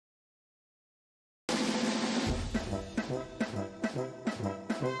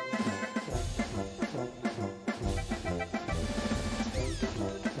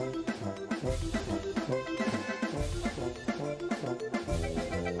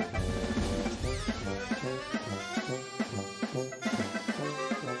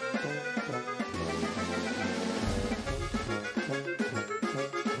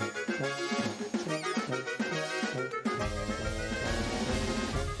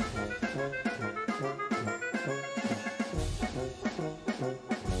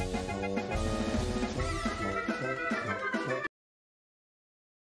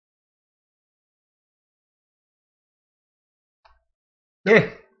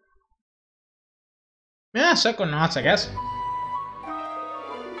Yeah, Psychonauts, I guess.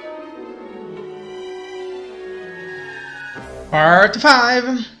 Part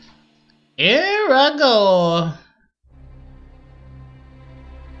 5. Here I go.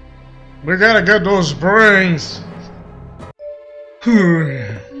 We gotta get those brains.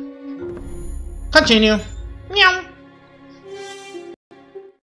 Continue. Meow.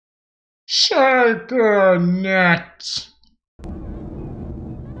 Psychonauts.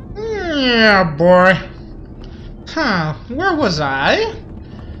 Yeah, boy. Huh, where was I?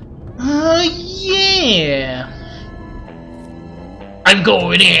 Yeah. I'm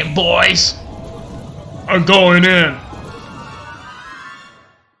going in, boys. I'm going in.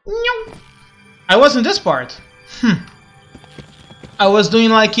 I was in this part. I was doing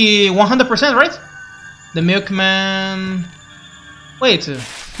like 100%, right? The milkman. Wait.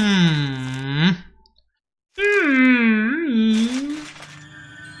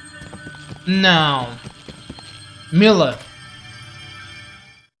 No. Miller.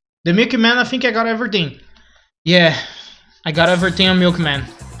 The milkman, I think I got everything. Yeah, I got everything on milkman.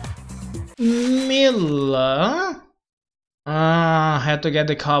 Miller. Had to get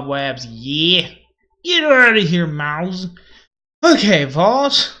the cobwebs. Yeah. Get out of here, mouse. Okay,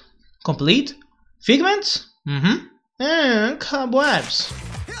 vault. Complete. Figments. And cobwebs.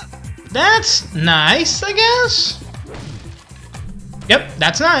 That's nice, I guess. Yep,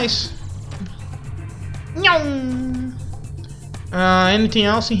 that's nice. Anything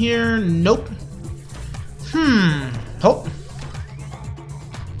else in here? Nope. Oh.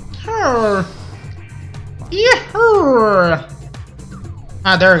 Yeah.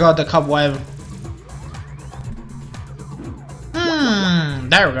 There we go, the cobweb.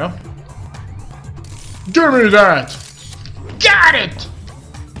 There we go. Give me that. Got it.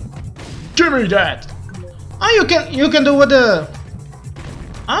 Give me that. Oh, you can do with the.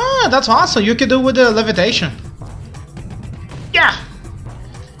 That's awesome. You can do with the levitation. Yeah.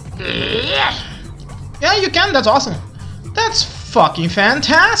 Yeah, you can. That's awesome. That's fucking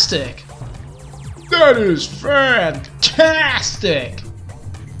fantastic. That is fantastic.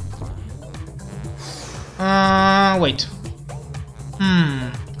 Wait.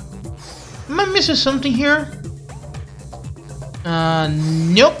 Am I missing something here?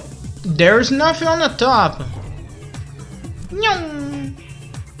 Nope. There's nothing on the top.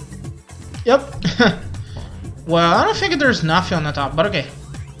 Yep. Well, I don't think there's nothing on the top, but okay.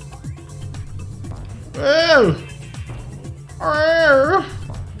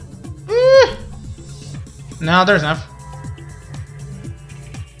 No, there's enough.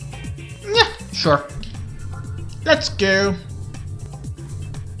 Yeah, sure. Let's go.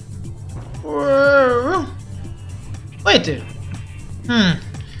 Whoa. Wait, dude.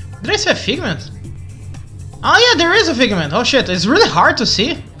 Did I say a figment? Oh yeah, there is a figment. Oh shit, it's really hard to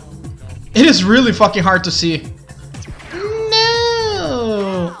see. It is really fucking hard to see.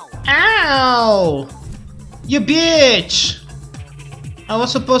 No! Ow! You bitch! I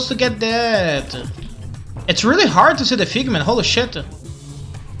was supposed to get that. It's really hard to see the figment, holy shit.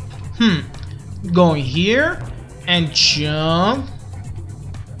 Going here and jump.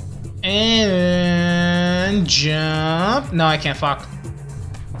 And jump. No, I can't fuck.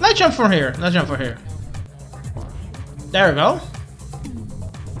 Let's jump from here. Let's jump from here. There we go.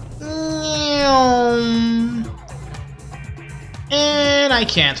 And I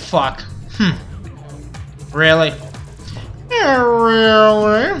can't fuck. Really? Yeah,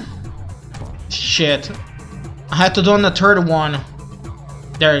 really? Shit. I had to do on the third one.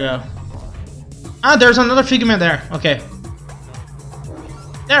 There you go. There's another figment there. Okay.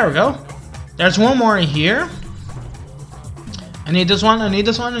 There we go. There's one more in here. I need this one, I need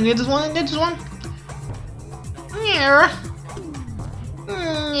this one, I need this one, I need this one. Yeah.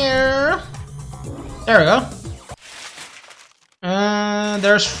 There we go.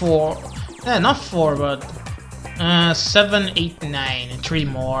 There's 4. Not 4, but 7, 8, 9. 3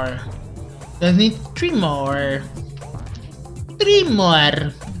 more. I need 3 more. 3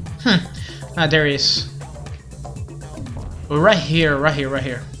 more. There is. Right here, right here, right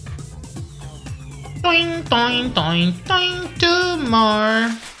here. Doing, doing, doing, doing. 2 more.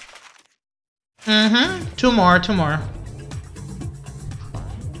 2 more, 2 more.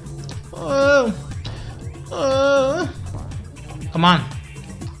 Oh. Come on.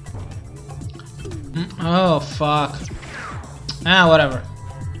 Oh, fuck. Whatever.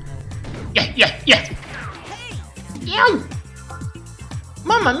 Yeah. Yeah.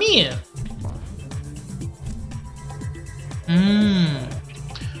 Mamma mia.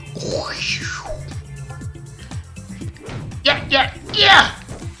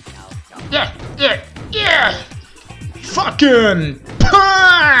 Yeah. Fucking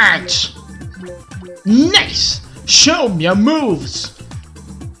punch! Nice! Show me your moves!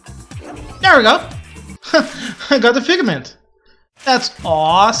 There we go! I got the figment! That's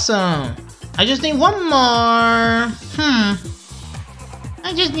awesome! I just need one more!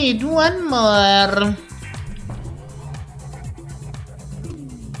 I just need one more!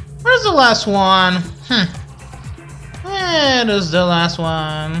 Where's the last one? Where is the last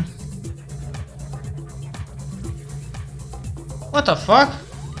one? What the fuck?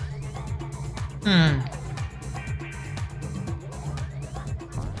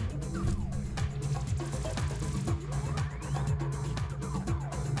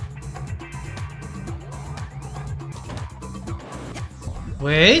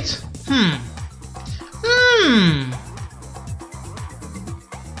 Wait.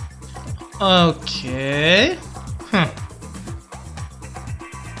 Okay.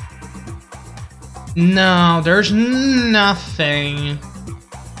 No, there's nothing.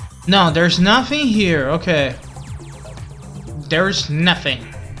 No, there's nothing here. Okay. There's nothing.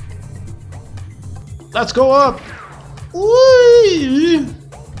 Let's go up. Whee!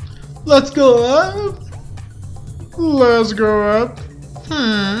 Let's go up. Let's go up.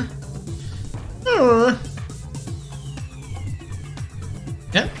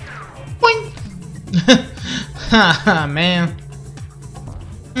 Yep. Boing. Haha, man.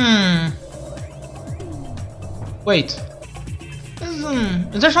 Wait.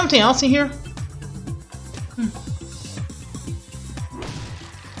 Is there something else in here?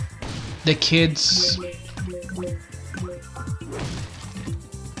 The kids.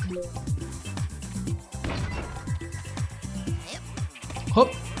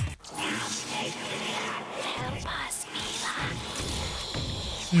 Hop.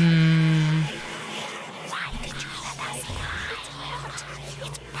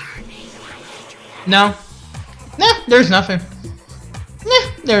 No. Nah, there's nothing.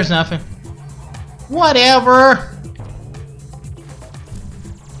 Nah, there's nothing. Whatever.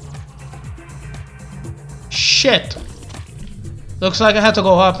 Shit. Looks like I have to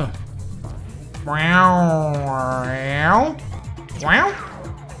go up. Wow. Wow.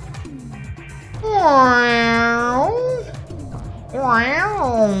 Wow.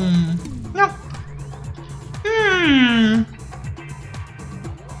 Wow. No.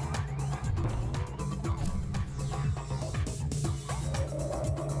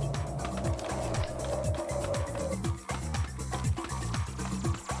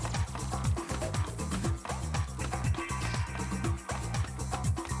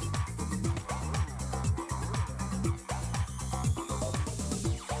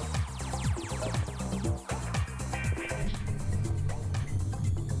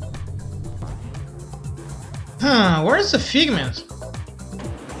 Where's the figment?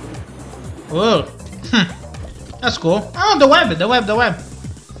 Whoa. That's cool. Oh, the web. Give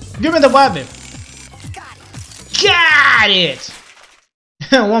me the web. Got it!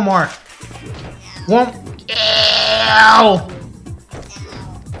 One more. One. Ew!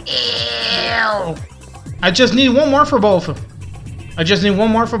 Ew! I just need one more for both.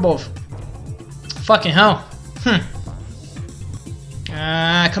 Fucking hell.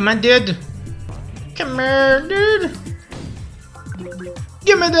 Come on, dude. Come here, dude.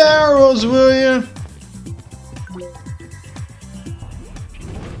 Give me the arrows, will you?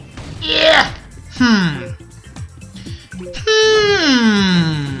 Yeah.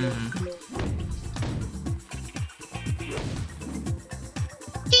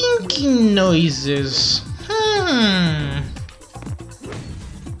 Dinky noises.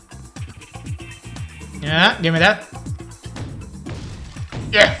 Yeah, give me that.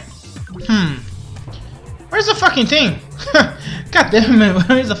 Yeah. Where's the fucking thing? God damn it,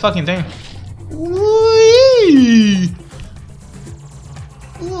 where is the fucking thing? Whee!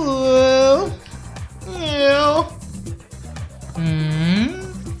 Whoa! Ew!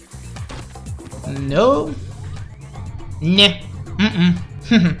 No. Nah.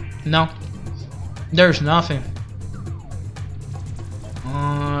 No. There's nothing.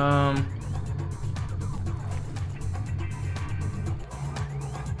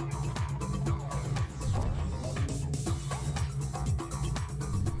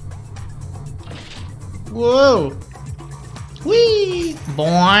 Whoa! Whee!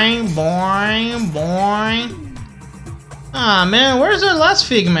 Boing, boing, boing. Ah, man, where's the last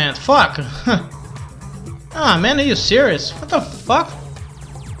figment? Fuck. Ah, man, are you serious? What the fuck?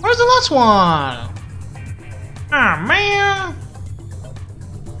 Where's the last one? Ah, man.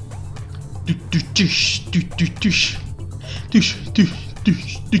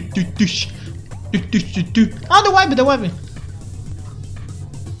 Oh, the weapon.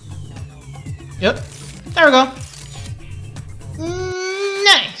 Yep. There we go.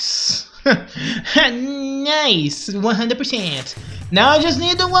 Nice, 100%. Now I just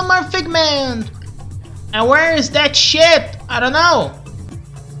need one more figment. And where is that shit? I don't know.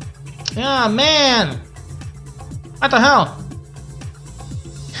 Oh man. What the hell?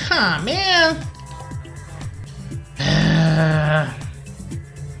 Huh, man.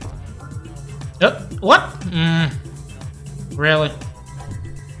 What? Really?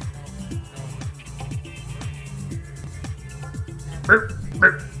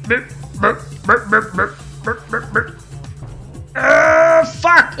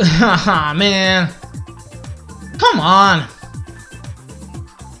 Fuck! Aw, man. Come on.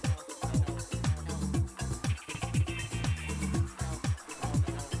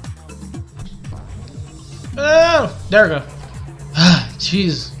 Oh, there we go.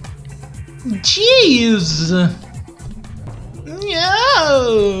 Jeez. Jeez.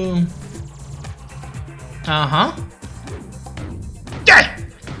 No. Uh-huh. Die!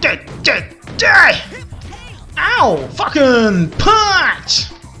 Die! Die! Die! Ow! Fucking punch!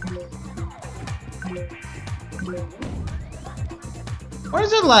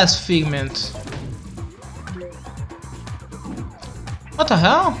 Where's the last figment? What the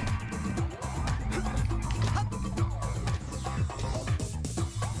hell?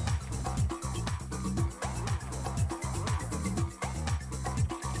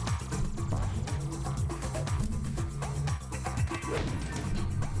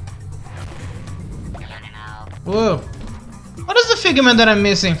 Whoa. What is the figment that I'm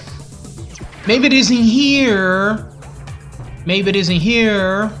missing? Maybe it is in here. Maybe it is in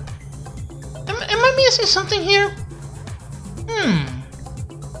here. Am I missing something here?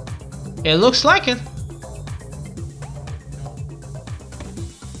 It looks like it.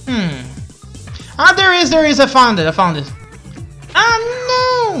 Ah, there is. I found it. Oh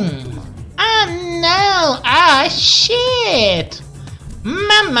no. Oh no. Ah, shit.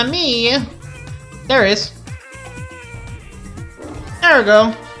 Mamma mia. There it is. There we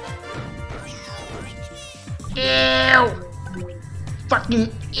go. Ew. Fucking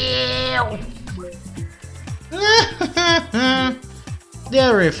ew.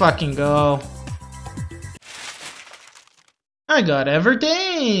 There we fucking go. I got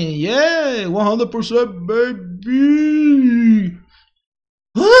everything. Yay, 100% baby.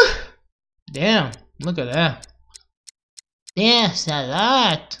 Damn, look at that. That's a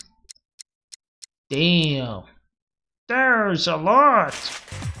lot. Damn. There's a lot.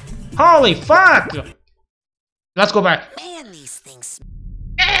 Holy fuck! Let's go back. Man, these things.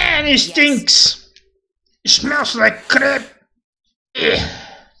 And it stinks. It smells like crap.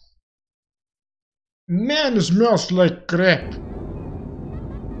 Man, it smells like crap.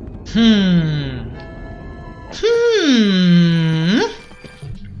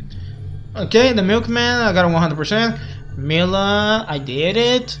 Okay, the milkman, I got a 100%. Mila, I did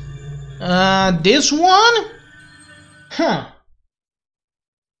it. This one? Huh.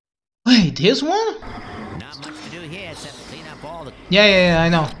 Wait, this one? Not much to do here except clean up all the. Yeah, I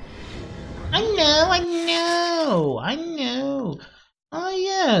know. I know. Oh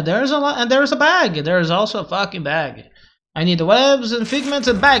yeah, there's a lot, and there's a bag. There's also a fucking bag. I need the webs and figments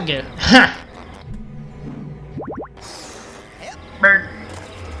and bag. Ha! Bag.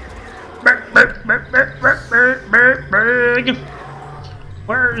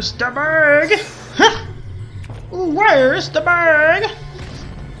 Where's the bag? Huh? Where's the bag?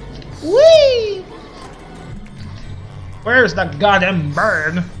 Whee! Where's the goddamn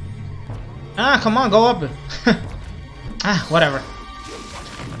bird? Ah, come on, go up. Ah, whatever.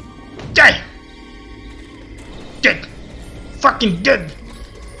 Die! Dead! Fucking dead!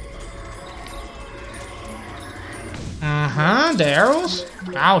 Uh-huh, the arrows?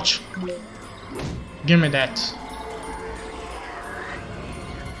 Ouch. Give me that.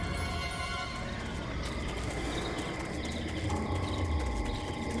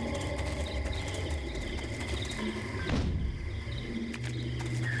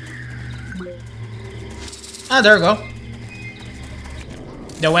 Ah, there we go.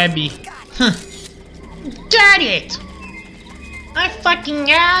 The webby. Got it! I fucking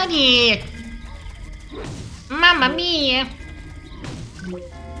got it! Mamma mia!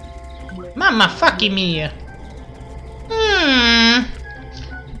 Mamma fucking mia!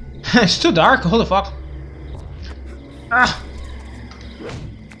 It's too dark, holy fuck. Ah!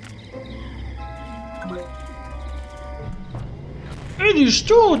 It is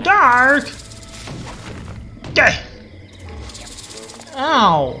too dark! Die!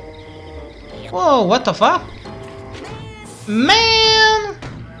 Ow! Whoa, what the fuck? Man!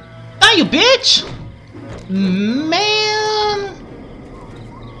 Die, you bitch! Man!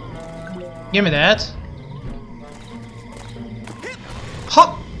 Give me that.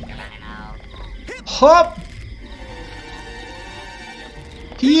 Hop! Hop.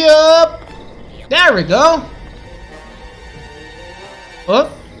 Yup. There we go. Oh.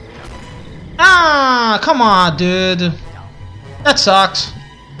 Ah, come on, dude. That sucks.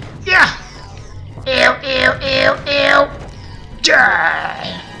 Yeah. Ew, ew, ew, ew.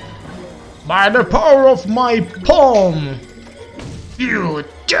 Die. By the power of my palm, you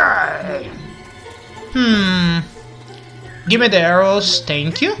die. Give me the arrows,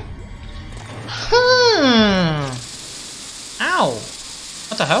 thank you. Ow.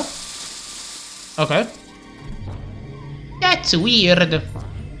 What the hell? Okay. That's weird.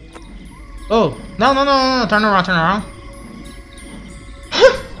 Oh, no, no, no, no, turn around, turn around.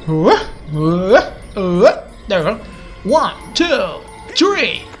 There we go. 1, 2,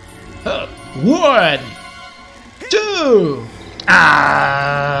 3. 1, 2.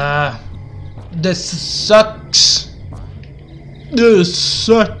 Ah, this sucks. This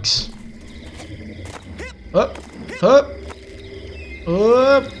sucks. Up, up,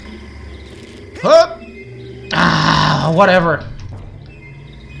 up, up. Ah, whatever.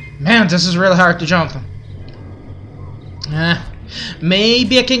 Man, this is really hard to jump.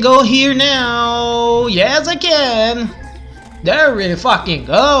 Maybe I can go here now. Yes, I can. There we fucking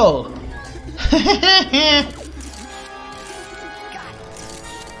go.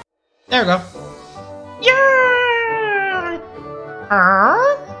 There we go. Yeah.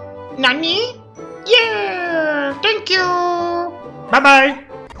 Nani? Yeah. Thank you. Bye bye.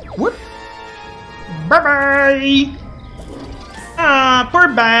 Whoop. Bye bye. Ah, poor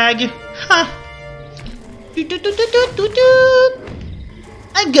bag. Huh.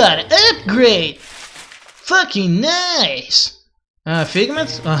 I got an upgrade. Fucking nice.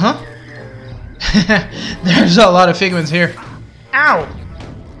 Figments? Uh-huh. There's a lot of figments here. Ow.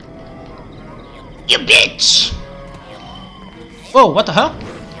 You bitch. Whoa, what the hell?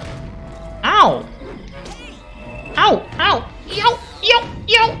 Ow. Ow, ow. Yo, yo,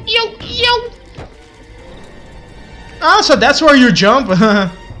 yo, yo, yo. Oh, so that's where you jump.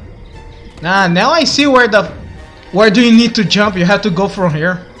 Nah, now I see where do you need to jump? You have to go from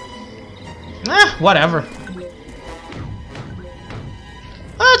here. Whatever.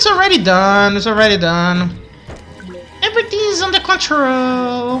 Oh, it's already done. It's already done. Everything's under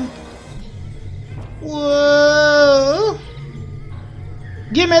control. Whoa.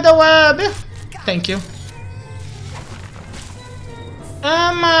 Give me the web. Thank you.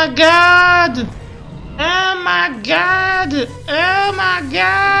 Oh my god. Oh my god. Oh my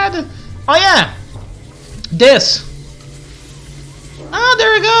god. Oh yeah. This. Oh,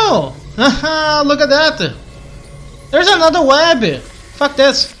 there we go. Look at that. There's another web. Fuck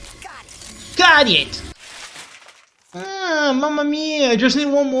this. Got it. Ah, mamma mia. I just need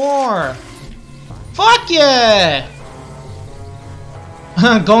one more. Fuck yeah.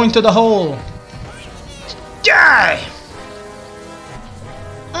 Going to the hole. Die.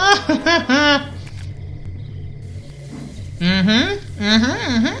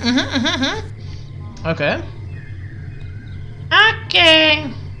 Okay.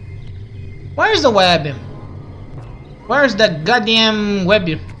 Okay. Where's the web? Where's the goddamn web?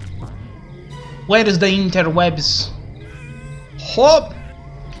 Where is the interwebs? Hop.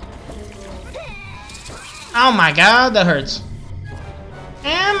 Oh my god, that hurts.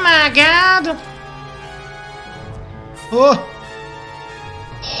 Oh my god. Oh.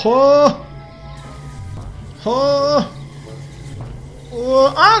 Oh. Oh.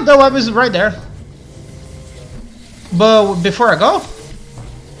 Oh, the web is right there. But before I go,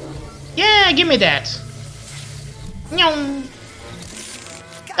 yeah, give me that.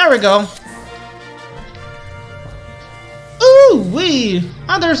 There we go. Ooh wee!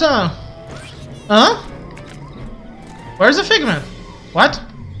 Oh, there's a. Huh? Where's the figment? What?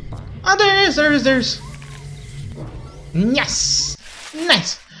 Oh, there is. Yes,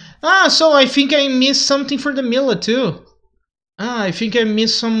 nice. Ah, so I think I missed something for the Mila too. Ah, I think I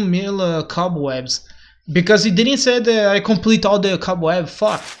missed some Mila cobwebs. Because it didn't say that I complete all the cobweb.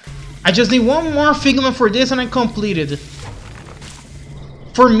 Fuck. I just need one more figment for this and I completed.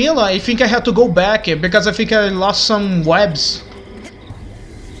 For Mila, I think I have to go back because I think I lost some webs.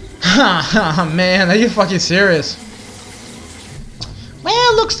 Haha, man, are you fucking serious?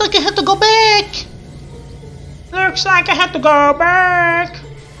 Well, looks like I have to go back. Looks like I have to go back.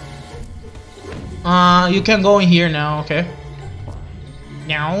 You can go in here now, okay.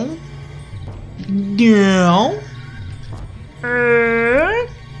 Now. Yeah.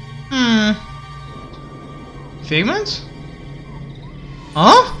 Figments?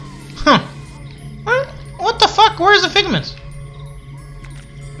 Huh? Huh. What the fuck? Where's the figments?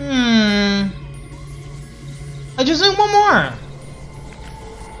 I just need one more.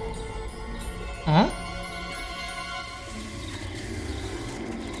 Huh?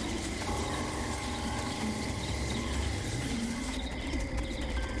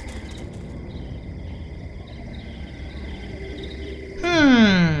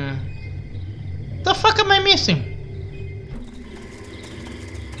 am I missing?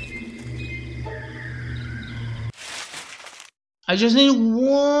 I just need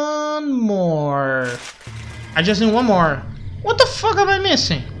one more. I just need one more. What the fuck am I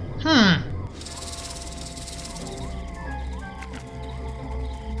missing?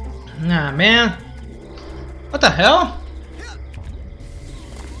 Nah, man. What the hell?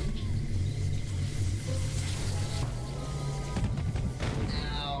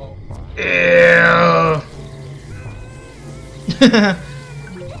 Ew.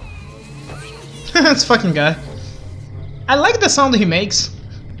 That's fucking guy. I like the sound he makes.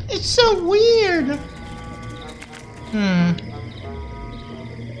 It's so weird.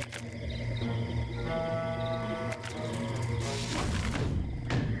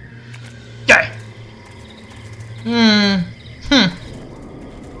 Okay.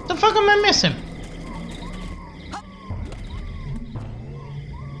 The fuck am I missing?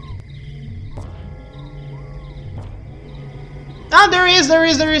 Ah, there is.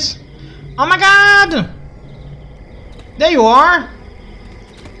 Oh my god! There you are!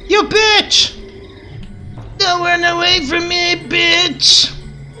 You bitch! Don't run away from me, bitch!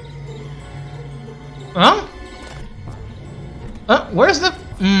 Huh? Where's the...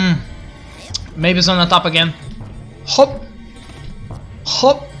 Maybe it's on the top again. Hop!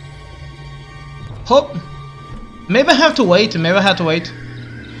 Hop! Hop! Maybe I have to wait,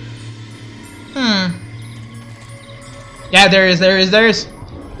 Yeah, there is.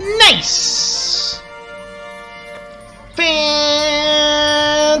 Nice! Fantastic!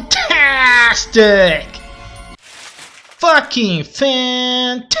 Fucking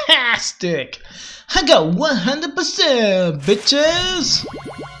fantastic! I got 100%, bitches!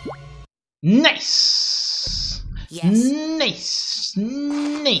 Nice! Yes.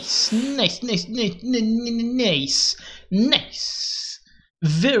 Nice.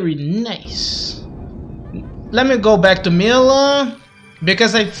 Very nice. Let me go back to Mila,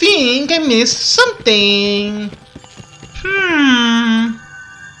 because I think I missed something.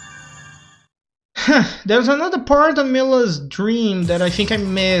 There's another part of Mila's dream that I think I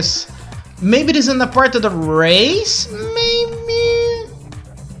missed. Maybe it is in the part of the race? Maybe?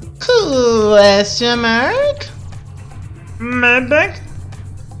 Question mark? Maybe?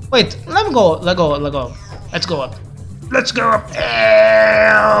 Wait, let go. Let's go up. Let's go up.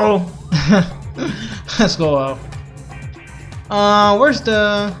 Ew. Let's go up. Where's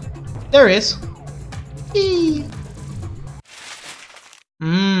the... There it is. Eee.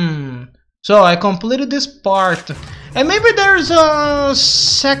 So I completed this part. And maybe there's a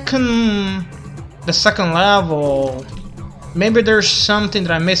second... The second level. Maybe there's something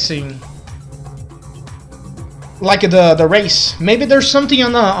that I'm missing. Like the race. Maybe there's something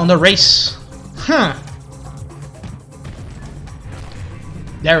on the race.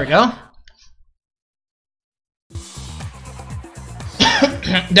 There we go.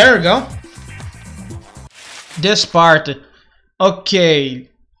 There we go. This part. Okay.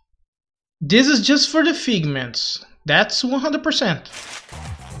 This is just for the figments. That's 100%.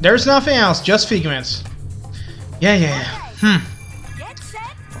 There's nothing else, just figments. Yeah. Get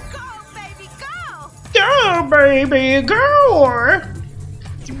set, go, baby, go! Go, baby, go!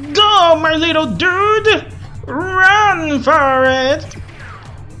 Go, my little dude! Run for it!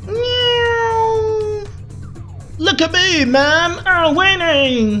 Meow. Look at me, man! I'm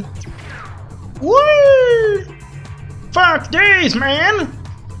winning! Woo! Fuck this, man!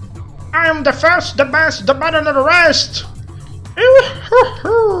 I am the first, the best, the better than the rest!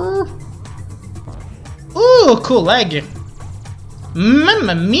 Ooh, cool leg!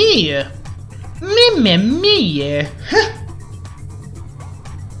 Mamma mia! Mamma mia!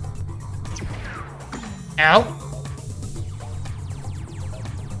 Ow!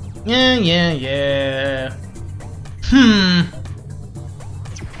 Yeah.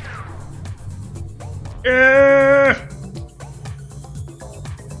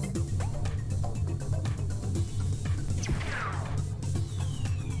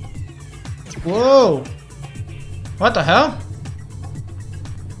 Whoa! What the hell?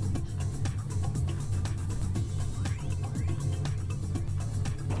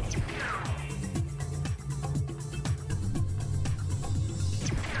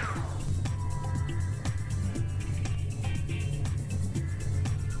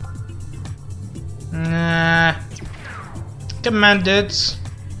 Nah. Come on, dudes.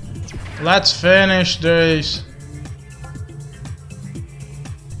 Let's finish this.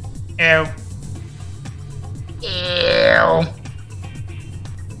 Ew. Ew.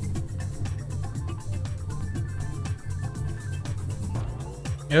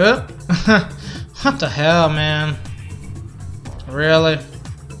 Yep. What the hell, man? Really?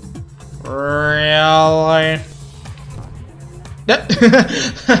 Really?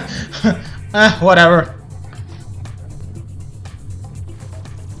 Whatever.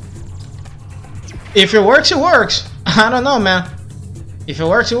 If it works, it works. I don't know, man. If it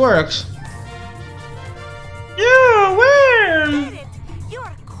works, it works. You win! Did it! You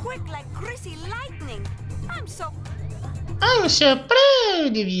are quick like greasy lightning. I'm so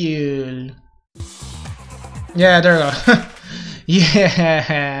proud of you. Yeah, there we go.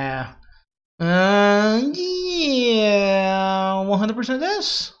 Yeah. Yeah. 100%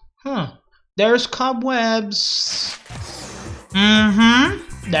 this? Huh. There's cobwebs.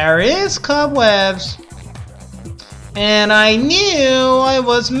 There is cobwebs. And I knew I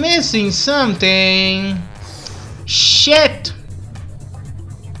was missing something. Shit.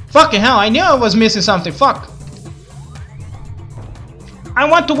 Fucking hell, I knew I was missing something. Fuck. I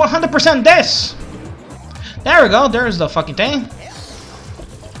want to 100% this. There we go. There's the fucking thing.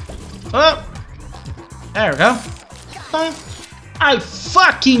 Oh. There we go. I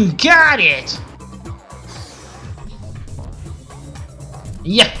fucking got it.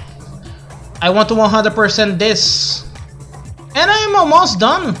 Yeah. I want to 100% this. And I'm almost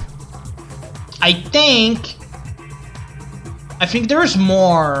done. I think there's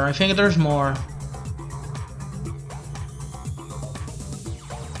more. I think there's more.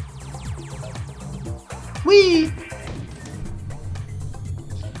 Whee!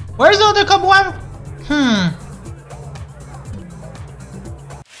 Where's the other cobweb?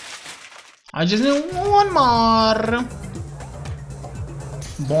 I just need one more.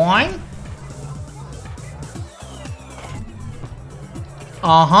 Boing.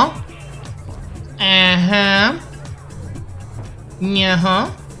 Uh-huh. Uh-huh.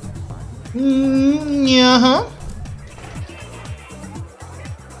 Yeah-huh. Yeah-huh.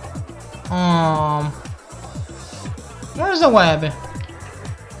 Where's the web?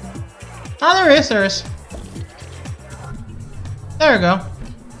 Oh, there is. There we go.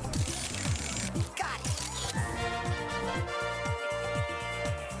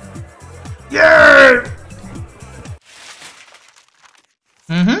 Yeah!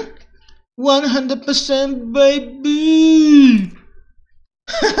 100% baby!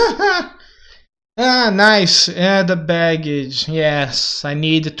 Ah, nice. Yeah, the baggage. Yes, I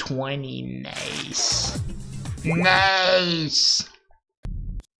need 20. Nice. Nice.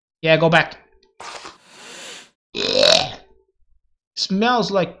 Yeah, go back. Yeah. Smells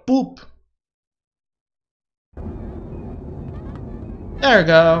like poop. There we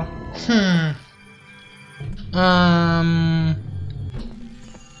go.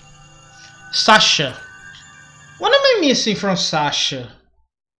 Sasha. What am I missing from Sasha?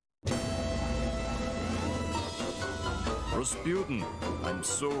 Rasputin, I'm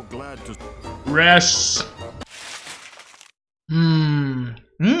so glad to Rest.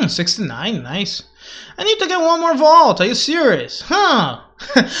 69, nice. I need to get one more vault. Are you serious? Huh?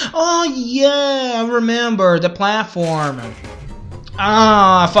 Oh yeah, I remember the platform.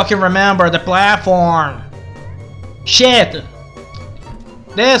 Ah, I fucking remember the platform. Shit.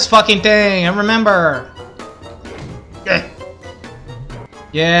 This fucking thing, I remember.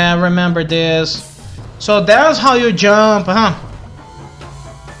 Yeah, I remember this. So that's how you jump, huh?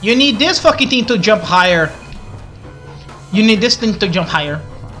 You need this fucking thing to jump higher. You need this thing to jump higher.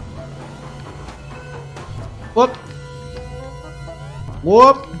 Whoop.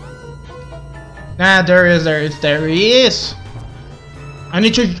 Whoop. Ah, there is. I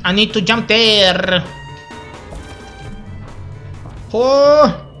need to jump there.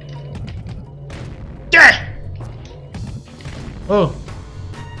 Oh. Yeah. Oh.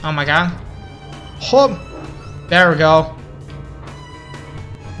 Oh my god. Oh. There we go.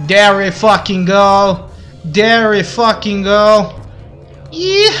 There we fucking go. There we fucking go.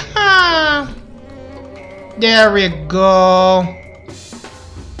 Yeah. There we go.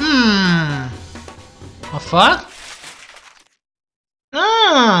 A fuck?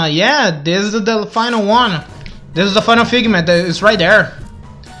 Ah, yeah, this is the final one. This is the final figment. It's right there.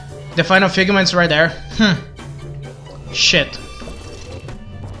 The final figurement's right there. Shit.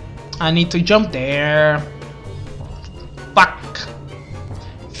 I need to jump there. Fuck.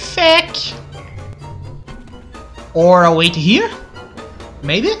 Feck. Or I'll wait here?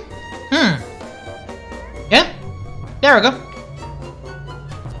 Maybe? Yeah? There we go.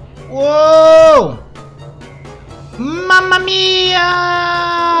 Whoa! Mamma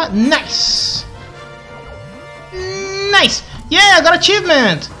mia! Nice! Nice! Yeah, I got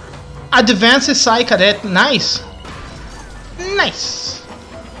achievement! Advanced Psy Cadet. Nice! Nice!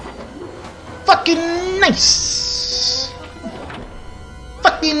 Fucking nice!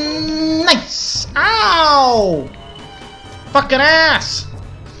 Fucking nice! Ow! Fucking ass!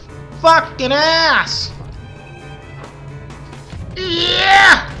 fucking ass!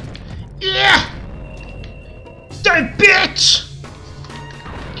 Yeah! Yeah! Die, bitch!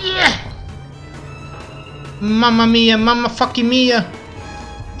 Yeah! Mamma mia, mamma fucking mia!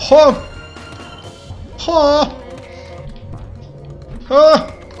 Ho! Ho! Ho!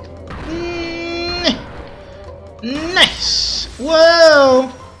 Nice!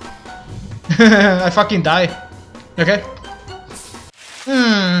 Whoa! I fucking die. Okay.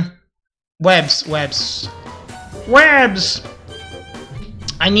 Webs, webs. Webs!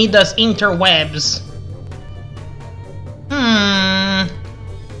 I need those interwebs.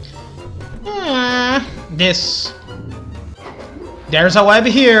 This. There's a web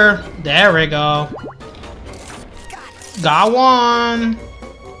here. There we go. Got one.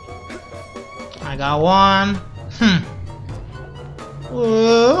 I got one.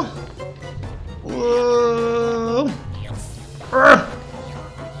 Whoa. Whoa.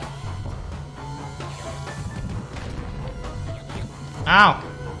 Ow.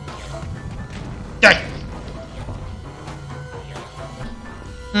 Die.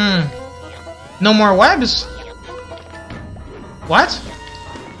 No more webs? What?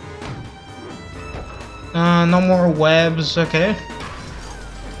 No more webs, okay.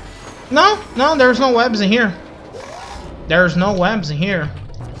 No, there's no webs in here. There's no webs in here.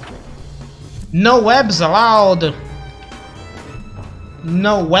 No webs allowed.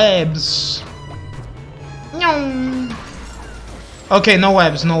 No webs. No. Okay, no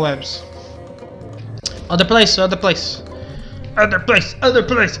webs, no webs. Other place, other place. Other place, other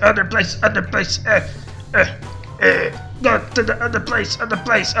place, other place, other place. Go to the other place, other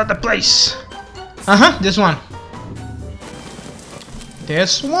place, other place. This one.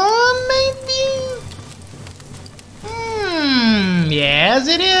 This one, maybe? Yes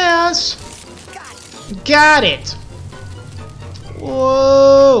it is. Got it.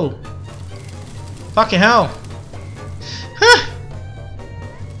 Whoa. Fucking hell. Huh.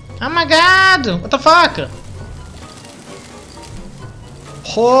 Oh my god. What the fuck?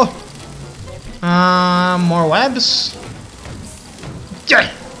 Oh. More webs. Yeah.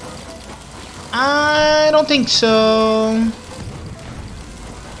 I don't think so.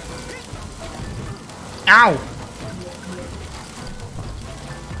 Ow.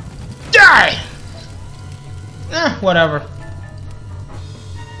 Die. Whatever.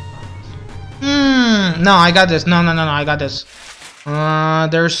 No, I got this. No, I got this.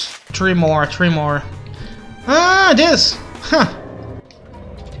 There's three more. This. Huh.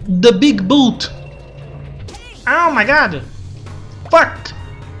 The big boot. Oh my god. Fuck.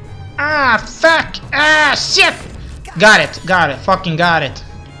 Fuck. Shit. Got it. Fucking got it.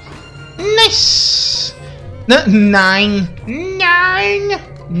 Nice. Nine.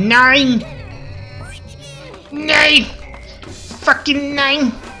 Fucking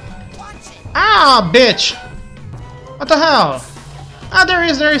 9. Ah, bitch. What the hell? Ah, there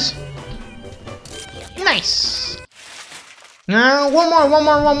is. Nice. One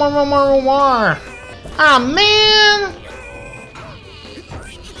more. Ah, man.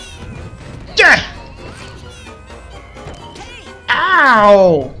 Yeah.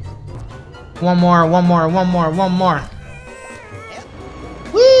 Ow. One more.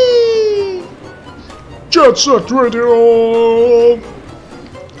 Whee! Jet Set Radio!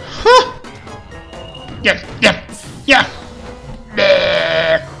 Huh. Yeah.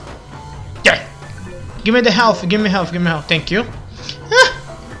 Give me the health. Give me health. Thank you.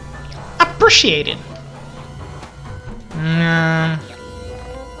 Appreciate it.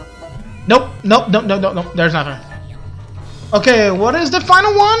 Nope. There's nothing. Okay, what is the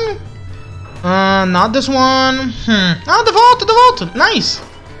final one? Not this one. Oh, the vault. Nice.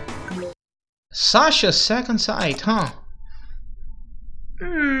 Sasha's second sight, huh?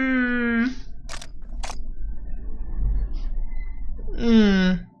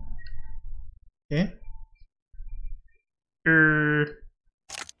 Okay.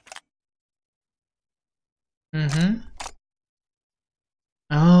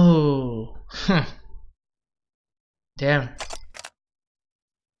 Oh. Huh. Damn.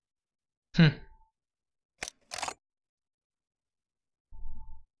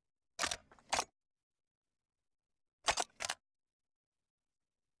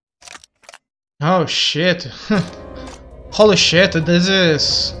 Oh shit. Holy shit, this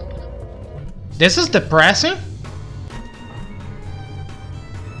is depressing.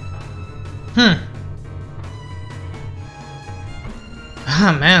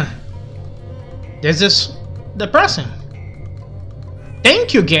 Ah man. This is depressing.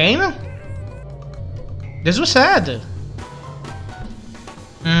 Thank you, game. This was sad.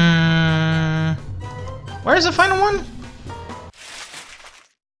 Where's the final one?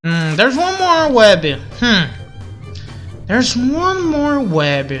 There's one more web. There's one more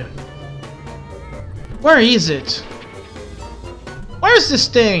web. Where is it? Where's this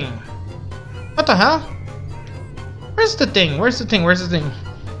thing? What the hell? Where's the thing? Where's the thing? Where's the thing?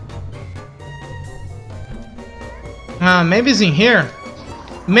 Maybe it's in here.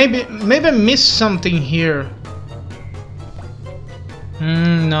 Maybe I missed something here.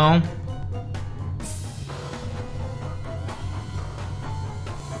 No.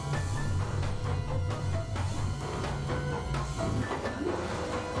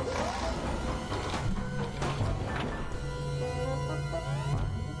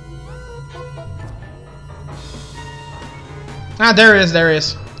 There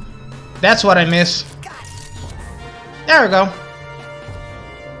is. That's what I miss. There we go.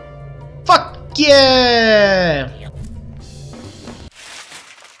 Fuck yeah!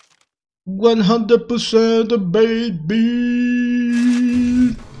 100% baby.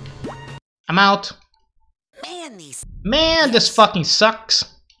 I'm out. Man, this fucking sucks.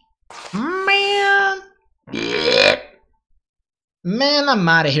 Man, I'm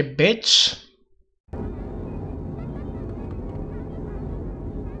out of here, bitch.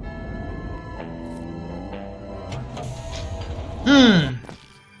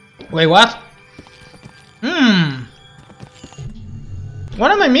 Wait, what?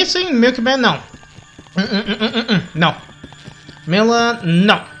 What am I missing? Milkman? No. No. Mila?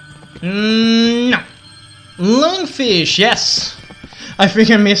 No. No. Lungfish? Yes. I think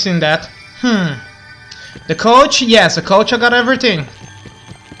I'm missing that. The coach? Yes, the coach, I got everything.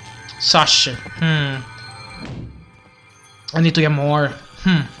 Sasha. I need to get more.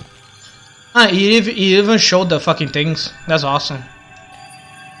 It even showed the fucking things. That's awesome.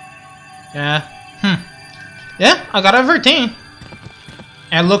 Yeah. Yeah, I got everything.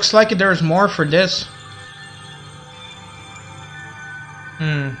 And looks like there's more for this.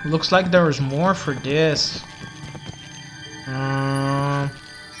 Looks like there was more for this. Yeah,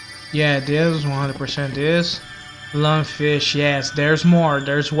 this 100% this. Lungfish, yes, there's more.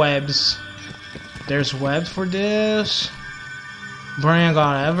 There's webs. There's webs for this. Brian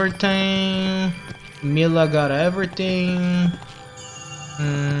got everything. Mila got everything.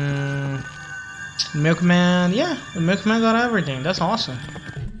 Milkman, yeah, the Milkman got everything. That's awesome.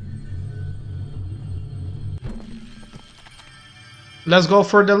 Let's go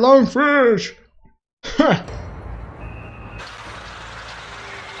for the lungfish.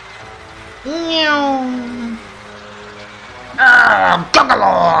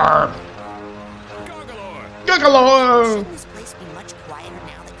 Goggalore! Goggalore! This place be much quieter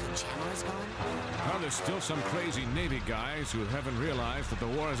now that Coach Hammer is gone. Well, there's still some crazy Navy guys who haven't realized that the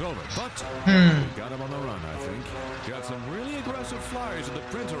war is over. But we got them on the run, I think. Got some really aggressive flyers in the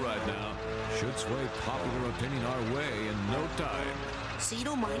printer right now. Should sway popular opinion our way in no time. So you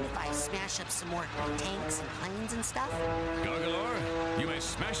don't mind if I smash up some more tanks and planes and stuff? Goggalore, you may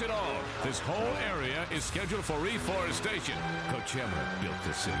smash it all. This whole area is scheduled for reforestation. Coach Hammer built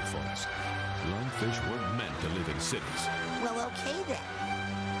this city for us. Lungfish weren't meant to live in cities. Well, okay then.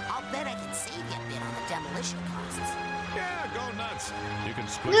 I'll bet I can save you a bit on the demolition costs. Yeah, go nuts. You can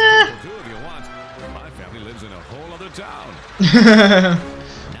split people too if you want. My family lives in a whole other town. Yeah.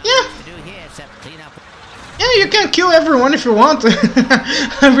 To do here except clean up. Yeah, you can kill everyone if you want.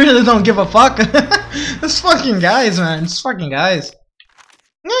 I really don't give a fuck. It's fucking guys, man. It's fucking guys.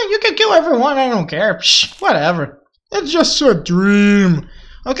 Yeah, you can kill everyone. I don't care. Psh, whatever. It's just a dream.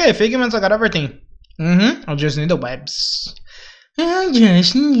 Okay, figments, I got everything. I'll just need the webs. I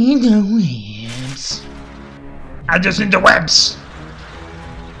just need the webs. I just need the webs.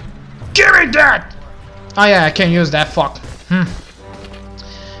 Give me that! Oh yeah, I can't use that. Fuck.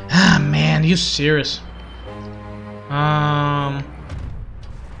 Ah man, you serious? What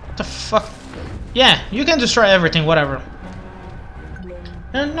the fuck? Yeah, you can destroy everything. Whatever.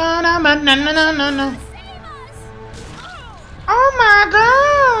 No. Oh my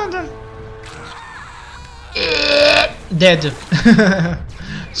god! Dead.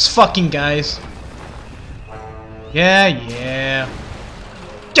 It's fucking guys. Yeah.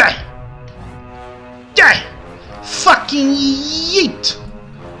 Die! Fucking yeet!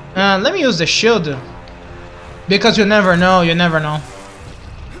 Let me use the shield. Because you never know,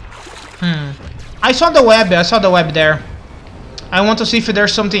 I saw the web there. I want to see if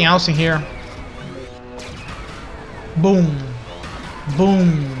there's something else in here. Boom.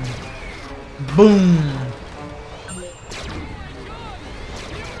 Boom. Boom.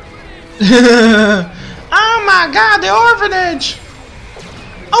 Oh my god, the orphanage!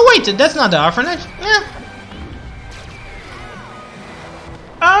 Oh wait, that's not the orphanage. Yeah.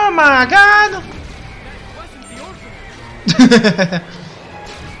 Oh my god!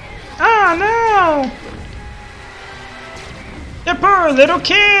 Oh no! The poor little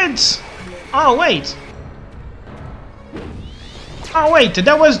kids! Oh wait. Oh wait,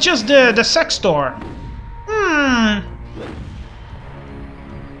 that was just the sex store.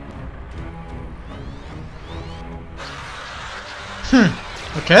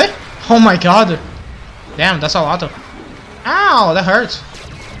 Okay. Oh my god. Damn, that's a lot of. Ow, that hurts.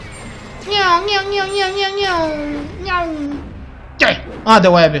 Meow, meow, meow, meow, meow, meow, meow. Okay. Ah, the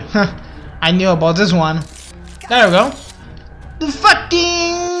web. I knew about this one. There we go. The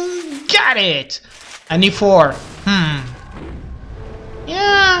fucking got it. I need 4.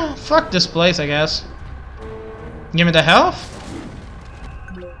 Yeah, fuck this place, I guess. Give me the health.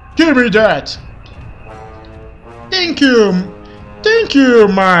 Give me that. Thank you. Thank you,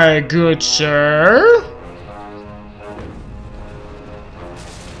 my good sir.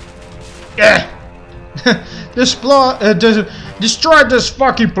 Yeah. Destroy this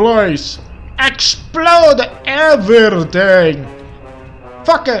fucking place. Explode everything.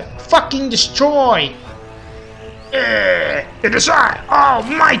 Fucking destroy. It is I,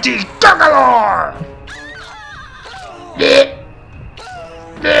 Almighty Gagalor.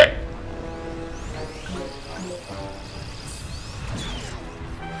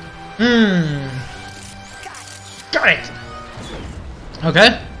 Got it.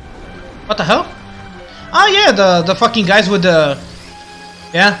 Okay. What the hell? Oh yeah, the fucking guys with the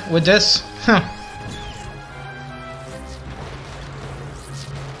with this. Huh.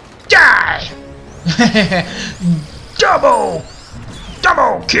 Die! Double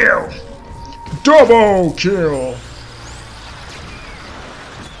kill! Double kill!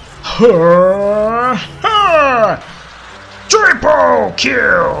 Triple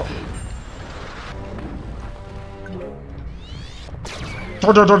kill!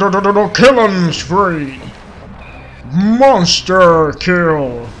 Killing spree! Monster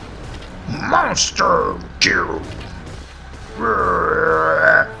kill! Monster kill!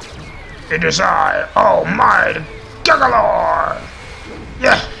 It is I, Almighty Gagalor!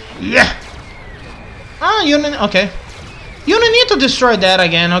 Yeah! Ah, you don't. Okay. You don't need to destroy that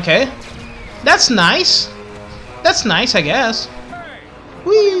again, okay? That's nice. That's nice, I guess.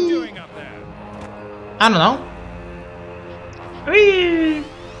 Whee! I don't know. Whee!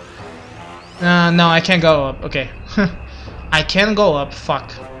 No, I can't go up. Okay. I can't go up.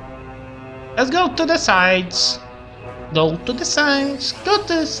 Fuck. Let's go to the sides. Go to the sides. Go to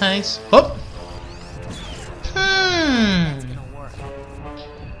the sides. Hop.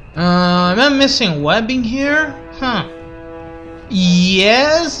 Am I missing webbing here? Huh.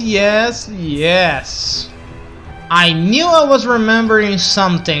 Yes. I knew I was remembering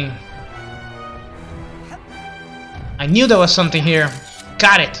something. I knew there was something here.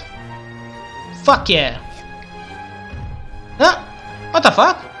 Got it. Fuck yeah. Huh? What the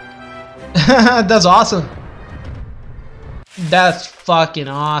fuck? That's awesome. That's fucking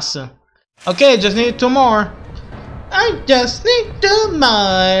awesome. Okay, just need 2 more. I just need 2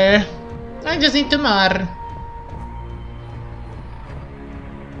 more. I just need 2 more.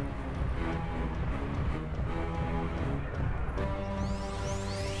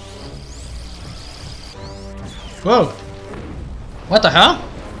 Whoa. What the hell?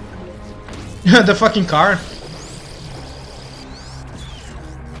 The fucking car.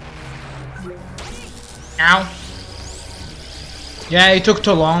 Ow. Yeah, it took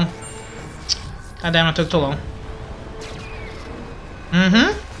too long. God damn, it took too long.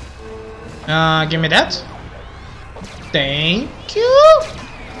 Give me that. Thank you.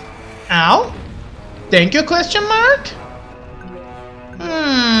 Ow. Thank you, question mark?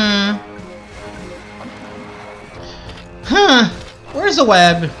 Where's the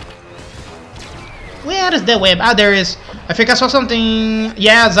web? Where is the web? Ah, there is. I think I saw something.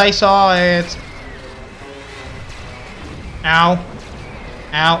 Yes, I saw it. Ow.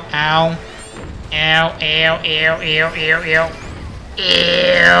 Ow, ow. Ow, ow, ow, ow, ow, ow.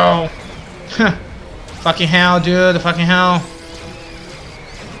 Ew. Fucking hell, dude. Fucking hell.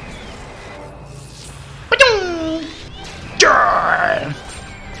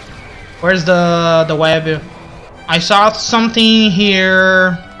 Where's the web? I saw something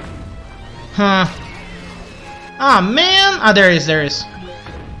here. Huh. Ah, man. Ah, there is. There is.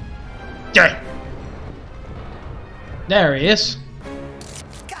 There. There he is.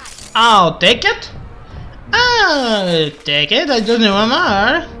 I'll take it. I'll take it. I just need 1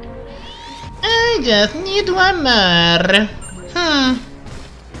 more. I just need 1 more.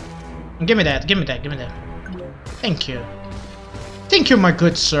 Give me that. Give me that. Give me that. Thank you. Thank you, my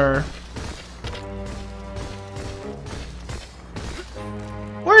good sir.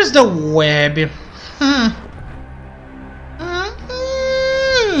 Where's the web?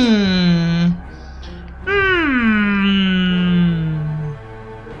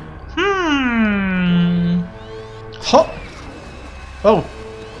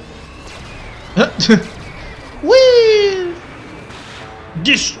 Whee!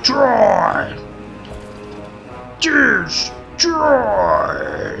 Destroy! Destroy!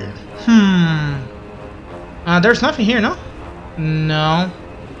 There's nothing here, no? No.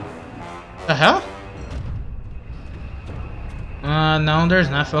 The hell? No, there's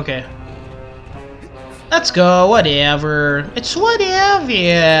nothing. Okay. Let's go, whatever. It's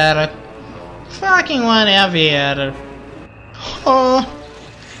whatever. Fucking whatever. Hop!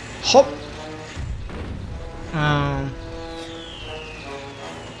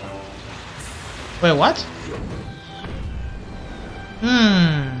 Wait, what?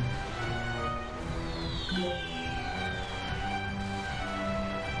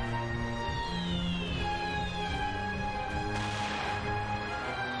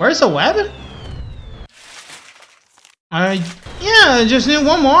 Where's the web? Yeah, I just need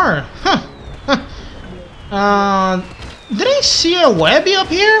one more. Huh. Did I see a webby up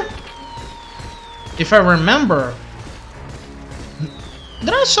here? If I remember.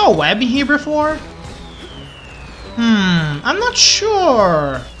 Did I saw a webby here before? I'm not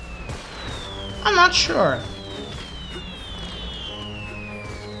sure. I'm not sure.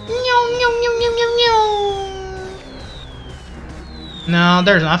 No,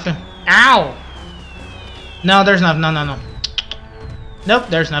 there's nothing. Ow! No, there's nothing. No. Nope,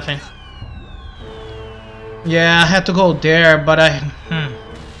 there's nothing. Yeah, I had to go there, but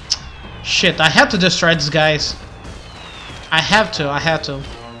shit, I have to destroy these guys. I have to.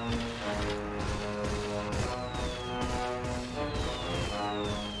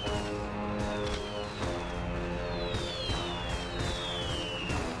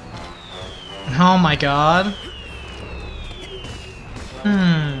 Oh my god.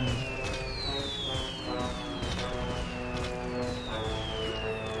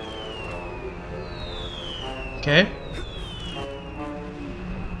 Okay.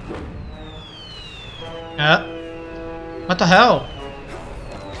 What the hell?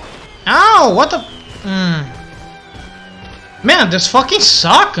 Ow! What the? Man, this fucking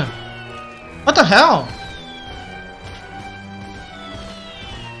suck! What the hell?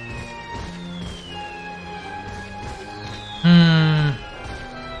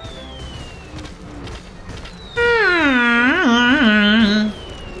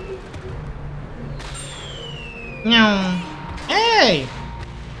 Hey!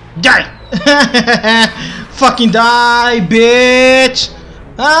 Die! Fucking die, bitch!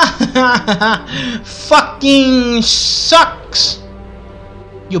 Fucking sucks!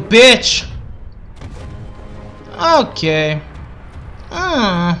 You bitch! Okay.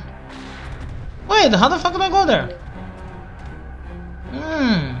 Wait, how the fuck did I go there?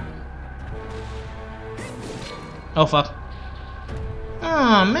 Oh fuck.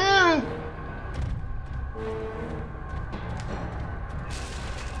 Oh man.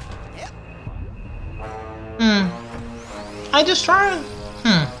 I destroy.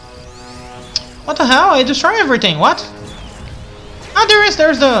 What the hell? I destroy everything. What? Oh, there's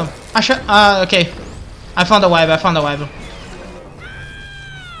the. I should. Okay. I found the web.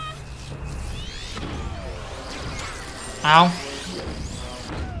 Ow.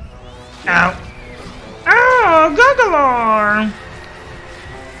 Ow. Oh, Goggalor!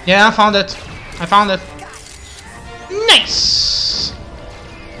 Yeah, I found it. Nice!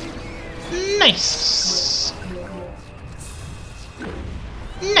 Nice!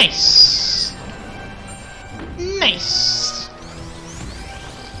 Nice! Nice!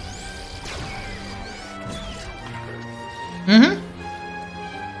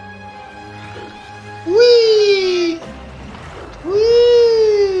 Whee!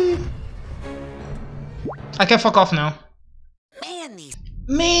 Whee! I can fuck off now.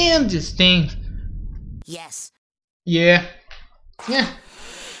 Man, this thing. Yes. Yeah.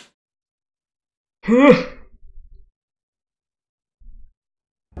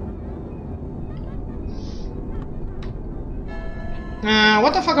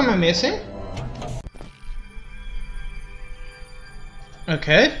 What the fuck am I missing?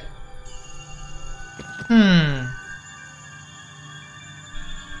 Okay.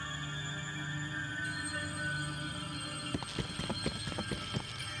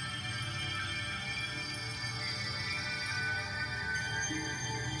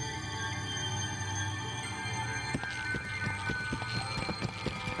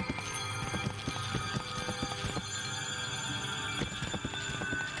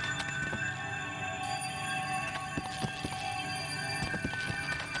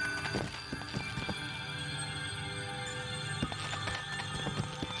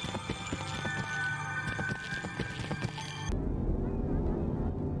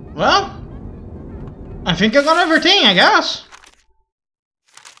 Well, I think I got everything, I guess.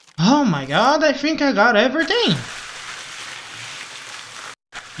 Oh my god. god, I think I got everything.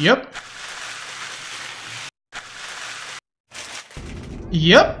 Yep.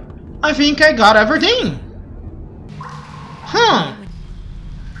 Yep, I think I got everything. Huh.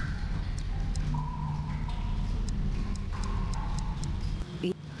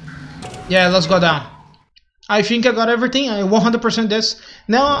 Yeah, let's go down. I think I got everything. I 100% this.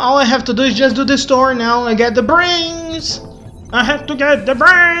 Now all I have to do is just do the store now and get the brains. I have to get the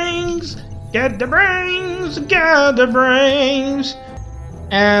brains. Get the brains. Get the brains.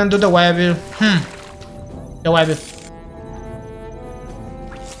 And do the web. The web.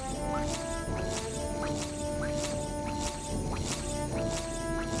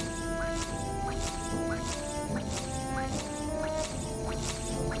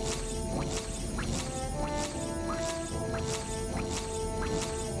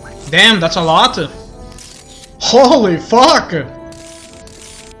 Damn, that's a lot. Holy fuck!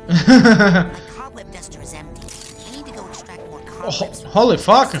 Cobweb duster is empty. I need to go extract more cobwebs. Holy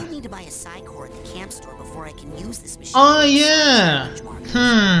fuck! I still need to buy a Psychor at the camp store before I can use this machine. Oh yeah.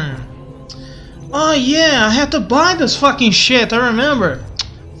 Oh yeah, I had to buy this fucking shit. I remember.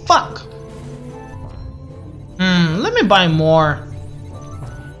 Fuck. Let me buy more.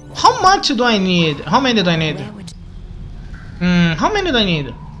 How much do I need? How many do I need? How many do I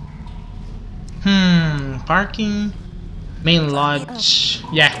need? Parking, main lodge.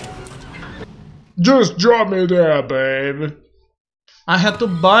 Yeah. Just drop me there, babe. I had to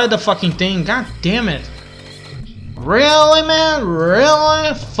buy the fucking thing. God damn it. Really, man?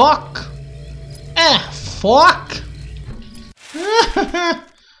 Really? Fuck. Fuck.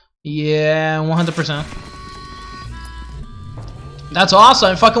 Yeah, 100%. That's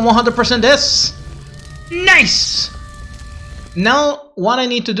awesome. I fucking 100% this. Nice. Now, what I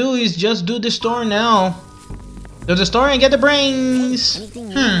need to do is just do the store now. Do the store and get the brains. Anything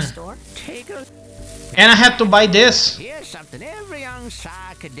new in the store? And I had to buy this. Here's something every young Psy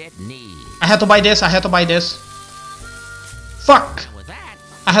cadet needs. I had to buy this. I had to buy this. Fuck. With that,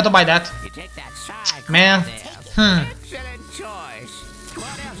 I had to buy that. you take that Psy Man. Excellent choice.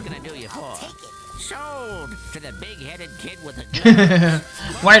 What else can I do you for? Sold to the big-headed kid with the gloves.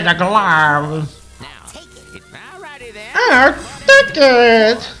 Where's the glove? Now, alrighty then. I'll take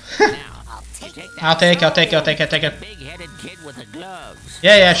it. Now, I'll take it. big-headed kid with the gloves.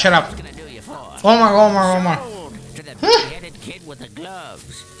 Yeah, shut up. What can I do you for? One more. Sold to the big-headed kid with the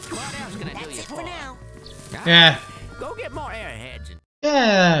gloves. What else can I do you for? now. Yeah. Go get more airheads and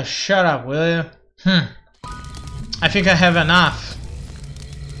Yeah, shut up, will you? I think I have enough.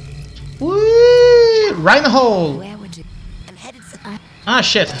 Whee! Right in the hole. Where would you? I'm headed for. Ah,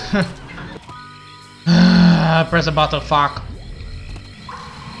 shit. Press the button, fuck.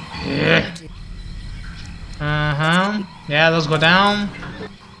 Yeah. Yeah, let's go down.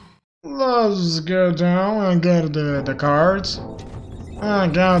 Let's go down and get the cards. I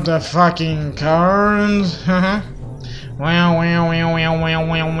got the fucking cards.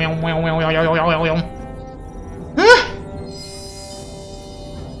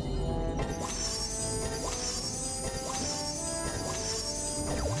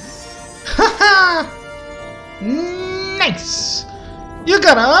 Nice! You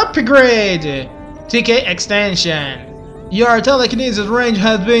got an upgrade! TK extension. Your telekinesis range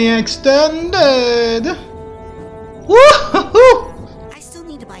has been extended! Woohoo! I still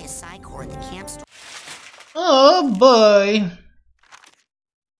need to buy a Psychor at the camp store. Oh boy.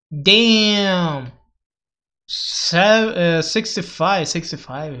 Damn.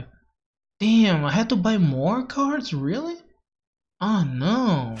 65. Damn, I had to buy more cards? Really? Oh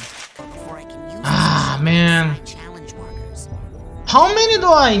no. Before I can use Man. challenge markers. How many do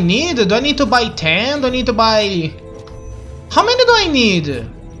I need? Do I need to buy 10? Do I need to buy... How many do I need?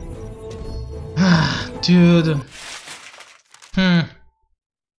 Dude.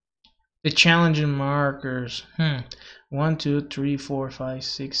 The challenging markers. 1, 2, 3, 4, 5,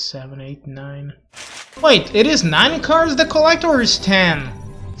 6, 7, 8, 9. Wait, it is 9 cards the collector or is 10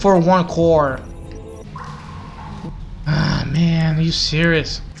 for 1 core? Man, are you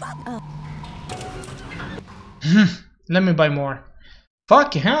serious? Let me buy more.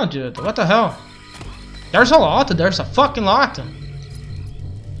 Fuck hell, dude. What the hell? There's a lot. There's a fucking lot.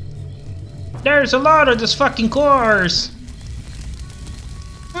 There's a lot of this fucking cores.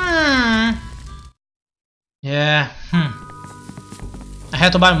 Yeah. I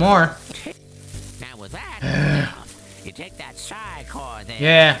had to buy more. now with that, you take that Psychor there.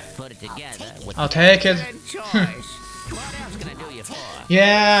 Yeah. Put it together with I'll take it. good choice. What else can I do you for?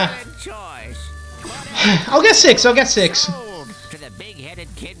 Yeah. Good choice. I'll get 6. I'll get 6. Sold to the big-headed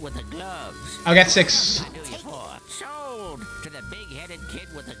kid with the gloves. I'll get 6. What can I do you for? Sold to the big-headed kid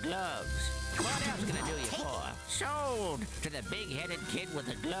with the gloves. kid with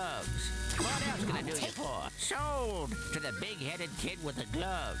the gloves. What else can I do you for? Sold to the big-headed kid with the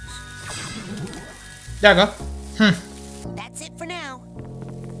gloves. There you go. That's it for now.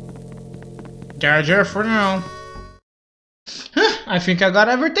 That's it for now. I think I got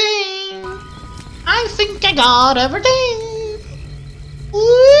everything. I think I got everything.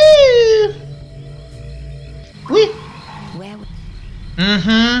 Woo! Wee.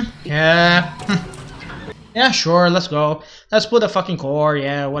 Yeah. Yeah, sure, let's go. Let's put the fucking core,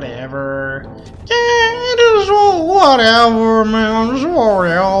 yeah, whatever. Yeah, it is whatever, man, it's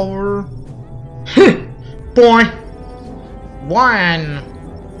whatever. Boy. 1.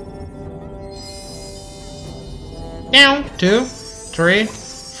 Down, 2, 3,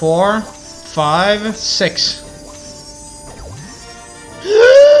 4, 5, 6.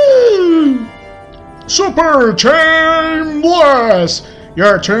 Super Chain Blast!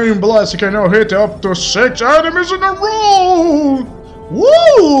 Your Chain Blast can now hit up to 6 enemies in a row!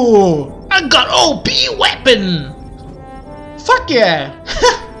 Woo! I got OP weapon! Fuck yeah!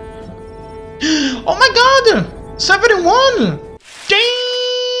 Oh my god! 71!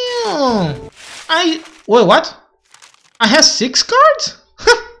 Damn! Wait, what? I have 6 cards?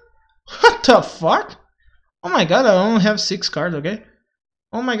 What the fuck? Oh my god, I only have 6 cards, okay?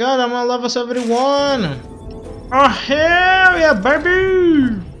 Oh my god, I'm on level 71! Oh hell yeah,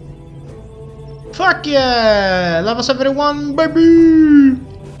 baby! Fuck yeah! Level 71, baby!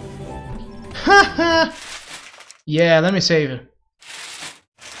 Haha! Yeah, let me save it.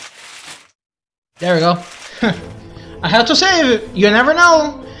 There we go. I have to save it. You never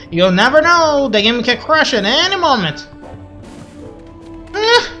know. You'll never know. The game can crash at any moment.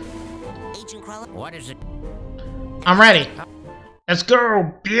 Agent Crawler. What is it? I'm ready. Let's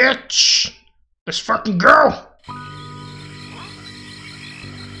go, bitch. Let's fucking go.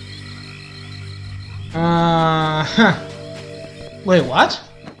 Wait, what?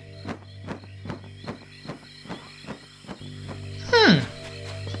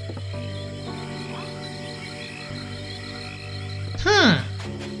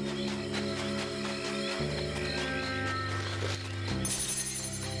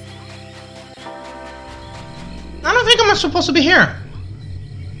 I don't think I'm supposed to be here.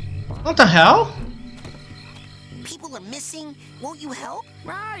 What the hell? People are missing. Won't you help?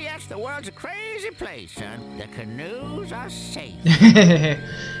 Ah, yes, the world's a crazy place, son. The canoes are safe. Yeah,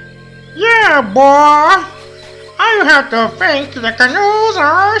 boy. I have to think the canoes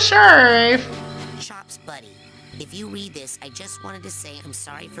are safe. Chops, buddy. If you read this, I just wanted to say I'm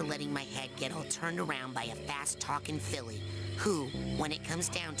sorry for letting my head get all turned around by a fast-talking filly who, when it comes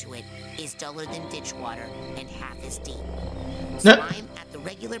down to it, is duller than ditch water and half as deep. So I'm at the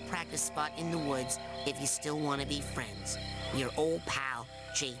regular practice spot in the woods if you still want to be friends. Your old pal,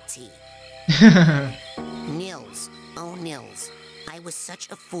 JT. Nils. Oh, Nils. I was such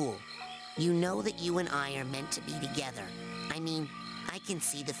a fool. You know that you and I are meant to be together. I mean, I can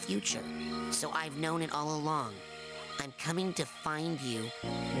see the future. So I've known it all along. I'm coming to find you,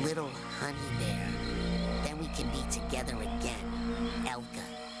 little honey bear. Then we can be together again. Elka.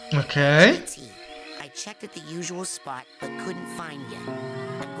 Okay. JT, I checked at the usual spot, but couldn't find you.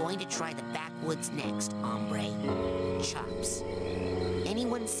 I'm going to try the backwoods next, hombre. Chops.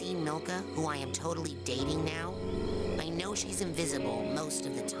 Anyone seen Milka, who I am totally dating now? I know she's invisible most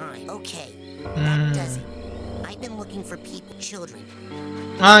of the time. Okay, that does it. I've been looking for people, children.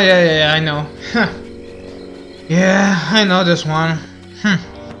 Oh, yeah, I know. Yeah, I know this one.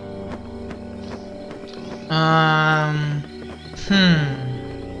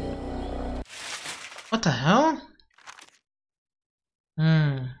 What the hell?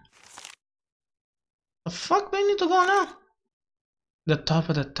 The fuck do I need to go now? The top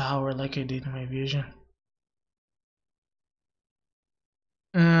of the tower, like I did in my vision.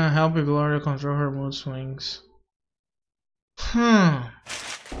 Help Gloria control her mood swings.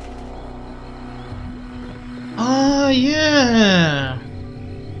 Oh yeah.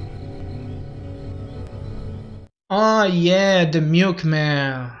 Oh yeah, the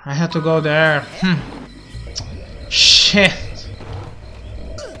milkman. I had to go there. Shit.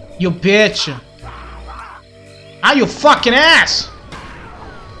 You bitch. Ah, you fucking ass.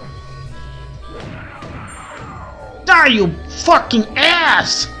 Die, you fucking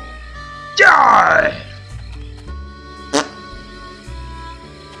ass. Die.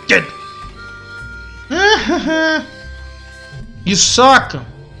 Good. You suck.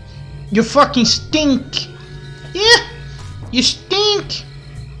 You fucking stink. Yeah, you stink.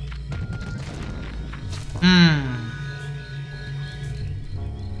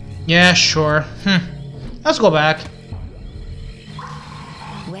 Yeah, sure. Let's go back.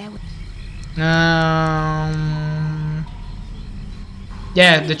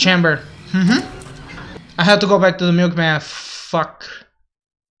 Yeah, the chamber. I had to go back to the milkman. Fuck.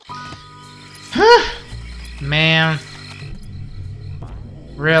 Man.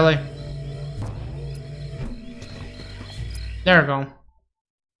 Really? There we go.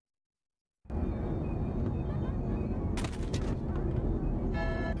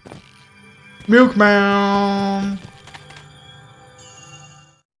 Milkman.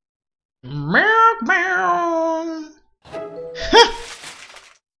 Milkman.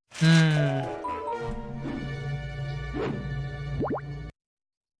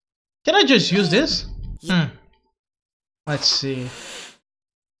 Can I just use this? Let's see.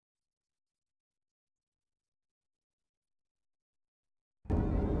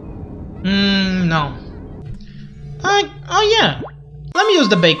 No. Oh yeah. Let me use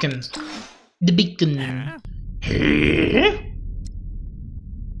the bacon. The bacon.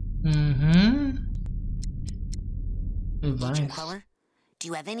 Agent Queller, do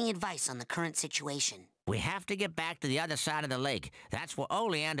you have any advice on the current situation? We have to get back to the other side of the lake. That's where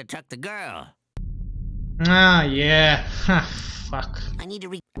Oleander took the girl. Ah, yeah. Fuck. I need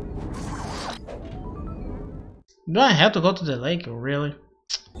to Do I have to go to the lake, really?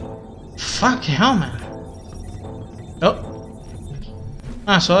 Fuck hell, man. Oh.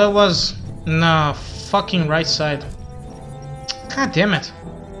 Ah, so it was... No, fucking right side. God damn it.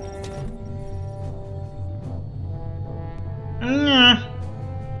 Yeah.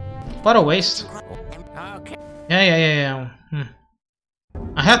 What a waste. Okay. Yeah.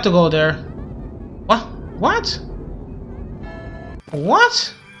 I have to go there. What? What?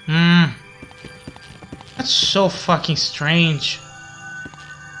 What? That's so fucking strange.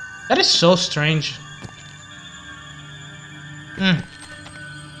 That is so strange. Can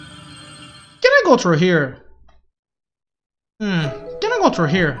I go through here? Can I go through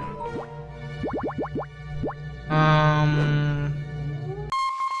here?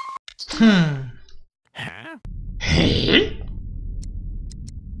 Huh? Hey?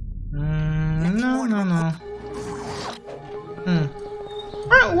 No.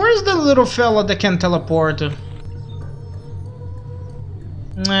 Where's the little fella that can teleport?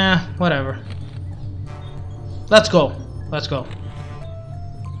 Nah, whatever. Let's go.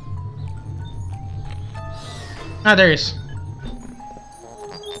 Ah, there he is.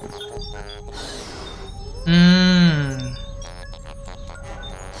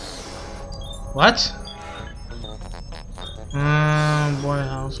 What? Boy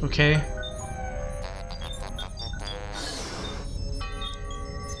house, okay.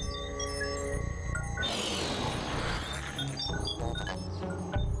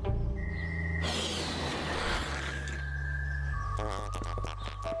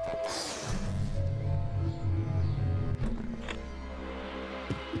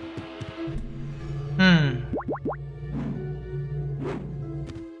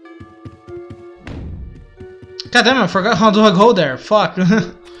 God damn it, I forgot how do I go there. Fuck.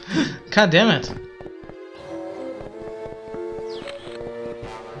 God damn it.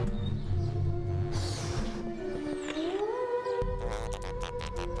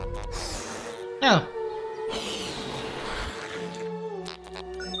 Yeah.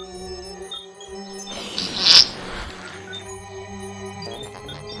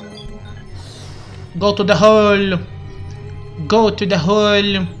 Go to the hole. Go to the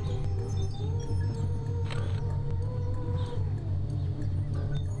hole.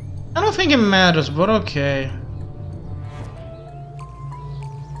 I don't think it matters, but okay.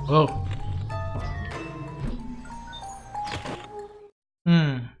 Oh.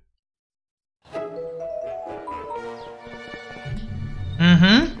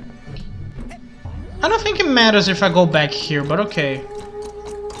 I don't think it matters if I go back here, but okay.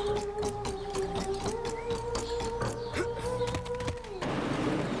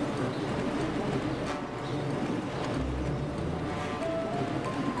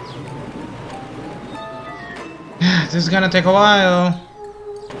 This is gonna take a while.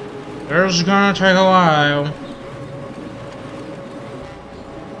 It's gonna take a while.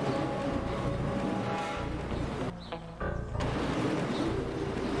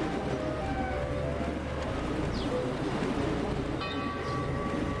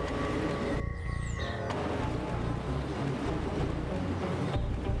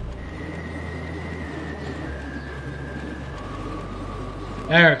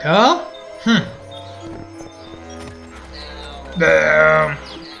 There we go. Damn.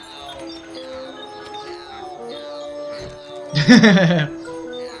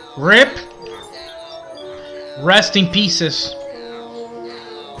 Rip. Rest in pieces.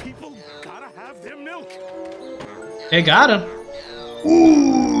 People gotta have their milk. They got him.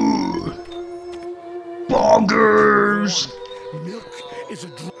 Ooh. Boggers. Milk is a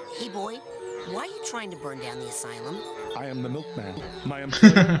Hey boy, why are you trying to burn down the asylum? I am the milkman. My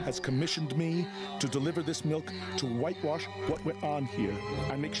employer has commissioned me to deliver this milk to whitewash what went on here.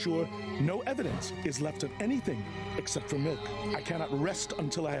 I make sure no evidence is left of anything except for milk. I cannot rest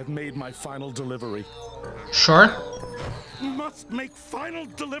until I have made my final delivery. Sure. Must make final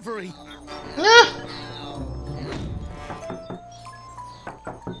delivery.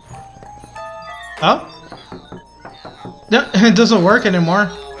 Oh? No, it doesn't work anymore.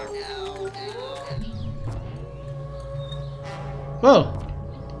 Whoa.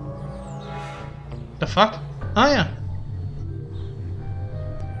 The fuck? Oh yeah.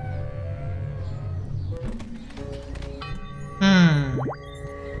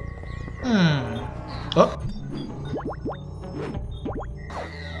 Oh.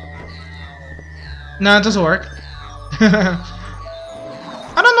 No, it doesn't work.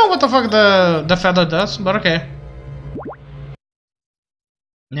 I don't know what the fuck the feather does, but okay.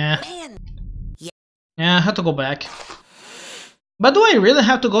 Nah. Yeah, I have to go back. But do I really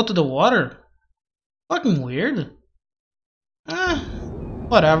have to go to the water? Fucking weird.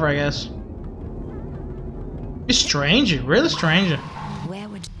 Whatever, I guess. It's strange, really strange. Where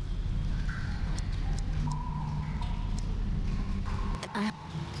would...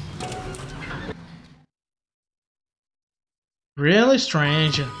 Really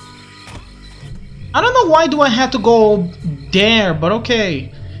strange. I don't know why do I have to go there, but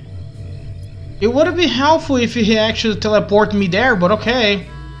okay. It would be helpful if he actually teleported me there, but okay.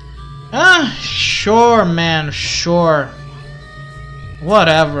 Sure, man, sure.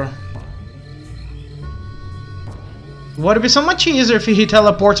 Whatever. Would be so much easier if he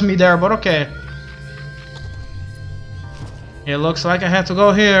teleports me there, but okay. It looks like I have to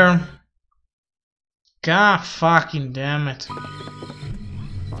go here. God fucking damn it.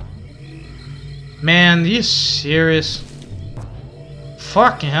 Man, are you serious?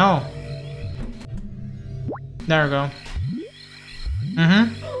 Fucking hell. There we go.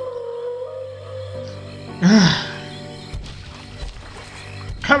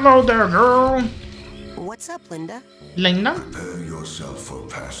 Hello there, girl. What's up, Linda? Linda? Prepare yourself for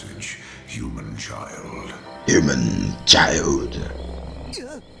passage, human child. Human child.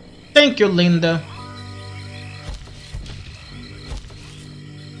 Thank you, Linda.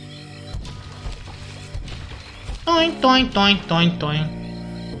 Doink, doink, doink, doink, doink.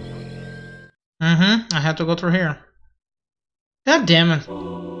 I have to go through here. God damn it.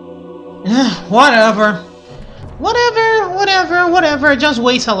 Whatever. Whatever. Just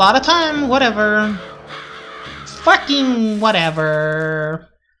waste a lot of time. Whatever. Fucking whatever.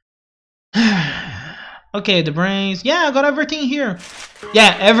 Okay, the brains. Yeah, I got everything here.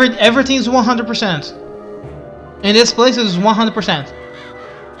 Yeah, everything's 100%. And this place is 100%.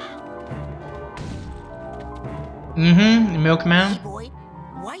 Milkman. Hey boy,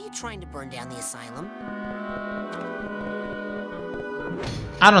 why are you trying to burn down the asylum?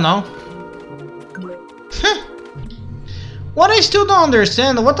 I don't know. What I still don't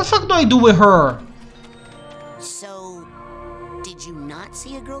understand, what the fuck do I do with her? So, did you not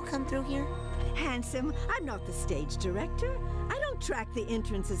see a girl come through here? Handsome, I'm not the stage director. I don't track the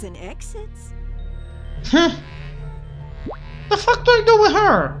entrances and exits. The fuck do I do with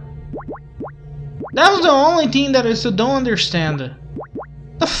her? That was the only thing that I still don't understand.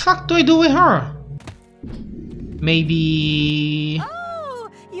 The fuck do I do with her? Maybe... Oh,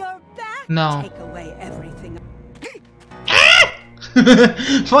 you're back. No. Take away everything.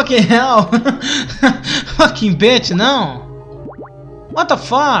 Fucking hell. Fucking bitch, no. What the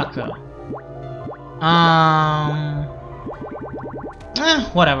fuck?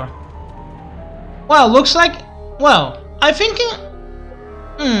 Whatever. Well, looks like... Well, I think...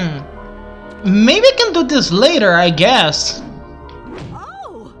 Maybe I can do this later, I guess.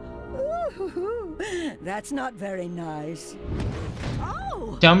 Oh! Ooh, that's not very nice.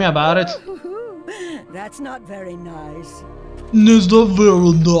 Oh! Tell me about it. Ooh, that's not very nice. It's not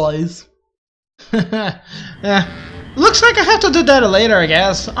very nice. Looks like I have to do that later, I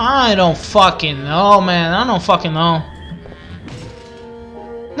guess. I don't fucking know, man. I don't fucking know.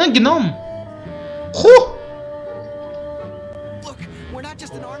 No, gnome. Whew. Look, we're not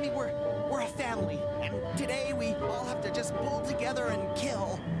just an army, we're a family. And today we all have to just pull together and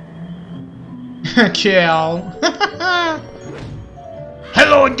kill. Kill.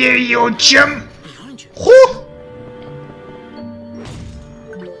 Hello there, you chum. Behind you. Whew.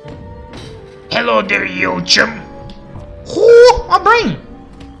 Hello there, you chum. Whew, a brain.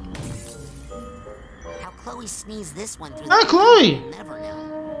 How Chloe sneezed this one through Ah, Chloe. You'll never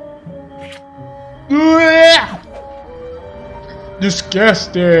know.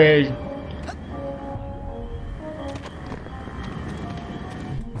 Disgusting.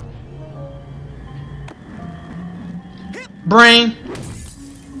 Brain.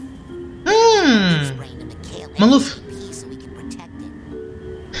 Maloof.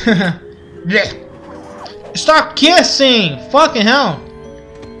 Yeah. Stop kissing! Fucking hell.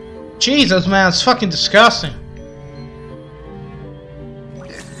 Jesus, man, it's fucking disgusting.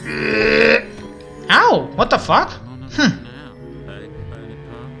 Ow! What the fuck?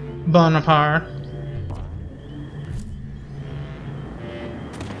 Bonaparte.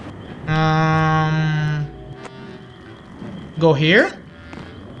 Go here?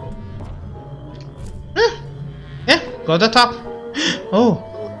 Yeah, go to the top. Oh.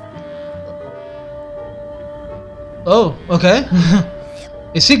 Oh, okay.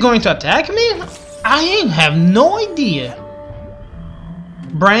 Is he going to attack me? I have no idea.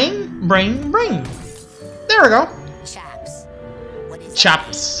 Brain. There we go. Chaps. What is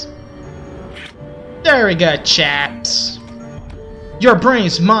Chaps. There we go, chaps. Your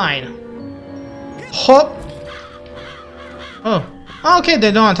brain's mine. Hop. Oh. Okay,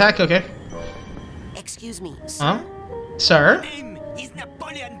 they don't attack, okay. Excuse me, sir. Huh? Sir? Name is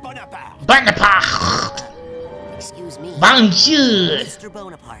Napoleon Bonaparte. Bonaparte. Excuse me. Bonjour. Mr.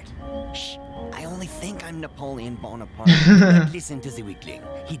 Bonaparte. Shh. I only think I'm Napoleon Bonaparte. But listen to the weakling.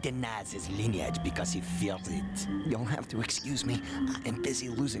 He denies his lineage because he fears it. You'll have to excuse me. I'm busy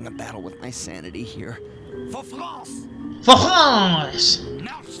losing a battle with my sanity here. For France! For France.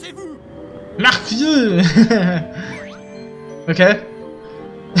 Marchez-vous! Merci. Okay.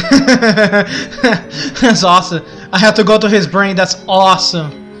 That's awesome. I have to go to his brain. That's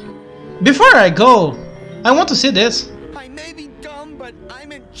awesome. Before I go, I want to see this. I may be dumb, but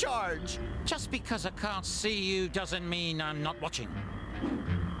I'm in charge. Just because I can't see you doesn't mean I'm not watching.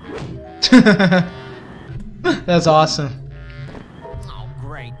 That's awesome. Oh,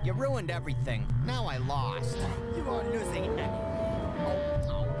 great. You ruined everything. Now I lost. You are losing everything.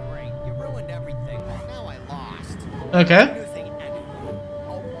 Oh, great. You ruined everything. Now I lost. Okay. Losing everything.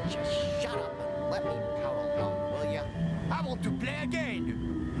 Oh, just shut up and let me pout along, will ya? I want to play again.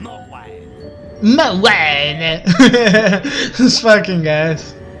 No way. No way. This fucking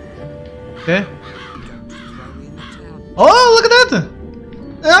guys. Okay. Oh, look at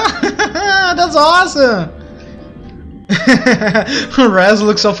that! That's awesome! Rez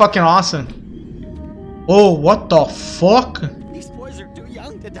looks so fucking awesome. Oh, what the fuck? These boys are too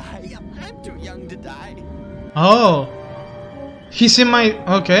young to die. I'm too young to die. Oh. He see my...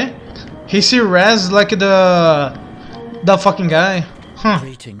 Okay. He see Rez like the fucking guy. Huh.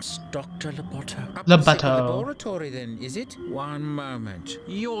 Greetings, Dr. Loboto. Loboto. Laboratory then, is it? One moment.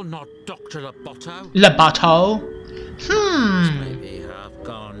 You're not Dr. Loboto. Loboto. Maybe half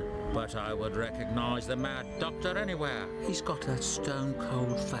gone, but I would recognize the mad doctor anywhere. He's got a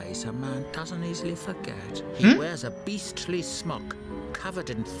stone-cold face a man doesn't easily forget. He wears a beastly smock,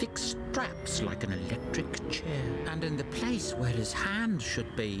 covered in thick straps like an electric chair. And in the place where his hand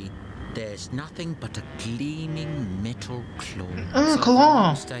should be, there's nothing but a gleaming metal claw. Oh, So if claw.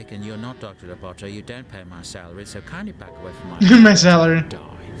 I'm mistaken, you're not Dr. Loboto. You don't pay my salary, so kindly back away from my My salary. Die.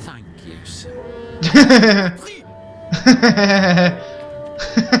 Thank you, sir.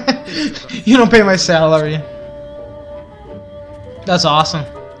 You don't pay my salary. That's awesome.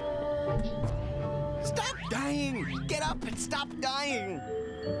 Stop dying! Get up and stop dying!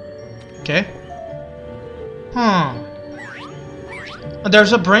 Okay. Huh. Oh,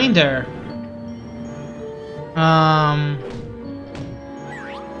 there's a brain there.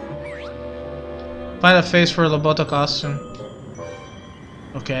 Find a face for a Loboto costume.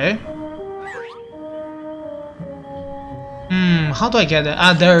 Okay. How do I get it?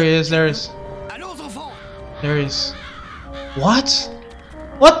 Ah, there he is, there he is. There he is. What?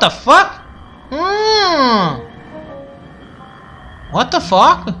 What the fuck? What the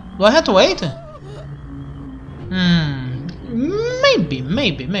fuck? Do I have to wait? Maybe.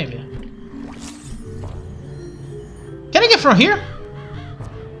 Can I get from here?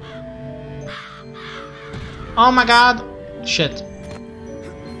 Oh my god. Shit.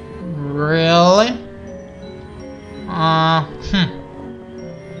 Really?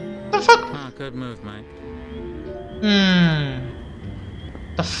 The fuck? Ah, good move, mate.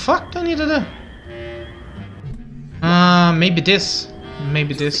 The fuck do I need to do? Maybe this.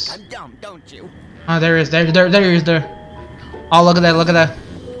 Maybe this. I'm dumb, don't you? Oh, there he is. There he is. There. Oh, look at that. Look at that.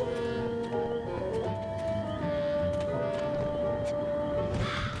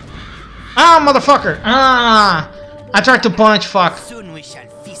 Ah, motherfucker. Ah. I tried to punch. Fuck. Soon we shall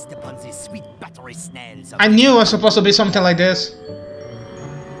feast upon the sweet buttery snails. I knew it was supposed to be something like this.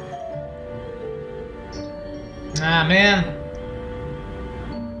 Ah, man.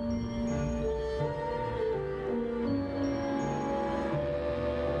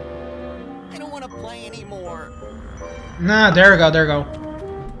 I don't want to play anymore. Nah, there we go, there we go.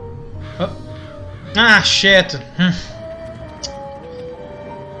 Oh. Ah, shit.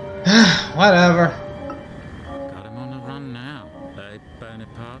 Whatever. Got him on the run now, eh,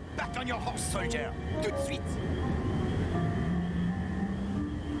 Bonaparte? Back on your horse, soldier. Tout de suite.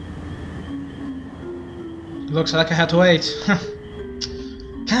 Looks like I had to wait.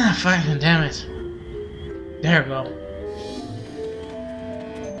 Ah, fucking damn it. There we go.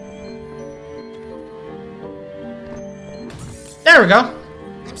 There we go.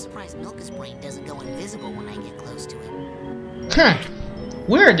 I'm surprised Milka's brain doesn't go invisible when I get close to it. Huh.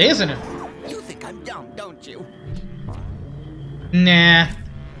 Weird, isn't it? You think I'm dumb, don't you? Nah.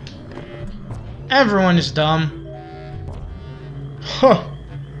 Everyone is dumb. Huh.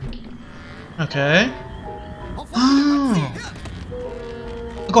 Okay. Oh.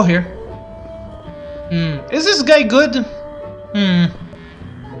 Go here. Is this guy good?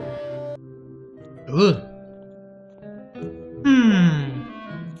 Good.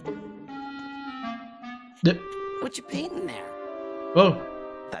 What you painting there? Oh.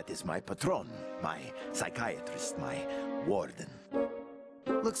 That is my patron, my psychiatrist, my warden.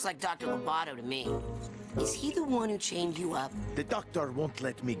 Looks like Dr. Lovato to me. Is he the one who chained you up? The doctor won't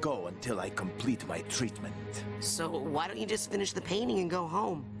let me go until I complete my treatment. So why don't you just finish the painting and go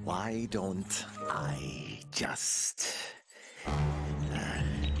home? Why don't I just...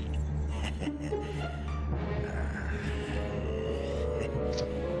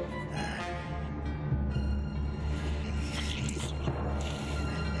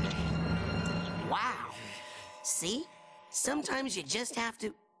 Wow. See? Sometimes you just have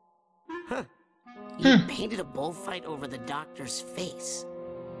to... Huh. You painted a bullfight over the doctor's face.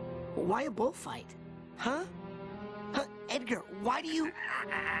 Why a bullfight? Huh? Edgar, why do you...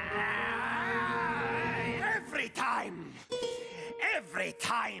 Every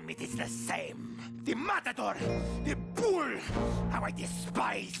time it is the same. The matador, the bull. How I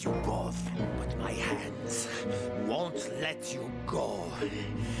despise you both. But my hands won't let you go.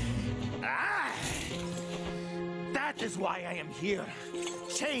 That is why I am here.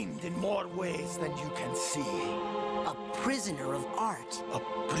 Chained in more ways than you can see. A prisoner of art. A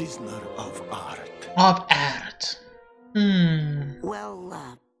prisoner of art. Of art. Well,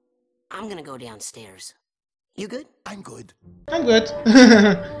 I'm gonna go downstairs. You good? I'm good. I'm good.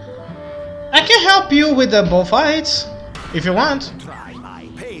 I can help you with the bullfights, if you want. Try my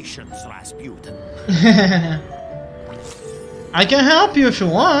patience, Rasputin. I can help you if you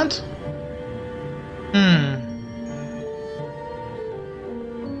want.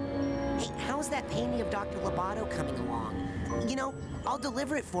 Hey, how's that painting of Dr. Lovato coming along? You know, I'll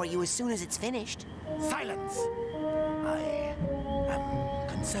deliver it for you as soon as it's finished. Silence! I am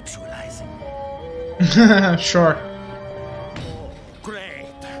conceptualizing. Sure.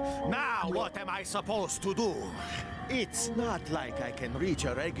 Great. Now what am I supposed to do? It's not like I can reach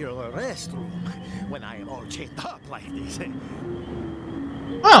a regular restroom when I am all chained up like this.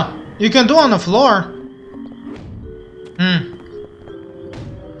 Oh, you can do on the floor.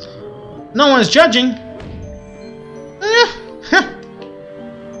 No one's judging.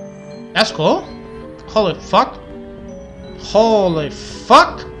 That's cool. Holy fuck. Holy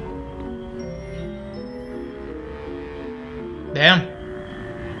fuck. Damn.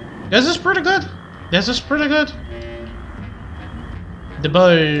 This is pretty good. This is pretty good. The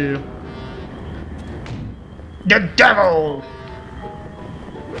boy. The devil.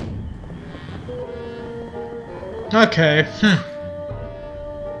 Okay.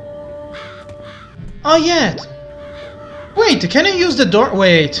 Oh yeah. Wait, can I use the door?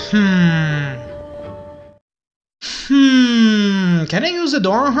 Wait. Can I use the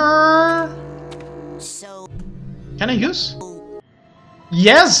door on her? So... Can I use?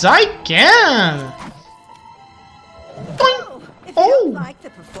 Yes, I can! If you don't like the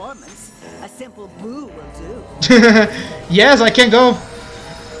performance, a simple boo will do. Yes, I can go.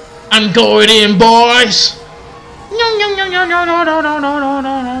 I'm going in, boys! No, no, no, no, no, no, no, no, no,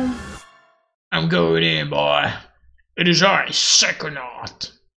 no, no. I'm going in, boy. It is I,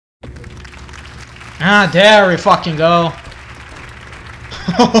 Psychonaut. Ah, there we fucking go.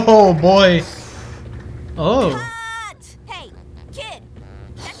 Oh boy. Oh. Cut! Hey, kid!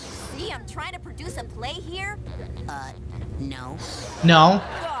 Can't you see I'm trying to produce a play here? No. No.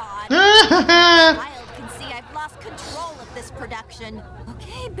 God. Child can see I've lost control of this production.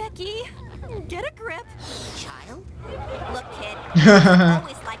 Okay, Becky. Get a grip. Child? Look, kid. It's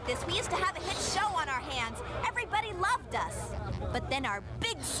always like this. We used to have a hit show on our hands. Everybody loved us. But then our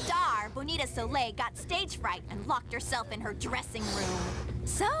big star, Bonita Soleil got stage fright and locked herself in her dressing room.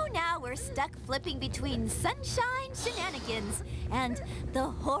 So now we're stuck flipping between sunshine shenanigans and the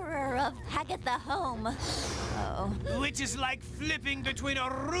horror of Agatha Home. Oh. Which is like flipping between a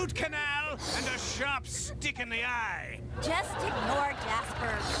root canal and a sharp stick in the eye. Just ignore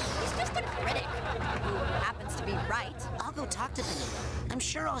Jasper. He's just a critic who happens to be right. I'll go talk to Bonita. I'm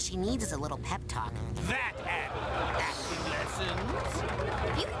sure all she needs is a little pep talk. That and acting lessons.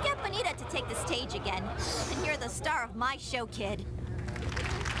 If you could get Bonita to take the stage again, then you're the star of my show, kid.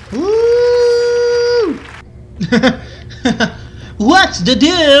 Woo! What's the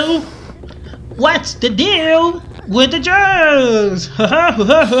deal? What's the deal with the Joes?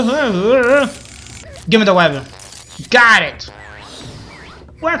 Give me the weapon. Got it.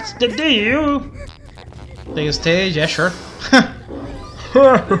 What's the deal? Take a stage, yeah, sure.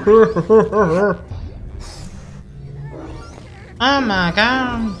 Oh my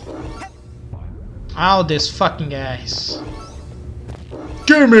god. All these fucking guys.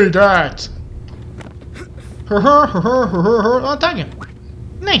 Give me that! Oh, thank you.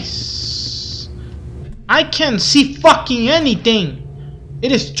 Nice. I can't see fucking anything.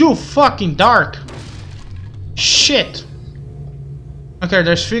 It is too fucking dark. Shit. Okay,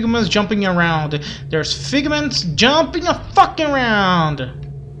 there's figments jumping around. There's figments jumping a fucking around.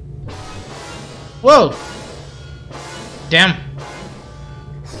 Whoa. Damn.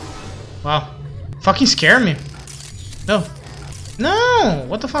 Wow. Fucking scare me. No. No!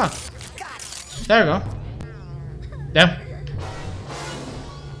 What the fuck? There you go. Damn.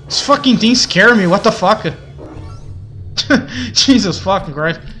 This fucking thing scare me. What the fuck? Jesus fucking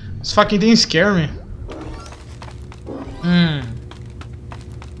Christ. This fucking thing scare me.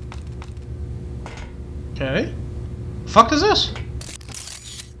 Okay. Fuck is this?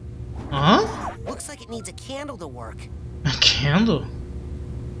 Huh? Looks like it needs a candle to work. A candle?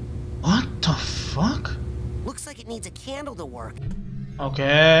 What the fuck? Looks like it needs a candle to work.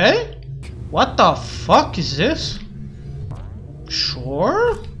 Okay. What the fuck is this?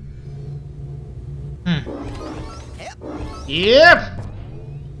 Sure. Yep.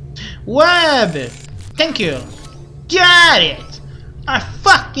 Web. Thank you. Got it. I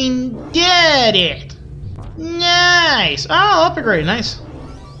fucking get it. Nice. Oh, upgrade. Nice.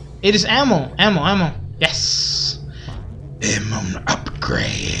 It is ammo. Ammo. Yes. Ammo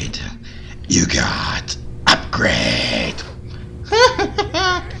upgrade. You got upgrade.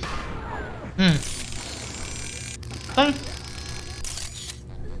 Fine.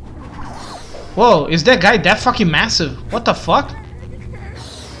 Whoa, is that guy that fucking massive? What the fuck?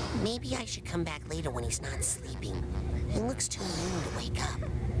 Maybe I should come back later when he's not sleeping. He looks too mean to wake up.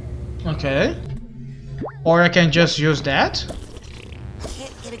 Okay. Or I can just use that?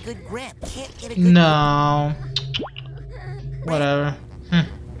 Can't get a good grip. Can't get a good No. Whatever.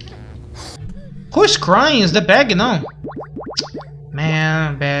 Who's crying? Is the bag? No.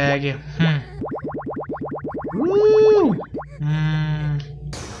 Man, bag. Woo.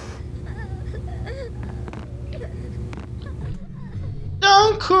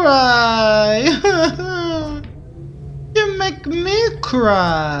 Don't cry. You make me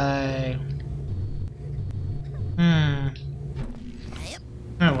cry.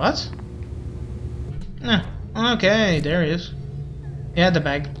 What? Okay, there he is. Yeah, the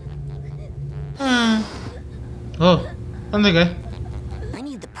bag. Oh, I'm the guy. I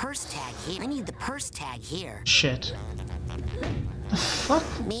need the purse tag here. I need the purse tag here. Shit. The fuck?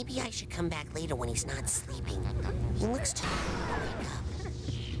 Maybe I should come back later when he's not sleeping. He looks too mean to wake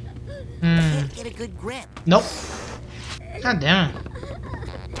up. Can't get a good grip. Nope. God damn it.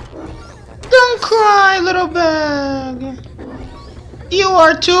 Don't cry, little bag. You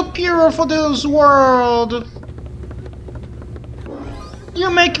are too pure for this world. You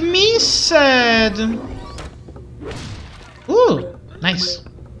make me sad. Ooh, nice.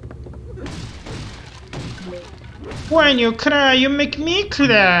 When you cry, you make me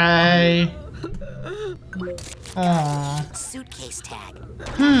cry. Aww. Suitcase tag.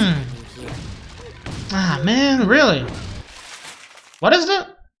 Ah, man, really? What is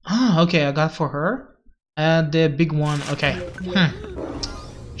that? Oh, okay, I got for her. And the big one, okay.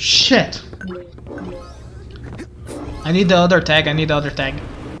 Shit. I need the other tag,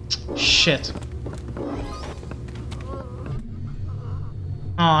 Shit.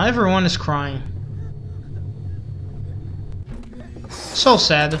 Oh, everyone is crying. So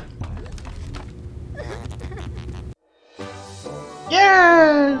sad.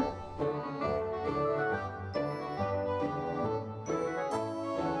 Yeah!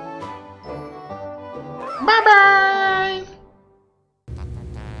 Bye-bye!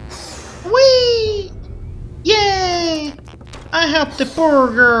 Whee! Yay! I helped the poor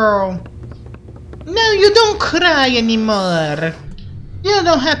girl. No, you don't cry anymore. You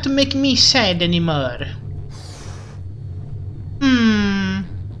don't have to make me sad anymore.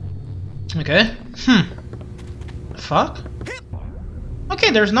 Okay. Fuck?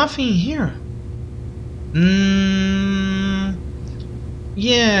 Okay, there's nothing here.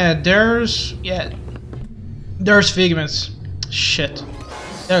 Yeah, there's figments. Shit.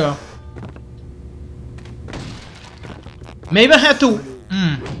 There you go. Maybe I had to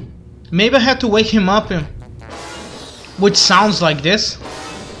maybe I had to wake him up, which sounds like this.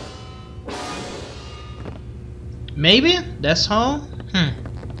 Maybe that's how.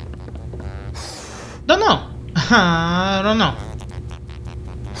 Don't know. I don't know.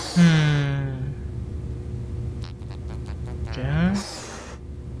 Okay.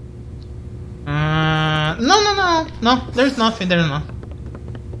 No. There's nothing. There's no.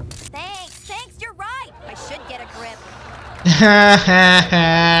 Thanks. You're right. I should get a grip.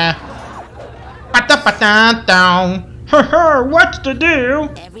 What's to do?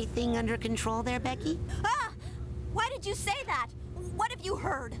 Everything under control there, Becky? Ah! Why did you say that? What have you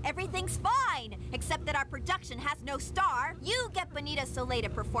heard? Everything's fine, except that our production has no star. You get Bonita Soleil to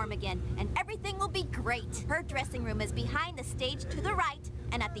perform again, and everything will be great. Her dressing room is behind the stage to the right,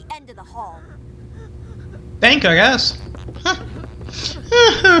 and at the end of the hall. Thank you, I guess.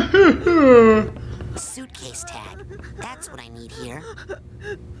 Suitcase tag. That's what I need here.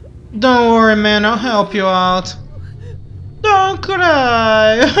 Don't worry, man. I'll help you out. Don't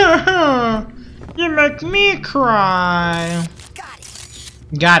cry. You make me cry.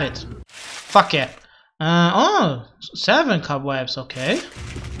 Got it. Fuck yeah. Oh, 7 cobwebs. Okay.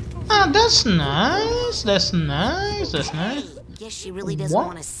 Oh, that's nice. That's nice. Guess she really doesn't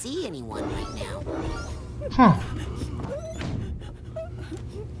want to see anyone right now. Huh.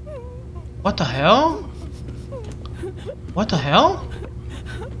 What the hell? What the hell?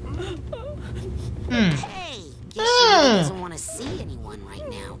 Hey, guess she really doesn't want to see anyone right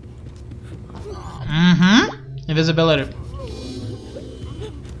now. Invisibility.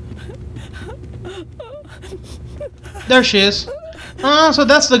 There she is. Oh, so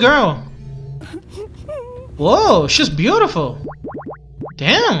that's the girl. Whoa, she's beautiful.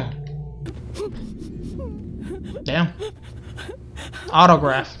 Damn.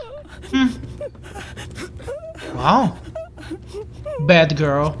 Autograph. Wow. Bad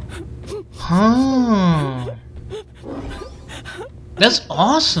girl. Huh. That's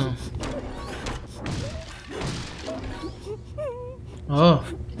awesome. Oh.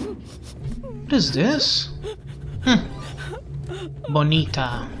 What is this?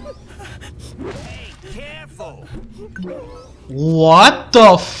 Bonita. Hey, careful! What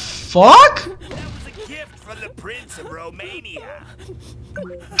the fuck? That was a gift from the Prince of Romania.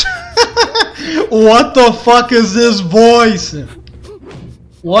 What the fuck is this voice?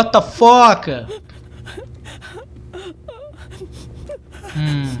 What the fuck?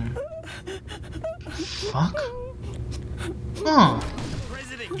 Fuck? Huh. The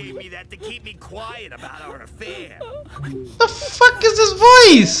president gave me that to keep me quiet about our affair. The fuck is this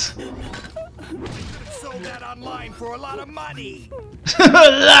voice? I could have sold that online for a lot of money. A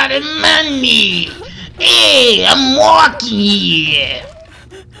lot of money. Hey, I'm walking here.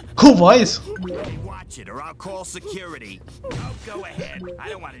 Cool voice. Hey, watch it or I'll call security. Oh, go ahead. I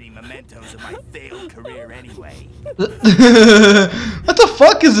don't want any mementos of my failed career anyway. What the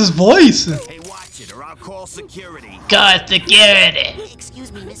fuck is this voice? Hey, watch it or I'll call security. Call security.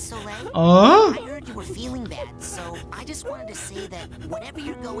 Excuse me, Miss Soleil. Huh? I heard you were feeling bad, so I just wanted to say that whatever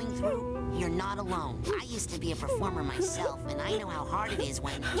you're going through, you're not alone. I used to be a performer myself, and I know how hard it is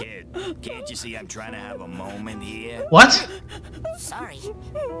when... Kid, can't you see I'm trying to have a moment here? What? Sorry.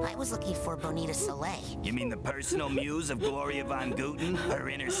 I was looking for Bonita Soleil. You mean the personal muse of Gloria von Guten? Her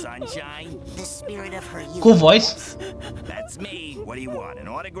inner sunshine? The spirit of her youth. Cool voice. That's me. What do you want? An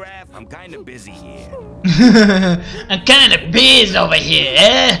autograph? I'm kind of busy here. I'm kind of busy over here,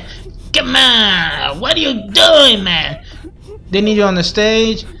 eh? Come on, what are you doing, man? They need you on the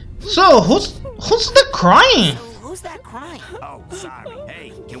stage. So, who's the crying? So who's that crying? Oh, sorry.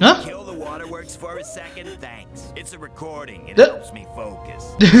 Hey, can Huh? we kill the waterworks for a second? Thanks. It's a recording. It helps me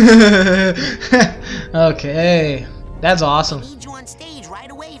focus. Okay, that's awesome. I need you on stage right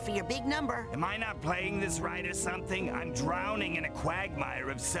away for your big number. Am I not playing this right or something? I'm drowning in a quagmire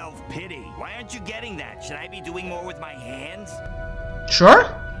of self-pity. Why aren't you getting that? Should I be doing more with my hands? Sure.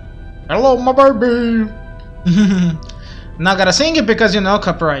 Hello, my baby. Not gonna sing it because, you know,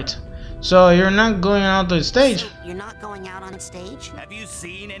 copyright. So you're not going out to the stage? So you're not going out on stage? Have you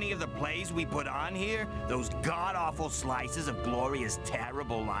seen any of the plays we put on here? Those god-awful slices of Gloria's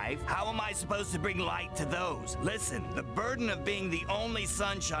terrible life? How am I supposed to bring light to those? Listen, the burden of being the only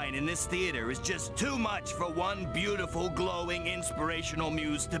sunshine in this theater is just too much for one beautiful, glowing, inspirational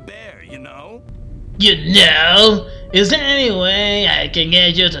muse to bear, you know? You know? Is there any way I can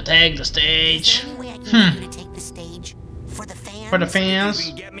get you to take the stage? Is there any way I can get you to take the stage? For the fans? For the fans?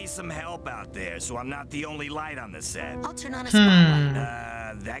 You can get me some help out there so I'm not the only light on the set. I'll turn on a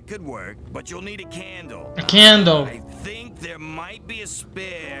spotlight. That could work, but you'll need a candle. A candle. I think there might be a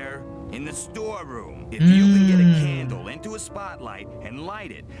spare in the storeroom. If you can get a candle into a spotlight and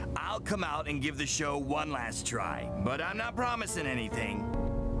light it, I'll come out and give the show one last try. But I'm not promising anything.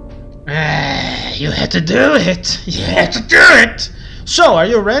 You had to do it. You had to do it. So, are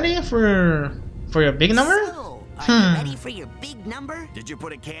you ready for your big number? So, are you ready for your big number? Did you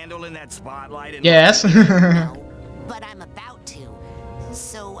put a candle in that spotlight? And Yes. No, but I'm about to.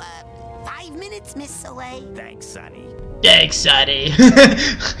 So, 5 minutes, Miss Soleil? Thanks, Sonny. Thanks, Sonny.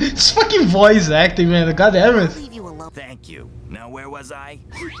 It's fucking voice acting, man. God damn I'll it. leave you alone. Thank you. Now, where was I?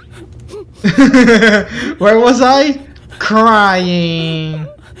 Where was I? Crying.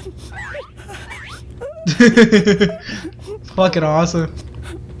 Fucking awesome.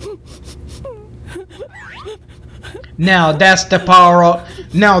 Now that's the power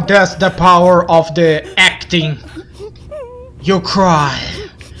of the acting. You cry.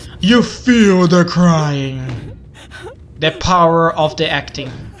 You feel the crying. The power of the acting.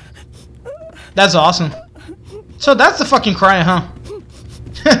 That's awesome. So that's the fucking cry, huh?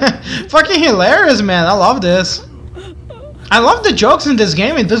 Fucking hilarious, man. I love this. I love the jokes in this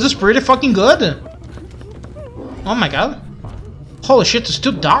game. This is pretty fucking good. Oh my god. Holy shit, it's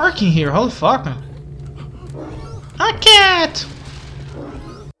too dark in here. Holy fuck. A cat!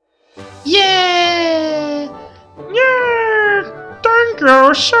 Yeah! Yeah! Thank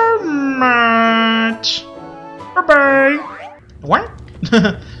you so much! Bye-bye! What?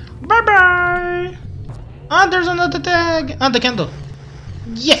 Bye-bye! Ah, there's another tag! Ah, the candle.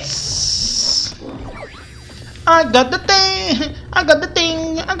 Yes! I got the thing! I got the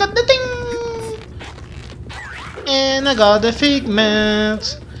thing! I got the thing! And I got the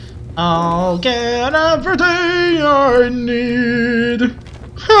figment. I'll get everything I need.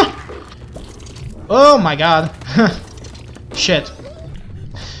 Huh. Oh my god. Shit.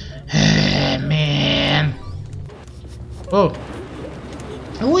 Man. Oh.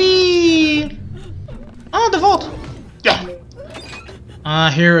 Wee. Oh, the vault. Yeah.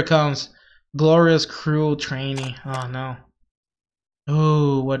 Here it comes. Glorious cruel trainee. Oh no.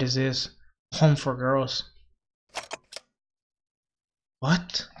 Oh, what is this? Home for girls.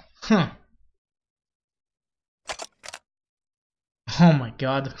 What? Huh. Oh my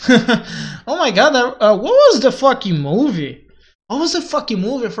god. Oh my god, what was the fucking movie? What was the fucking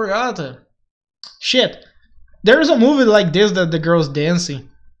movie? I forgot. Shit. There's a movie like this that the girl's dancing.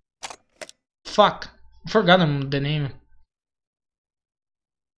 Fuck. I forgot the name.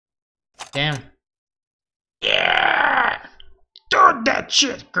 Damn. Yeah! Do that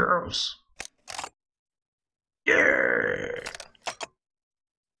shit, girls! Yeah!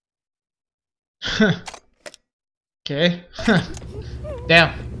 Okay.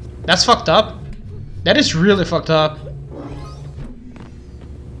 Damn. That's fucked up. That is really fucked up.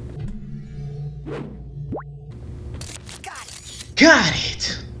 Got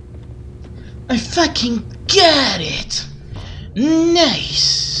it! I fucking got it!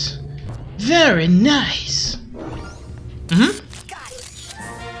 Nice! Very nice!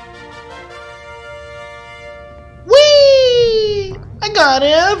 Whee! I got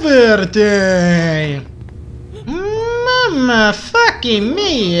everything! Mama fucking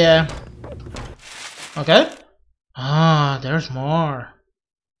mia! Okay. Ah, there's more.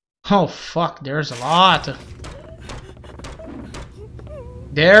 Oh fuck, there's a lot.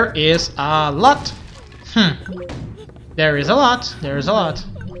 There is a lot. There is a lot. There is a lot.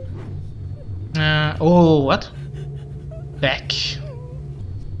 Oh, what? Back.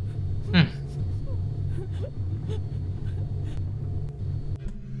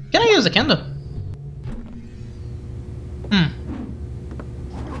 Can I use the candle?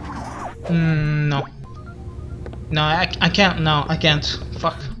 No. No, I can't. No, I can't.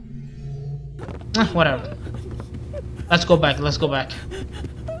 Fuck. Whatever. Let's go back. Let's go back.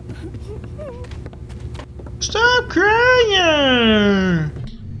 Stop crying!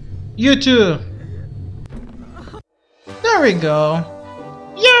 You too. There we go.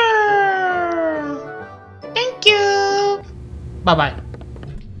 Yeah! Thank you! Bye-bye.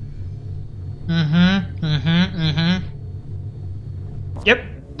 Yep.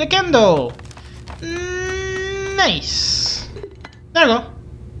 the candle. Nice. There we go.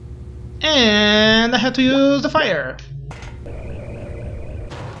 And I have to use the fire.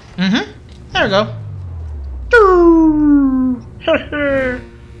 There we go.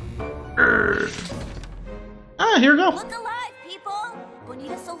 Ah, here we go. Look alive, people!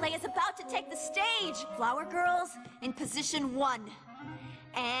 Bonita Soleil is about to take the stage. Flower girls, in position 1.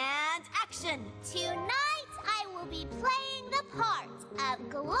 And action! Tonight, I will be playing the part of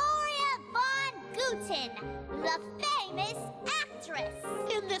Gloria Von Guten, the famous actress.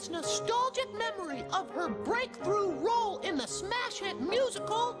 In this nostalgic memory of her breakthrough role in the smash hit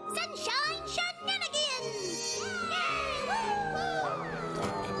musical Sunshine Shenanigans!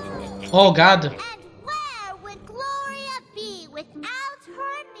 Oh God. And where would Gloria be without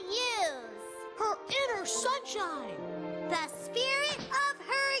her muse? Her inner sunshine. The spirit of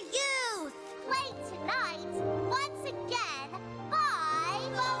her youth. Played tonight, once again, by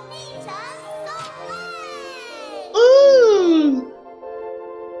Bonita Soleil. Ooh.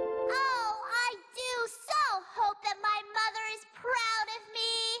 Oh, I do so hope that my mother is proud of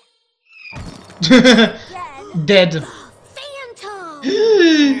me. Dead. Phantom.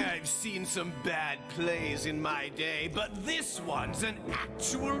 I've seen some bad plays in my day, but this one's an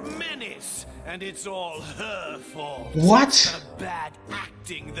actual menace, and it's all her fault. What? It's the bad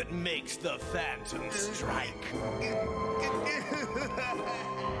acting that makes the Phantom strike.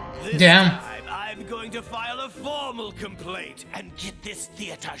 This Damn. time, I'm going to file a formal complaint and get this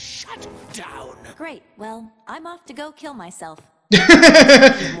theater shut down. Great, well, I'm off to go kill myself.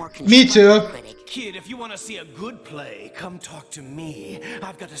 Me too. Kid, if you want to see a good play, come talk to me.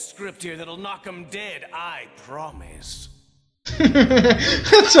 I've got a script here that'll knock 'em dead, I promise. What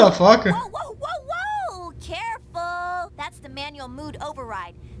the fuck? Whoa, whoa, whoa, whoa! Careful! That's the manual mood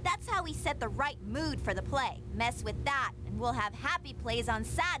override. That's how we set the right mood for the play. Mess with that, and we'll have happy plays on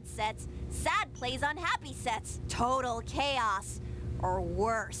sad sets, sad plays on happy sets. Total chaos. Or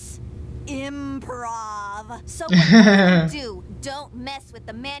worse. Improv. So what do? Don't mess with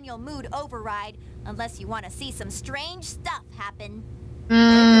the manual mood override unless you want to see some strange stuff happen. Tell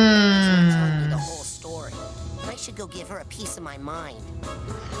me the whole story. I should go give her a piece of my mind.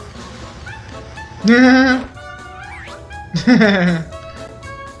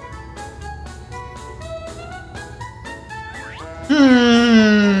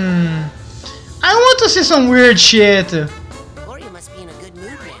 I want to see some weird shit. Gloria must be in a good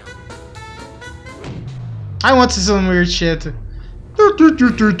mood now. I want to see some weird shit.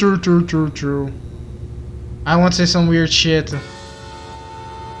 I want to see some weird shit.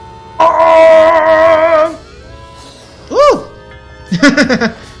 Ooh!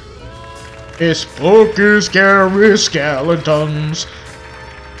 Spooky, scary skeletons.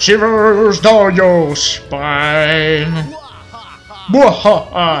 Shivers down your spine.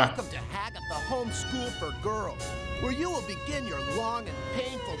 Welcome to Hagatha Homeschool for Girls, where you will begin your long and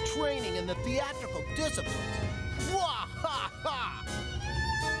painful training in the theatrical disciplines.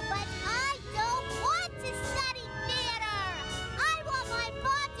 But I don't want to study theater. I want my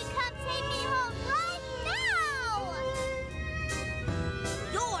mom to come take me home right now.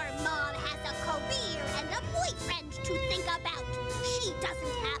 Your mom has a career and a boyfriend to think about. She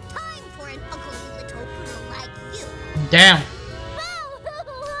doesn't have time for an ugly little girl like you. Damn.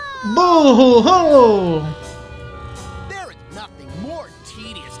 Boo-hoo-hoo! There is nothing more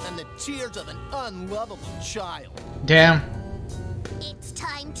tedious than the tears of an unlovable child. Damn. It's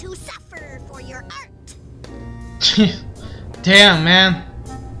time to suffer for your art. Damn, man.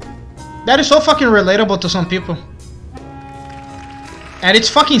 That is so fucking relatable to some people. And it's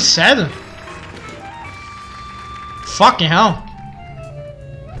fucking sad. Fucking hell.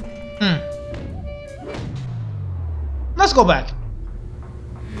 Let's go back.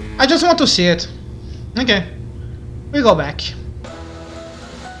 I just want to see it. Okay. We go back.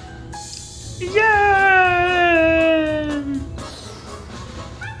 Yeah!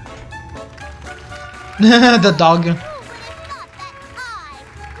 The dog. Who would have thought that I,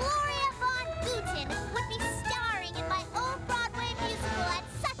 Gloria Von Guten, would be starring in my own Broadway musical at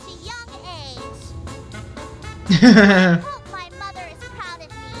such a young age? I hope my mother is proud of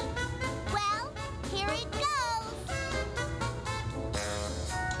me. Well, here it goes.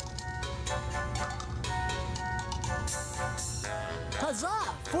 Huzzah,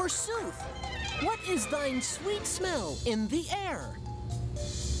 forsooth! What is thine sweet smell in the air?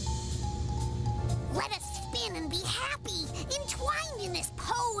 Let us spin and be happy, entwined in this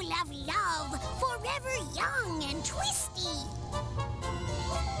pole of love, forever young and twisty.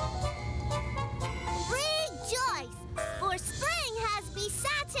 Rejoice, for spring has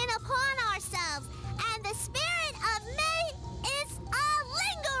besatten upon ourselves, and the spirit of May is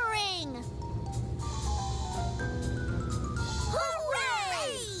a-lingering.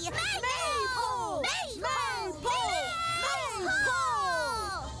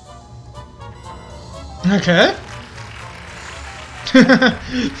 Okay.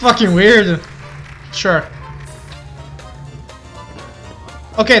 Fucking weird. Sure.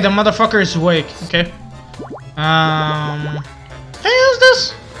 Okay, the motherfucker is awake. Okay. Can you use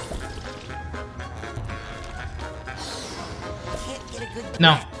this? Can't get a good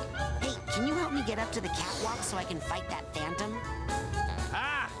No. Hey, can you help me get up to the catwalk so I can fight that phantom?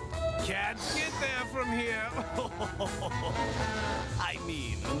 Ah! Can't get there from here. I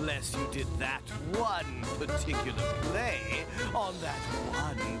mean, unless you did that one particular play on that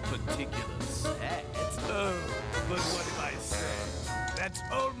one particular set. Oh, but what if I said? That's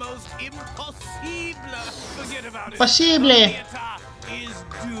almost impossible. Forget about it. Possible. Theater is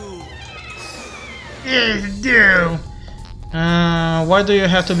due. Is due. Why do you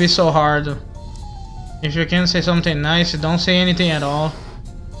have to be so hard? If you can say something nice, don't say anything at all.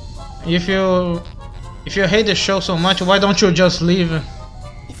 If you hate the show so much, why don't you just leave?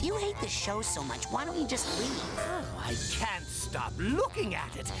 If you hate the show so much, why don't you just leave? Oh, I can't stop looking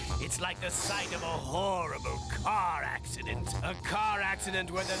at it. It's like the sight of a horrible car accident. A car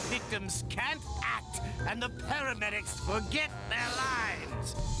accident where the victims can't act and the paramedics forget their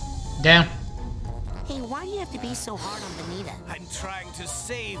lines. Damn. Hey, why do you have to be so hard on Benita? I'm trying to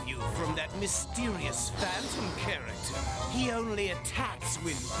save you from that mysterious phantom character. He only attacks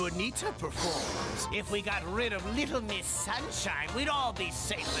when Bonita performs. If we got rid of Little Miss Sunshine, we'd all be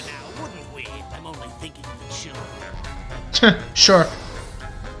safer now, wouldn't we? I'm only thinking of the children. Sure.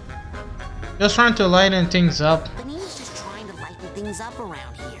 Just trying to lighten things up. Benita's just trying to lighten things up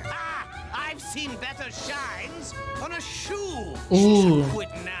around here. Ah! I've seen better shines on a shoe. Ooh. She should quit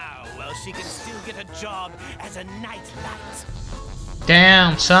now while she can still get a job as a nightlight.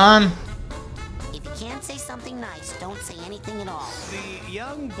 Damn, son. If you can't say something nice, don't say anything at all. The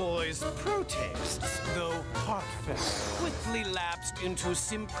young boy's protests, though heartfelt, quickly lapsed into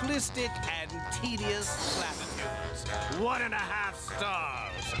simplistic and tedious platitudes. 1.5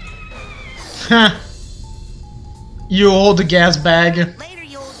 stars. You old gas bag. Later,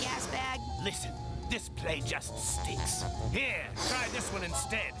 you old gas bag. Listen, this play just stinks. Here, try this one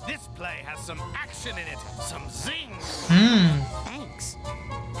instead. This play has some action in it, some zing. Thanks.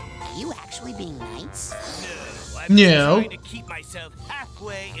 Are you actually being nice? No, I'm just trying to keep myself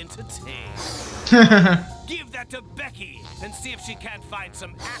halfway entertained. Give that to Becky and see if she can't find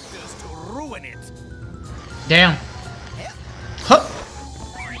some actors to ruin it. Damn. Huh.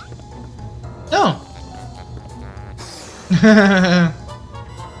 Oh.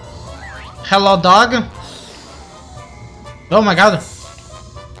 Hello, dog. Oh my god.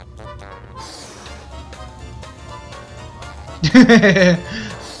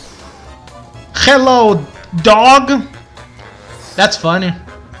 Hello, dog. That's funny.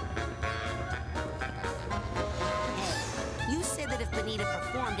 You said that if Benita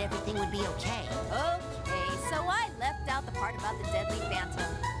performed, everything would be okay. Okay, so I left out the part about the deadly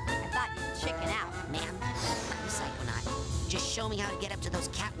phantom. I thought you'd chicken out. Ma'am, I'm Psychonaut. Just show me how to get up to those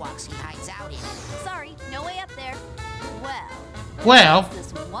catwalks he hides out in. Sorry, no way up there. Well.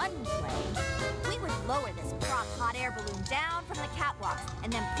 This one play, we would lower this prop hot air balloon down from the catwalks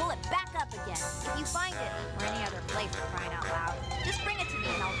and then pull it back up again. If you find it, or any other place for crying out loud, just bring it to me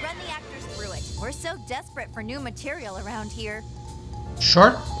and I'll run the actors through it. We're so desperate for new material around here.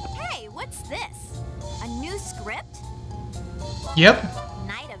 Sure. Hey, what's this? A new script? Yep.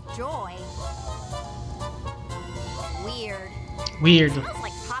 Night of Joy. Weird. Weird. It smells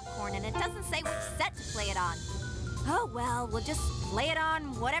like popcorn and it doesn't say which set to play it on. Oh well, we'll just play it on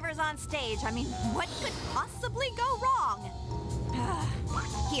whatever's on stage. I mean, what could possibly go wrong?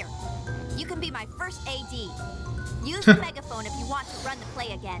 Here, you can be my first AD. Use the megaphone if you want to run the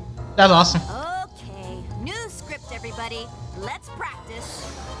play again. That's awesome. Okay, new script, everybody. Let's practice.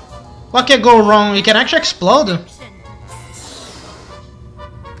 What can go wrong? You can actually explode.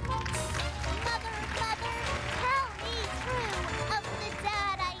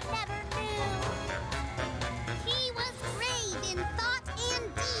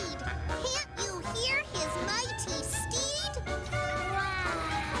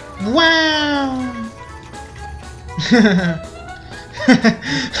 Wow!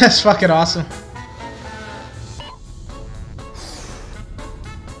 That's fucking awesome.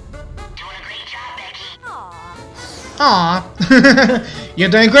 Aw. You're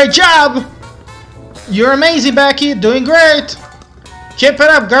doing a great job! You're amazing, Becky. Doing great! Keep it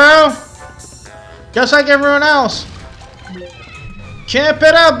up, girl! Just like everyone else. Keep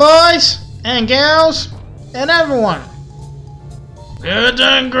it up, boys and girls and everyone. You're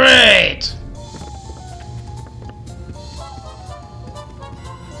doing great!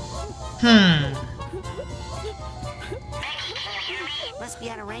 Must be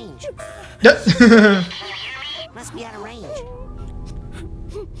out of range. Must be out of range.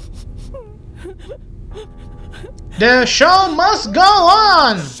 The show must go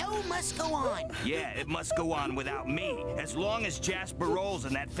on! The show must go on. Yeah, it must go on without me, as long as Jasper Rolls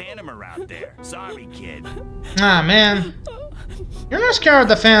and that Phantom are out there. Sorry, kid. Ah, man. You're not scared of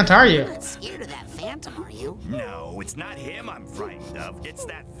the Phantom, are you? You're not scared of that Phantom, are you? No, it's not him I'm frightened of. It's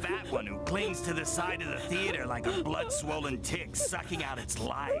that fat one who clings to the side of the theater like a blood-swollen tick sucking out its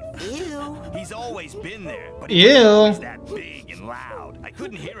life. Ew. He's always been there, but he's Ew. always that big and loud. I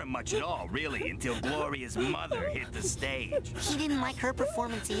couldn't hear him much at all, really, until Gloria's mother hit the stage. He didn't like her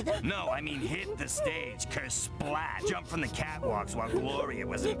performance either? No, I mean hit the stage, kersplat, jumped from the catwalks while Gloria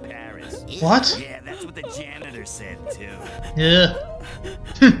was in Paris. What? Yeah, that's what the janitor said, too. Yeah.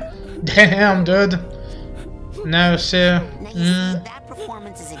 Damn, dude. No, sir. Now you see, that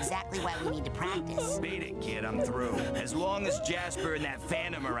performance is exactly why we need to practice. Beat it, kid, I'm through. As long as Jasper and that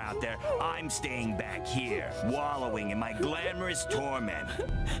Phantom are out there, I'm staying back here, wallowing in my glamorous torment.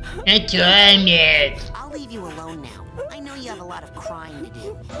 I'll leave you alone now. I know you have a lot of crying to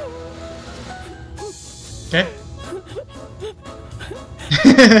do. Okay.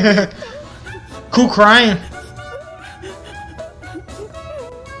 Cool crying.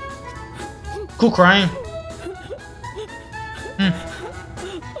 Cool crying.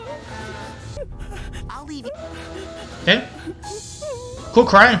 I'll leave you. Okay. Cool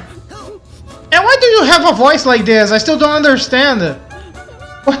crying. And why do you have a voice like this? I still don't understand it.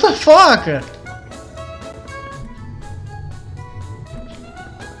 What the fuck?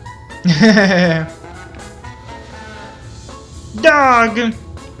 Dog.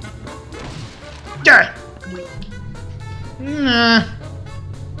 Yeah. Nah.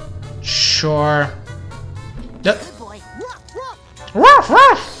 Sure. Yep. Good boy. Ruff,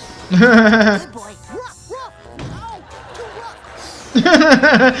 ruff. Good boy.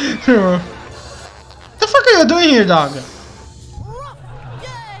 The fuck are you doing here, dog?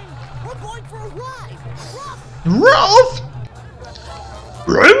 Rolf!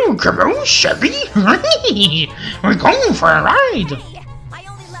 Oh, come on, Chevy! We're going for a ride! Hey, I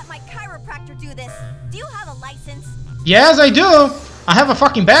only let my chiropractor do this. Do you have a license? Yes, I do! I have a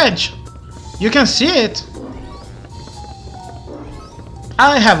fucking badge! You can see it!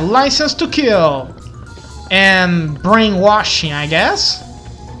 I have license to kill! And brainwashing, I guess?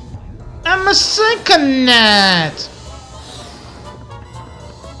 I'm a Psychonaut!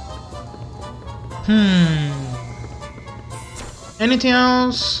 Anything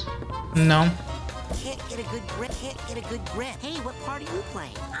else? No. Can't get a good grip. Can't get a good grip. Hey, what part are you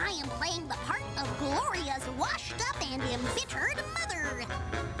playing? I am playing the part of Gloria's washed up and embittered mother.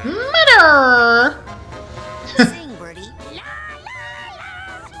 Mother! Sing, Birdie.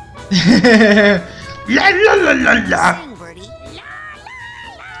 La la la la la! Sing, Birdie.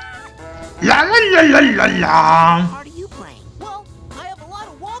 La la la la la la! What part are you playing? Well, I have a lot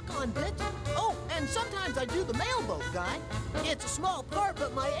of walk-on bits. Oh, and sometimes I do the mailboat guy. It's a small part,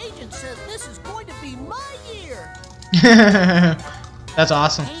 but my agent says this is going to be my year. That's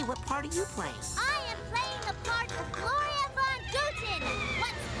awesome. Hey, what part are you playing? I am playing the part of Gloria von Guten,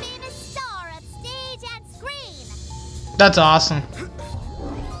 once famous star of stage and screen. That's awesome.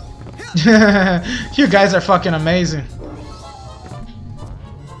 You guys are fucking amazing.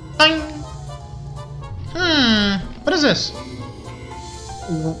 Boing. What is this?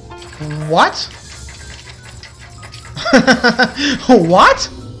 What? What?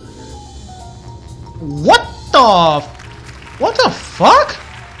 What the fuck?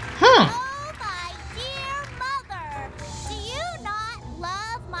 Huh. Oh, my dear mother. Do you not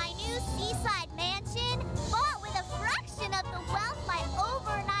love my new seaside mansion, bought with a fraction of the wealth my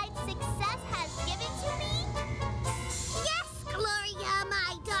overnight success has given to me? Yes, Gloria,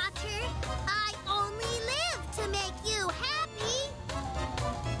 my daughter. I only live to make you happy.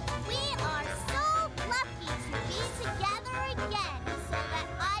 We are so lucky to be together again so that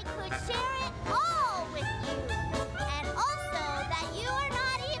I could share it all with you. And also that you are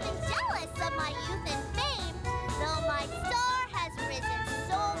not even jealous of my youth and fame, though my star has risen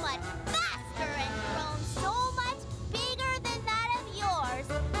so much faster and grown so much bigger than that of yours,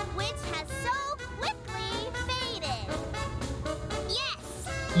 which has so quickly faded. Yes!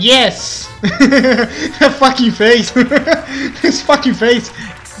 Yes! Fucking face! His fucking face!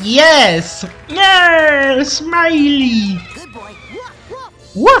 Yes! Yes! Smiley! Good boy.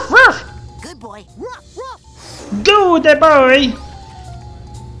 Woof woof! Good boy. Good boy!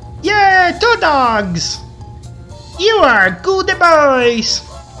 Yeah, 2 dogs! You are good boys!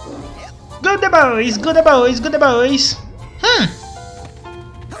 Good boys, good boys, good boys!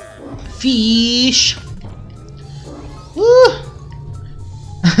 Fish! Woo!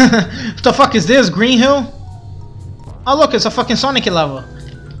 What the fuck is this? Green Hill? Oh look, it's a fucking Sonic level.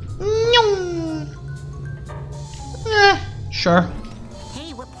 Yeah, sure.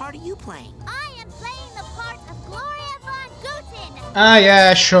 Hey, what part are you playing? I am playing the part of Gloria von Guten. Ah,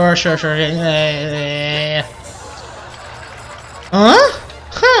 yeah, sure. Yeah. Huh?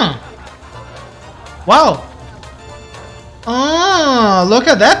 Huh. Wow. Oh, look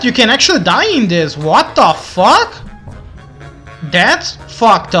at that. You can actually die in this. What the fuck? That's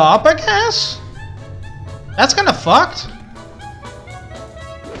fucked up, I guess. That's kind of fucked.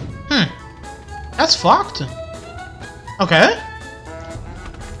 That's fucked. Okay.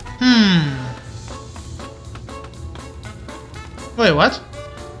 Wait, what?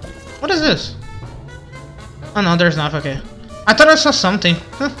 What is this? Oh no, there's not. Okay. I thought I saw something.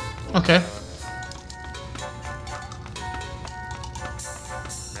 Huh. Okay.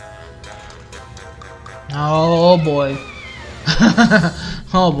 Oh boy.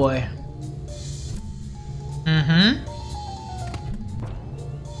 Oh boy.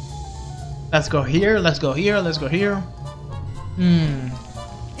 Let's go here, let's go here, let's go here.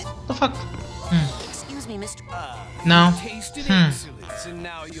 The fuck? Excuse me, Mr. No. Tasted excellence, and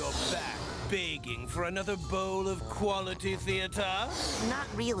now you're back begging for another bowl of quality theater? Not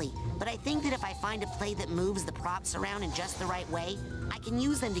really, but I think that if I find a play that moves the props around in just the right way, I can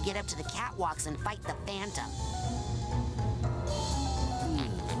use them to get up to the catwalks and fight the Phantom.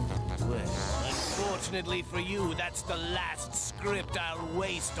 Well, unfortunately for you, that's the last script I'll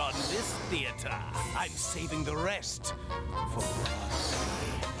waste on this theater. I'm saving the rest for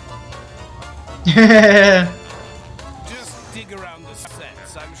Broadway. Just dig around the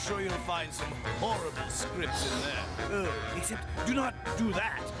sets. I'm sure you'll find some horrible scripts in there. Except do not do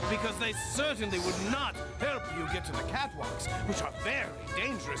that, because they certainly would not help you get to the catwalks, which are very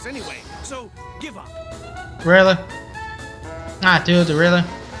dangerous anyway. So give up. Really? Ah, dude, really?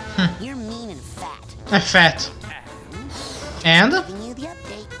 You're mean and fat. I'm fat. And? Giving you the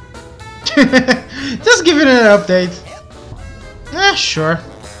update. Just giving it an update. Sure.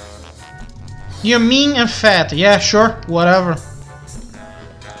 You're mean and fat. Yeah, sure. Whatever.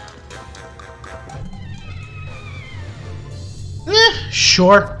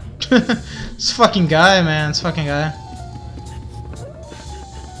 Sure. This fucking guy, man. This fucking guy.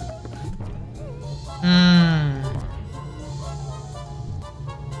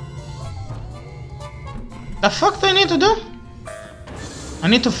 The fuck do I need to do? I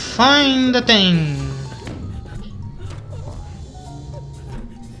need to find the thing.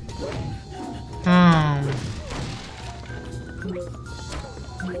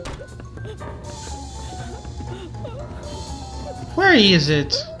 Where is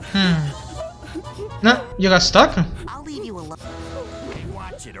it? No, you got stuck? I'll leave you alone. Hey,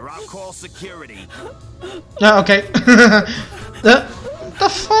 watch it or I'll call security. Yeah, okay. The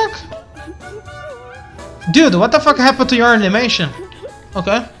fuck? Dude, what the fuck happened to your animation?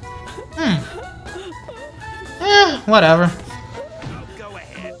 Okay. Whatever. Oh, go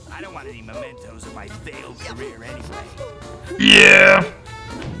ahead. I don't want any mementos of my failed career anyway. Yeah.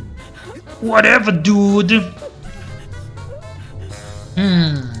 Whatever, dude.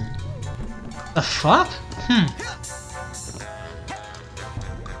 The fuck?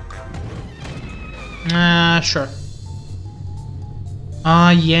 Sure.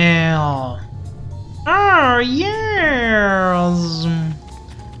 Yeah. Oh, yes.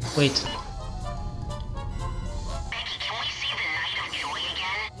 Wait.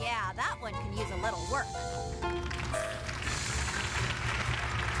 Yeah, that one can use a little work.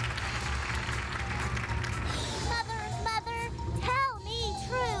 Mother, tell me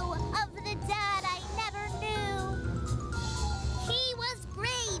true of the dad I never knew. He was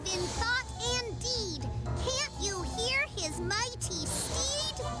brave in thought and deed. Can't you hear his mighty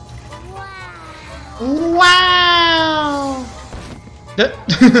steed? Wow. The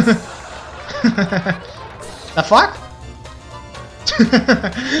fuck?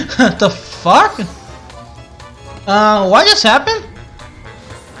 The fuck? What just happened?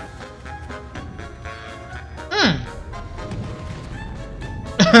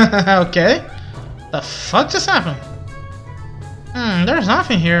 Okay. The fuck just happened? There's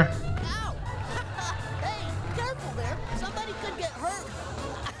nothing here. Ow! Hey, careful there. Somebody could get hurt.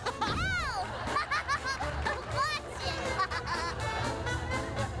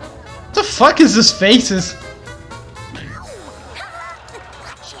 What the fuck is this faces?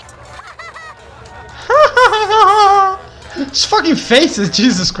 It's fucking faces,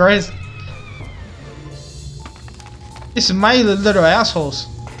 Jesus Christ. It's my little assholes.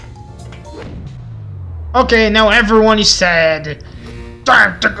 Okay, now everyone is sad.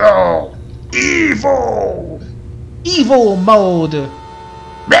 Time to go. Evil. Evil mode.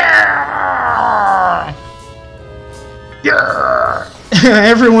 Bleh.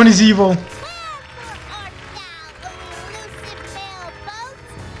 Everyone is evil.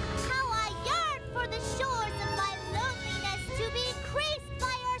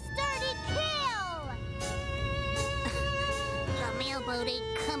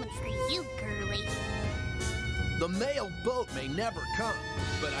 The mail boat may never come,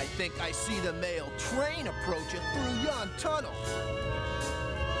 but I think I see the mail train approaching through yon tunnel.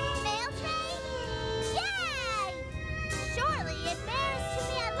 Mail train? Yay! Surely it bears to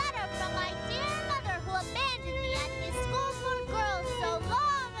me a letter from my dear mother who abandoned me at this school for girls so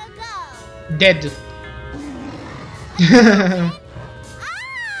long ago. Dead.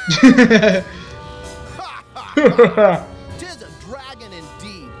 Tis a dragon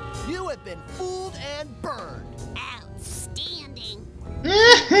indeed. You have been fooled and burned. Outstanding.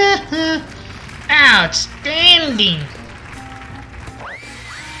 Outstanding.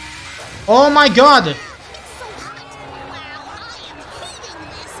 Oh my god.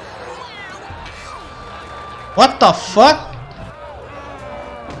 What the fuck?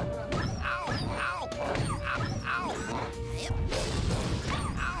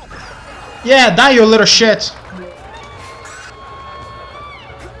 Yeah, die, you little shit.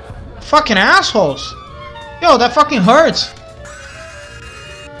 Fucking assholes. Yo, that fucking hurts.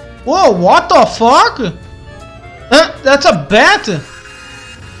 Whoa, what the fuck? That's a bat.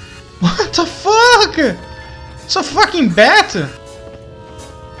 What the fuck? It's a fucking bat.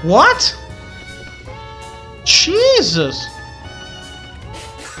 What? Jesus.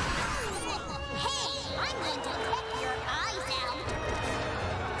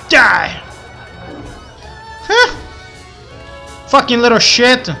 Die. Huh? Fucking little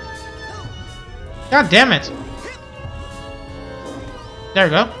shit. God damn it. There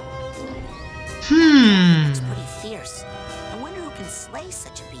you go. It's pretty fierce. I wonder who can slay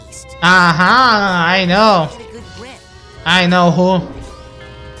such a beast. I know. Get a good grip. I know who.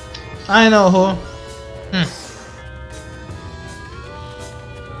 I know who.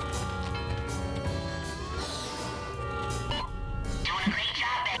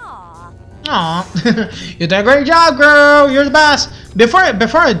 Aw. You did a great job, girl. You're the best. Before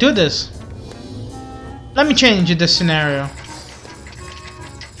I do this, let me change this scenario.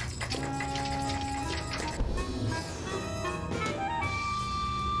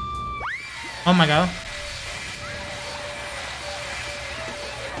 Oh my god.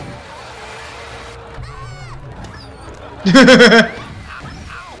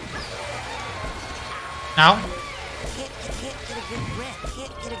 Ow.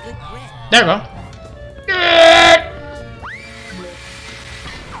 There we go.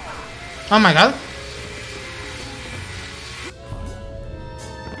 Oh my god.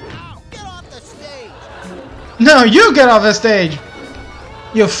 Get off the stage. No, you get off the stage.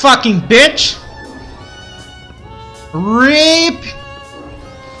 You fucking bitch. Rip.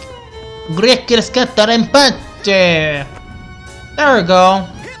 There we go.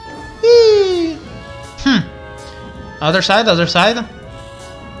 Whee. Other side, other side.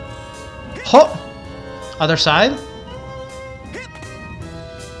 Ho! Other side.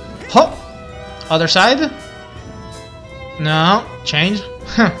 Ho! Other side. No, change.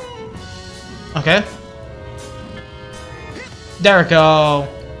 Okay. There we go.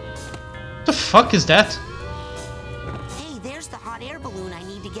 What the fuck is that? Hey, there's the hot air balloon I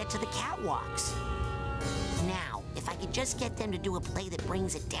need to get to the catwalks. Now, if I could just get them to do a play that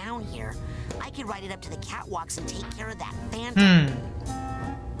brings it down here, I could ride it up to the catwalks and take care of that phantom.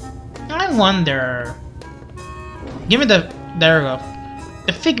 I wonder. Give me the. There we go.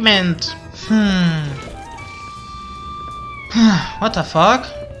 The figment. What the fuck?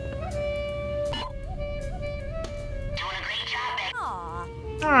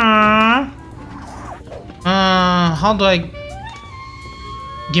 How do I.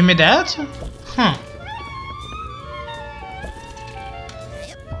 Give me that? Huh.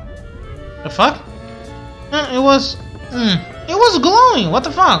 The fuck? It was. It was glowing. What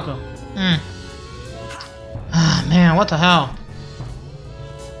the fuck? Ah, man, what the hell?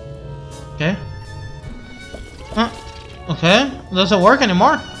 Okay. Okay. Does it work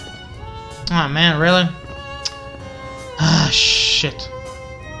anymore? Ah, man, really? Ah, shit.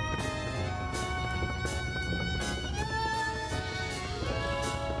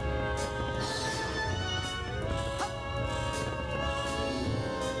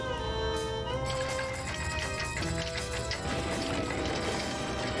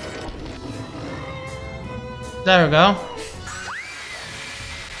 There we go.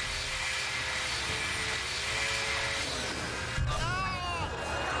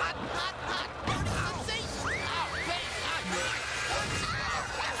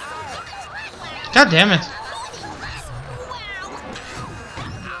 God damn it.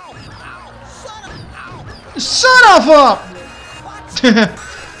 of a...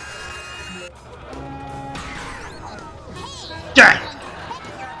 Yeah.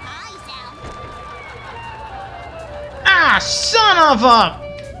 Ah, son of a...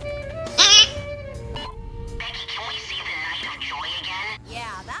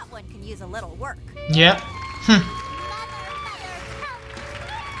 Yeah, that one can use a little work. Yep.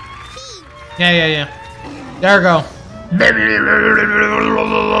 Yeah. There we go.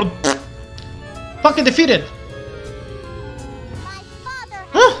 Fucking defeated.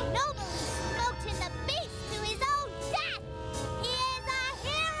 Huh?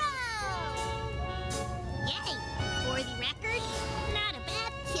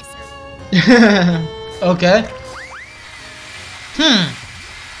 Okay.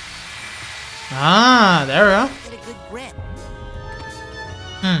 Ah, there we go. Get a good grip.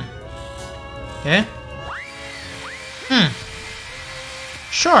 Okay.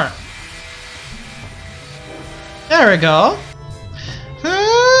 Sure. There we go.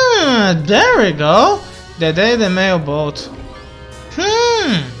 There we go. The day the mail boat.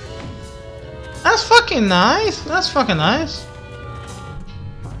 That's fucking nice. That's fucking nice.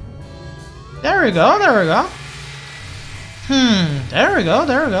 There we go. There we go. There we go.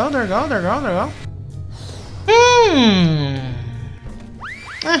 There we go. There we go. There we go. There we go.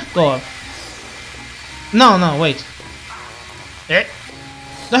 Go up. No, wait. Do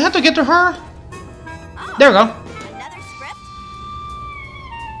I have to get to her? Oh, there we go. Another script?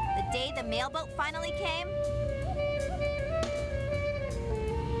 The day the mailboat finally came?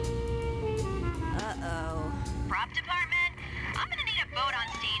 Uh-oh. Prop department, I'm gonna need a boat on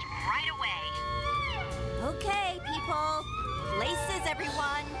stage right away. Okay, people. Places,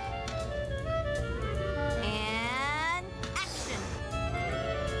 everyone. And action.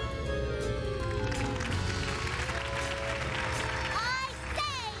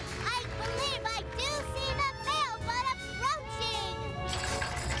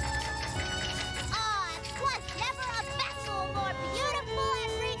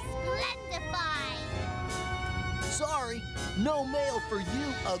 Sorry, no mail for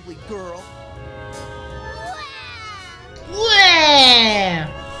you, ugly girl. Yeah.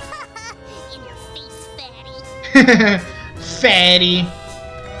 In your face, fatty. Fatty.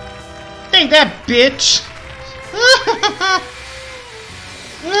 Take that, bitch.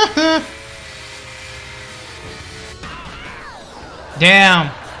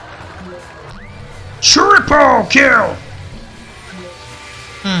 Damn. Triple kill.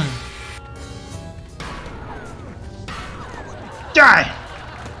 Die.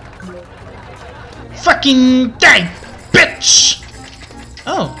 Fucking die, bitch.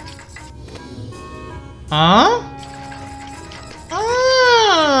 Oh. Huh?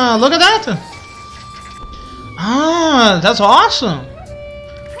 Ah, look at that. Ah, that's awesome.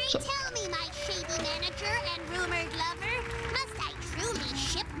 Pray tell me, my shady manager and rumored lover, must I truly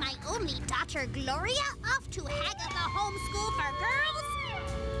ship my only daughter Gloria off to Hagatha Homeschool for girls?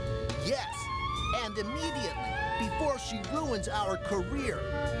 Yes, and immediately, before she ruins our career.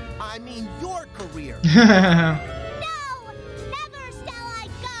 I mean your career. No! Never shall I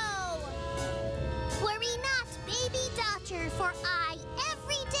go! Worry not, baby daughter, for I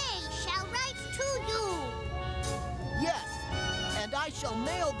every day shall write to you. Yes, and I shall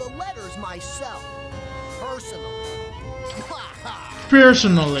mail the letters myself. Personally.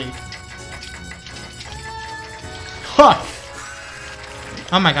 Personally. Huh.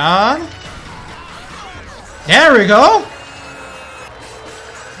 Oh my god. There we go.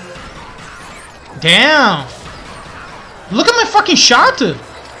 Damn. Look at my fucking shot.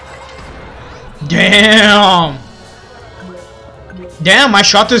 Damn. Damn, my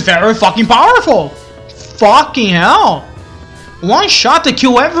shot is very fucking powerful. Fucking hell. One shot to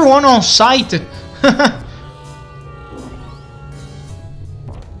kill everyone on sight.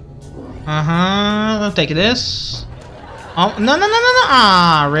 I'll take this. Oh, no.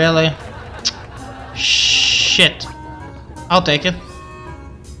 Ah, really? Shit. I'll take it.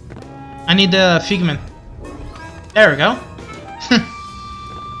 I need the figment. There we go.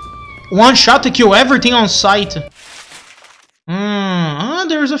 One shot to kill everything on sight.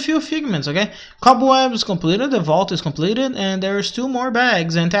 There's a few figments, okay? Cobweb is completed, the vault is completed, and there's 2 more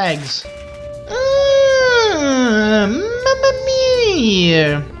bags and tags. Mamma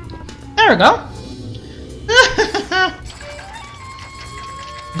mia! There we go.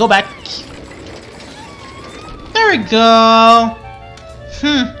 Go back. There we go.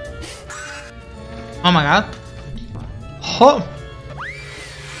 Oh my god. Oh.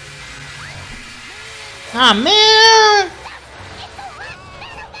 Ah, man.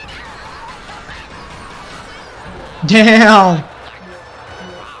 Damn.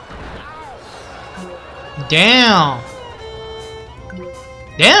 Damn.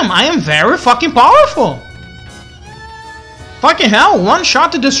 Damn, I am very fucking powerful. Fucking hell, one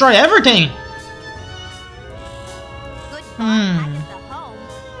shot to destroy everything. Hey,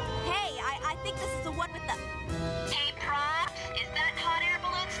 I think this is the one with the... Hey, Props, is that hot air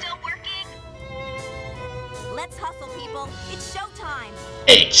balloon still working? Let's hustle, people. It's showtime.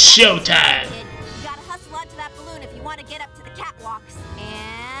 It's showtime. Kid, you gotta hustle onto that balloon if you want to get up to the catwalks.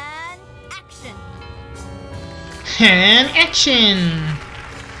 And action. And action.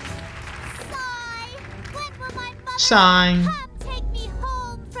 Sign. Come take me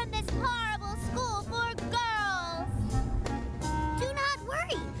home from this horrible school for girls. Do not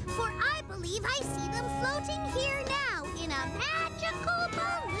worry, for I believe I see them floating here now in a magical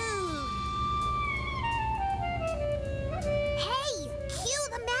balloon. Hey, cue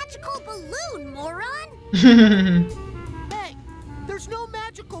the magical balloon, moron! Hey, there's no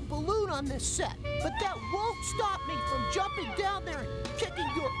magical balloon on this set, but that won't stop me from jumping down there and kicking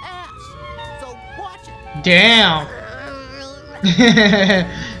your ass. So watch it. Damn.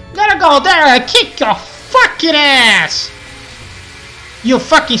 Gotta go there and kick your fucking ass. You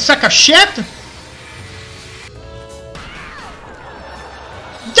fucking suck of shit.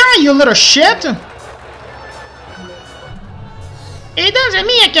 Die, you little shit. It doesn't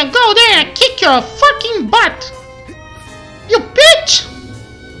mean I can go there and kick your fucking butt. You bitch.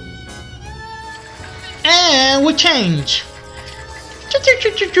 And we change.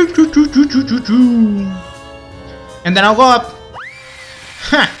 And then I'll go up.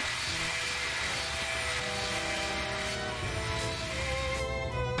 Huh.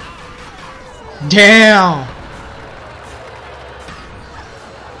 Damn.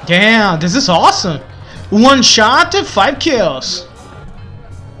 Damn, this is awesome. One shot, 5 kills.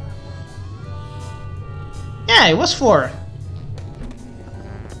 Yeah, it was 4.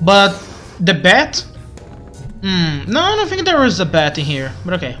 But the bet? No, I don't think there was a bet in here,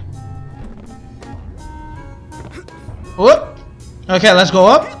 but okay. Whoop. Okay, let's go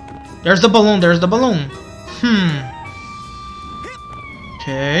up. There's the balloon, there's the balloon.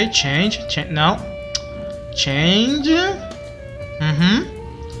 Okay, change, no. Change.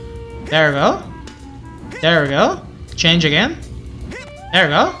 There we go. There we go. Change again. There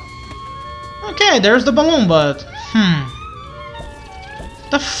we go. Okay, there's the balloon, but...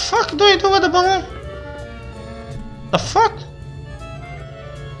 The fuck do I do with the balloon? The fuck?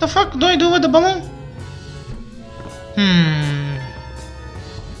 The fuck do I do with the balloon?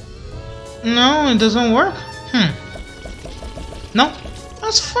 No, it doesn't work. No,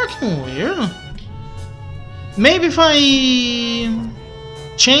 that's fucking weird. Maybe if I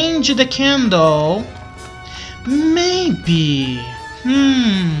change the candle, maybe.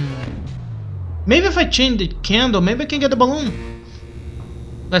 Maybe if I change the candle, maybe I can get the balloon.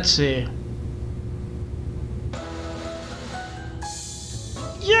 Let's see.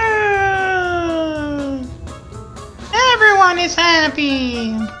 Yeah! Everyone is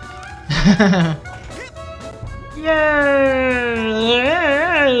happy. Yay!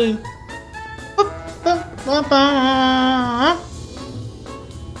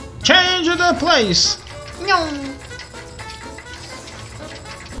 Change the place.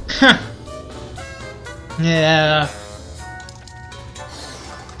 Yeah.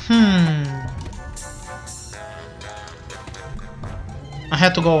 I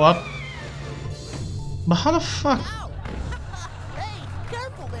had to go up. But how the fuck? Hey,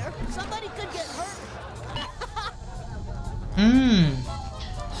 careful there. Somebody could get hurt.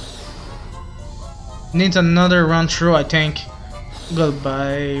 Needs another run through, I think.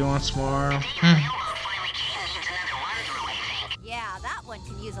 Goodbye once more. Yeah, that one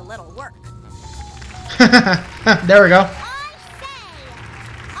can use a little work. There we go.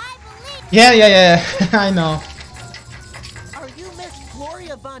 Yeah. I know. Are you Miss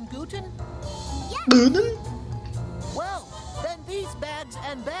Gloria Von Guten? Guten? Well, then these bags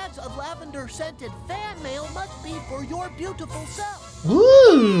and bags of lavender-scented fan mail must be for your beautiful self.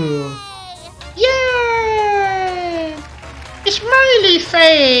 Ooh! Yay! Smiley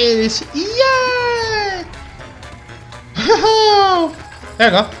face! Yay! There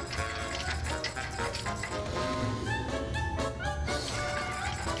you go.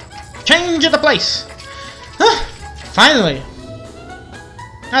 Change the place! Finally!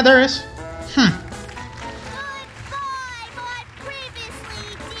 Ah, there is.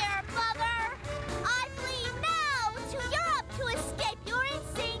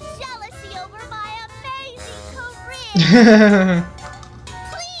 Please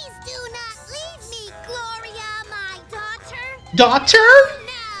do not leave me, Gloria, my daughter. Daughter?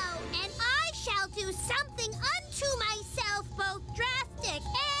 No, and I shall do something unto myself both drastic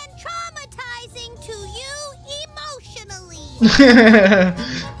and traumatizing to you Here,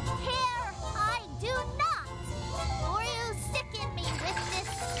 I do not. Or you sicken me with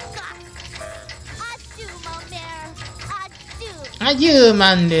disgust. Adieu, mon mère. Adieu. Adieu,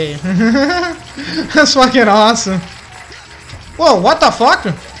 Mandy. That's fucking awesome. Whoa, what the fuck?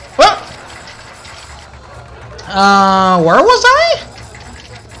 What? Where was I?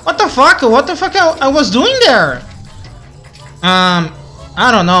 What the fuck? What the fuck I was doing there? I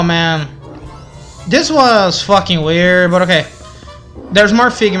don't know, man. This was fucking weird, but okay. There's more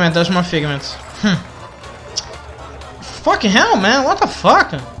figment, there's more figments. Fucking hell, man, what the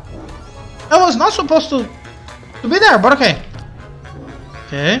fuck? I was not supposed to be there, but okay.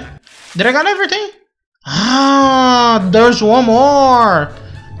 Okay. Did I got everything? Ah, there's one more.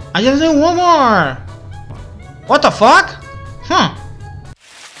 I just need one more. What the fuck? Huh.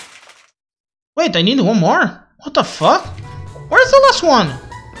 Wait, I need one more? What the fuck? Where's the last one?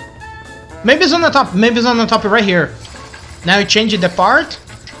 Maybe it's on the top. Maybe it's on the top right here. Now you change the part.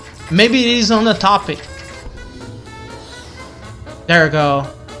 Maybe it is on the top. There we go.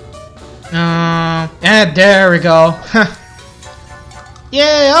 And there we go.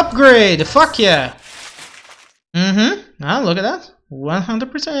 Yay, upgrade! Fuck yeah! Now look at that.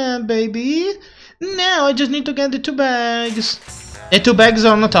 100%, baby. Now I just need to get the 2 bags. The 2 bags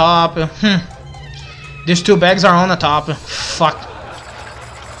are on the top. These 2 bags are on the top. Fuck.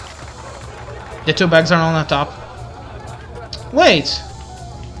 The 2 bags are on the top. Wait.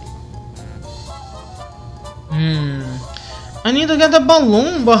 I need to get the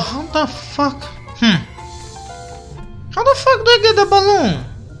balloon, but how the fuck? How the fuck do I get the balloon?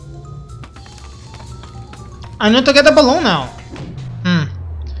 I need to get the balloon now. I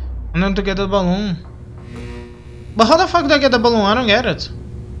need to get the balloon. But how the fuck do I get the balloon? I don't get it.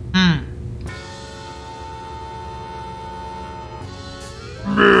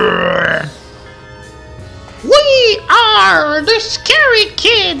 We are the scary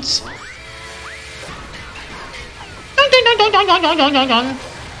kids.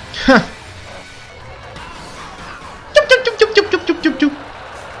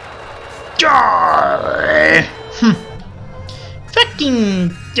 Die!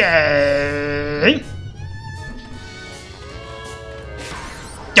 Fucking die!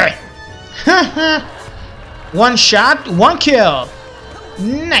 Die! One shot, 1 kill.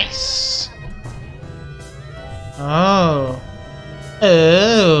 Nice. Oh.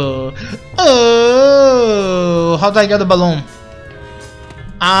 How do I get the balloon?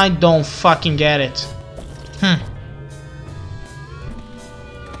 I don't fucking get it. Can't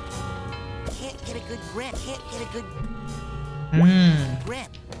get a good grip. Can't get a good grip.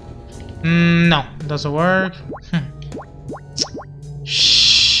 No, doesn't work.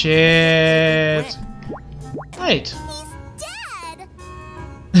 Shit. Wait.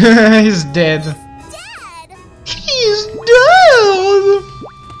 He's dead. He's dead.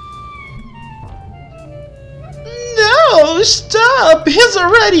 No, stop. He's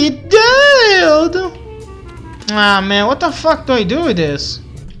already dead. Ah, man, what the fuck do I do with this?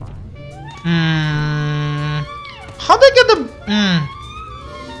 How do I get the...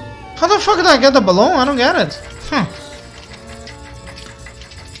 How the fuck did I get the balloon? I don't get it.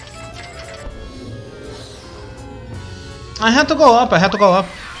 I had to go up,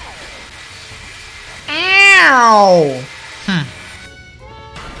 Ow!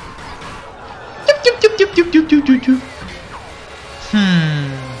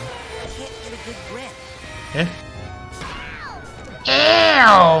 Okay.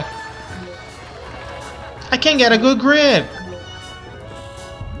 Ow! I can't get a good grip.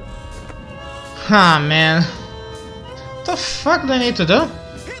 Man. What the fuck do I need to do?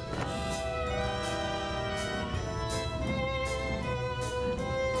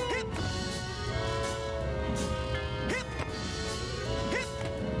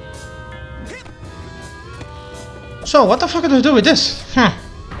 So, what the fuck do I do with this?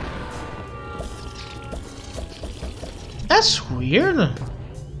 That's weird.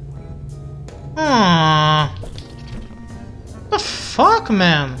 The fuck,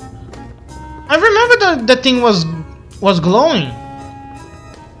 man? I remember that the thing was glowing.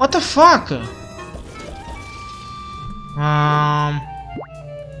 What the fuck?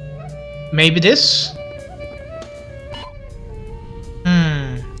 Maybe this?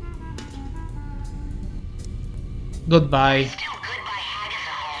 Goodbye.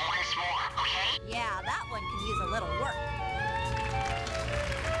 Yeah, that one can use a little work.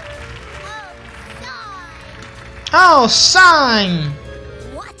 Oh, sign!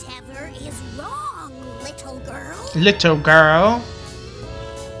 Whatever is wrong, little girl? Little girl.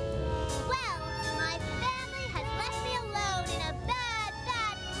 Well, my family has left me alone in a bad,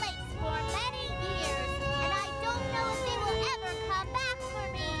 bad place for many years, and I don't know if they will ever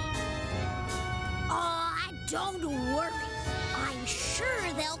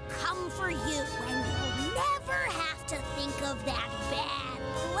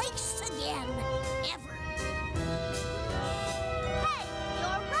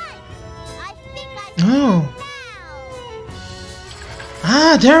Oh.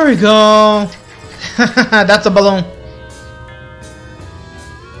 Ah, there we go. That's a balloon.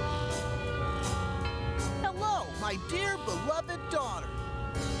 Hello, my dear beloved daughter.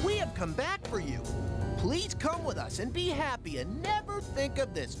 We have come back for you. Please come with us and be happy and never think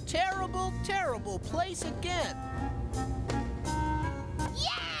of this terrible, terrible place again.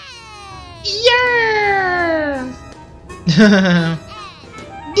 Yeah!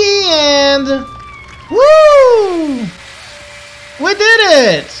 The end! Woo! We did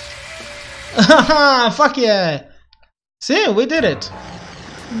it! Fuck yeah! See, we did it.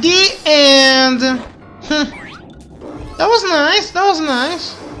 The end! That was nice, that was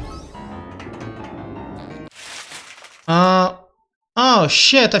nice. Oh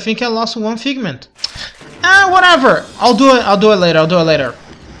shit, I think I lost one figment. Whatever. I'll do it later,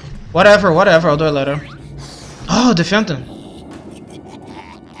 Whatever, I'll do it later. Oh, the fountain.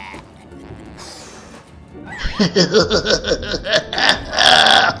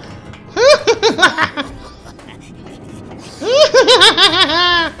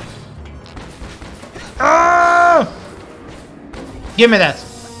 Give me that.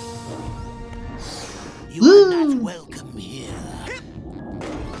 You are not welcome here.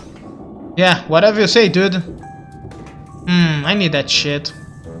 Yeah, whatever you say, dude. I need that shit.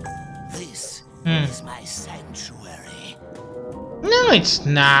 This is my sanctuary. No, it's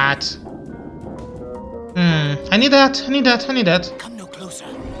not. I need that. Come no closer.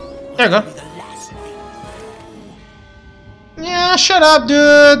 There you go. Yeah, shut up,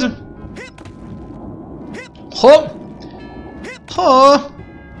 dude. Ho. Ho.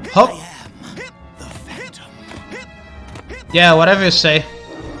 Ho. Yeah, whatever you say.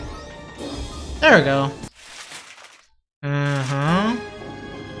 There we go.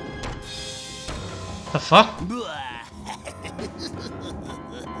 The fuck?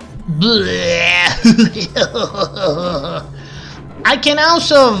 I can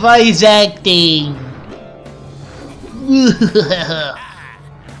also voice acting.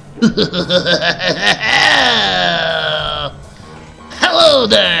 Hello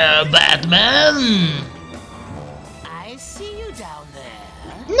there, Batman. I see you down there.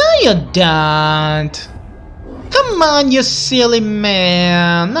 No, you don't. Come on, you silly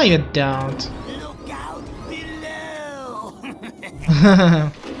man. No, you don't. Look out below.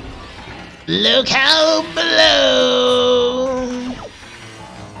 Look out below.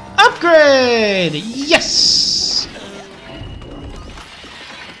 Upgrade. Yes.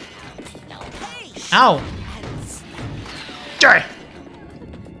 Ow. Die.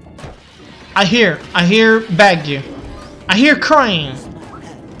 I hear beg you. I hear crying.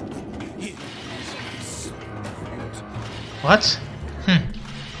 What?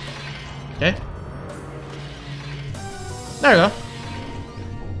 Okay. There you go.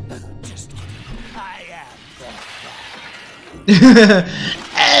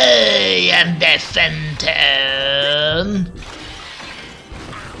 I am the Phantom.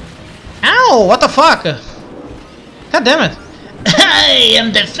 Ow! What the fuck? God damn it! I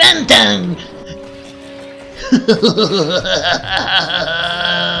am the Phantom.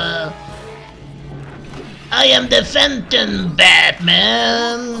 I am the Phantom,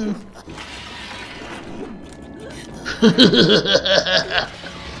 Batman.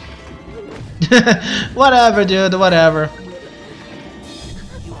 Whatever, dude. Whatever.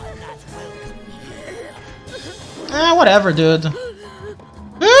 Whatever, dude.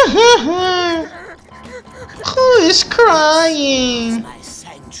 Who is crying?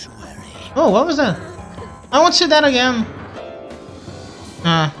 Oh, what was that? I want to see that again.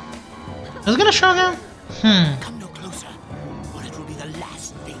 Is it gonna show again? Come no closer, or it will be the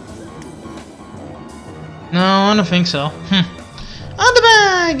last thing you do. No, I don't think so. On the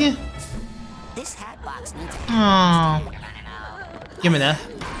bag! This hat box needs Oh. Give me that.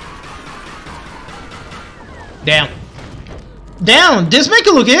 Damn. Damn, this make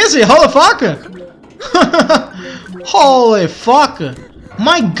it look easy. Holy fuck. Holy fuck.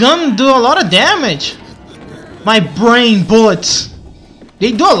 My gun do a lot of damage. My brain bullets.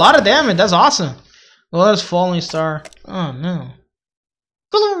 They do a lot of damage. That's awesome. Well, that's falling star. Oh no.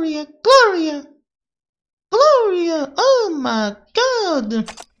 Gloria, Gloria. Gloria. Oh my god.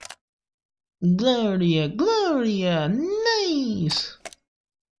 Gloria, Gloria. Nice.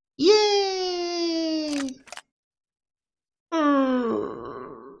 Yay.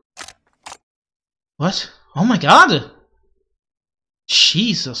 What? Oh my god!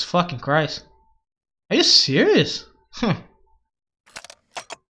 Jesus fucking Christ. Are you serious? Huh.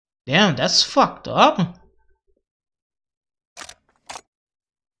 Damn, that's fucked up.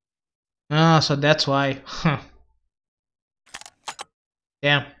 Oh, so that's why. Huh.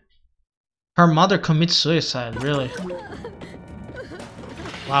 Damn. Her mother commits suicide, really?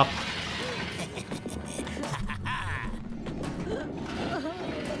 Wow.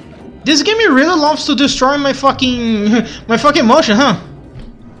 This game really loves to destroy my fucking motion, huh?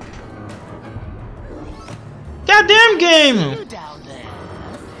 Goddamn game!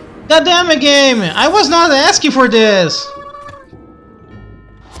 Goddamn game! I was not asking for this.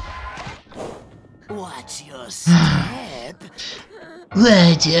 Watch your step.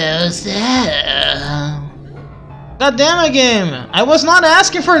 Watch your step. Goddamn game! I was not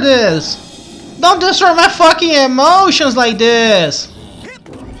asking for this. Don't destroy my fucking emotions like this.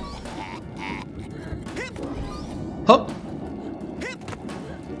 Hop.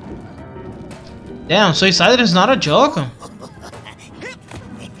 Damn, suicide is not a joke.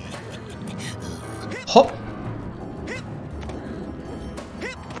 Hop.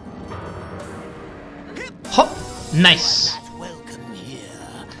 Hop. Nice.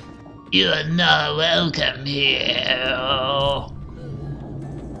 You are not welcome here.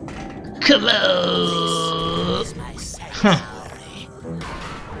 Come on. Huh.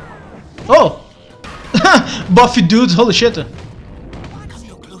 Oh. Buffy dudes, holy shit.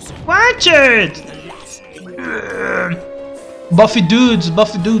 Watch it! Buffy dudes,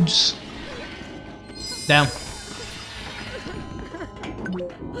 Buffy dudes. Damn.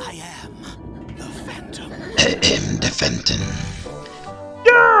 I am the Phantom. The Phantom.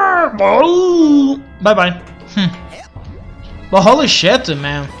 Yeah! Bye bye. But holy shit,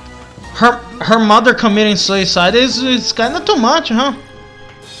 man. Her mother committing suicide is kind of too much, huh?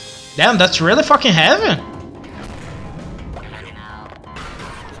 Damn, that's really fucking heavy.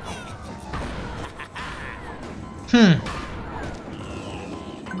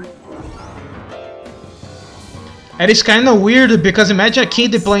 It is kind of weird because imagine a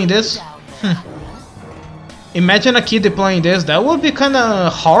kid playing this. Imagine a kid playing this. That would be kind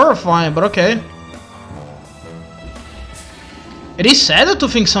of horrifying, but okay. It is sad to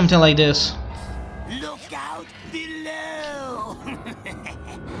think something like this. Look out below.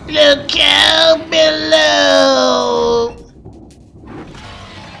 Look out below.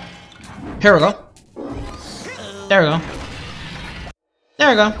 Here we go. There we go. There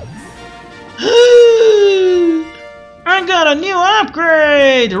we go. I got a new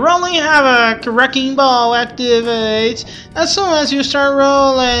upgrade! Rolling Havoc! Wrecking Ball activates as soon as you start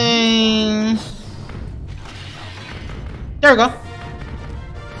rolling. There we go.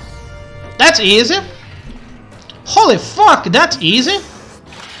 That's easy. Holy fuck, that's easy.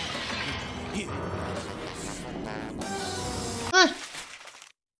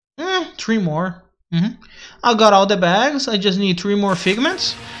 Three more. I got all the bags. I just need 3 more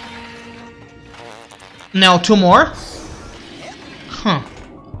figments. Now 2 more. Huh.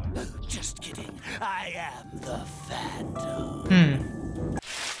 Just kidding. I am the Phantom.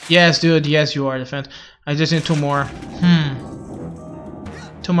 Yes, dude. Yes, you are the Phantom. I just need 2 more.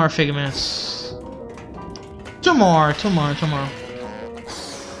 2 more figments. 2 more. 2 more. 2 more.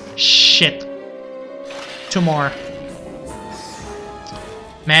 Shit. 2 more.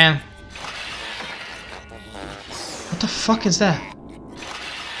 Man. What the fuck is that?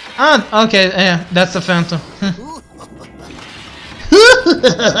 Ah, okay, yeah, that's the Phantom.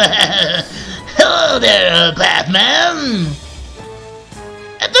 Hello there, Batman!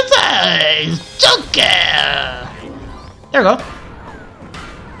 At the time, Joker! There we go.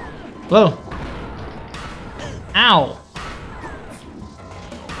 Whoa. Ow.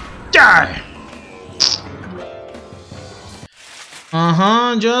 Die!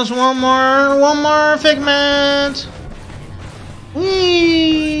 Just one more figment!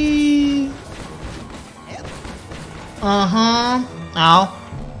 Whee! Ow.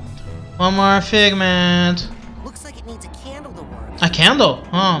 One more figment. Looks like it needs a candle to work. A candle?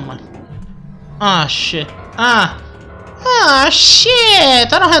 Oh my. Ah, shit. Ah,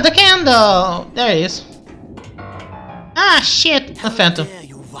 shit! I don't have the candle! There it is. Ah, shit! A Phantom. How dare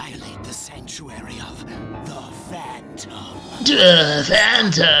you violate the sanctuary of the Phantom? The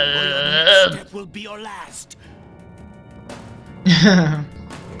Phantom! That will be your last.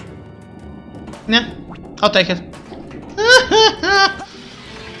 Nah, I'll take it.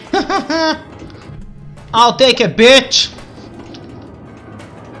 I'll take it, bitch!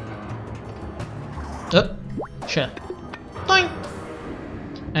 Oh, shit. Doink!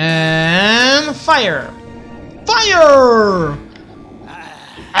 And fire! Fire!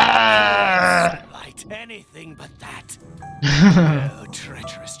 Light anything but that. Oh,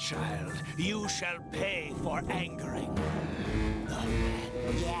 treacherous child, you shall pay for angering.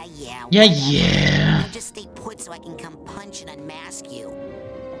 Yeah. Just stay put so I can come punch and unmask you.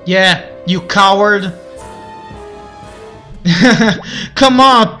 Yeah, you coward. Come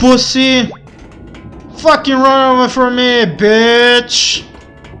on, pussy. fucking run over from me, bitch!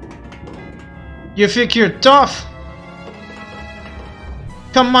 You think you're tough?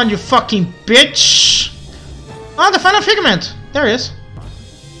 Come on, you fucking bitch! Oh, the final figment! There it is.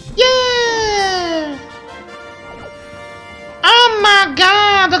 Yeah! Oh my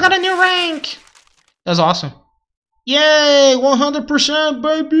god, I got a new rank! That's awesome. Yay! 100%,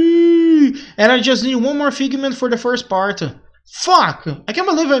 baby! And I just need one more figment for the first part. Fuck! I can't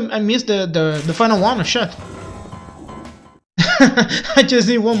believe I missed the final one. Shit. I just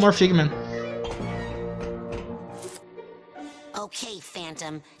need one more figment. Okay,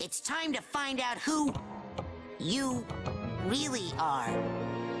 Phantom, it's time to find out who you really are.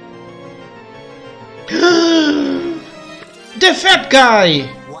 The fat guy!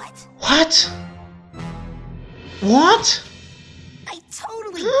 What? What? What? I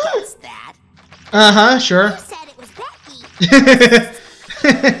totally guessed that. Uh-huh, sure. You said it was Becky.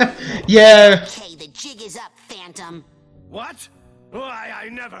 Yeah. Okay, the jig is up, Phantom. What? Why, I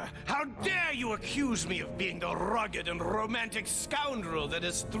never. How dare you accuse me of being the rugged and romantic scoundrel that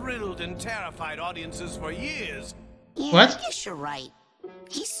has thrilled and terrified audiences for years? Yeah, What? I guess you're right.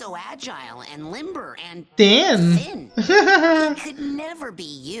 He's so agile and limber and Thin. It could never be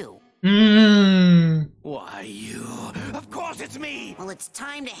you. Why, you? Of course it's me! Well, it's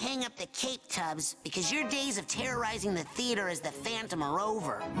time to hang up the cape, Tubbs, because your days of terrorizing the theater as the Phantom are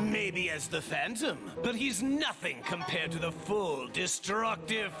over. Maybe as the Phantom, but he's nothing compared to the full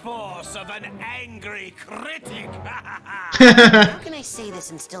destructive force of an angry critic. How can I say this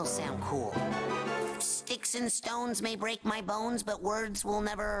and still sound cool? Sticks and stones may break my bones, but words will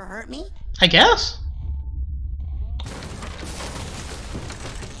never hurt me? I guess.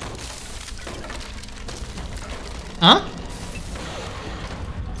 Huh?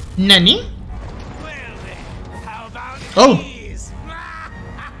 Nani? Oh!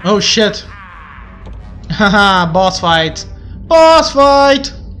 Oh shit! Haha, boss fight! Boss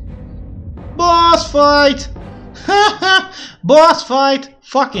fight! Boss fight! Haha! Boss fight!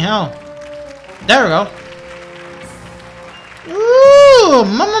 Fucking hell! There we go! Ooh!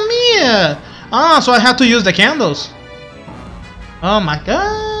 Mamma mia! Ah, so I had to use the candles! Oh my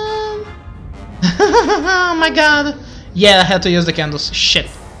god! Oh my god! Yeah, I had to use the candles. Shit.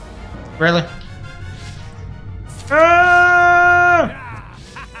 Really?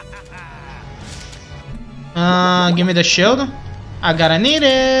 Give me the shield. I gotta need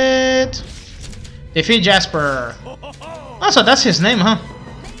it. Defeat Jasper. Oh, so that's his name, huh?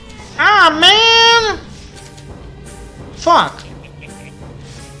 Ah, man! Fuck.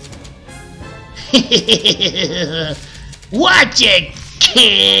 Watch it,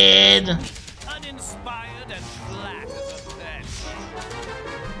 kid! Uninspired and flat as a bed.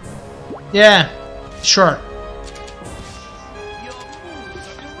 Yeah, sure. Your moves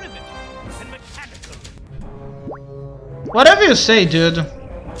are derivative and mechanical. Whatever you say, dude. That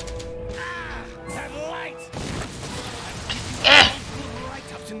light!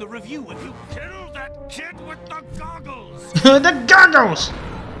 Write-ups in the review if you kill that kid with the goggles! The goggles!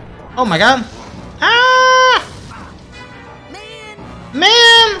 Oh my god. Ah!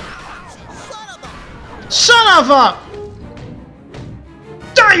 Man! Son of a!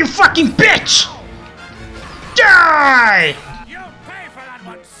 Die, you fucking bitch! Die! You'll pay for that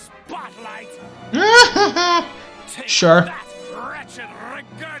one, Spotlight! Sure. That wretched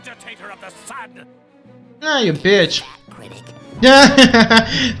regurgitator of the sun! Ah, you bitch.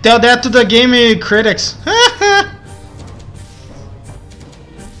 Yeah, tell that to the gaming critics.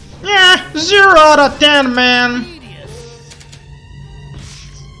 Yeah, 0 out of 10, man.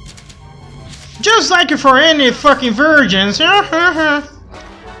 Just like it for any fucking virgins.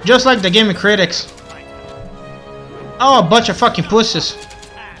 Just like the gaming critics. Oh, a bunch of fucking pussies.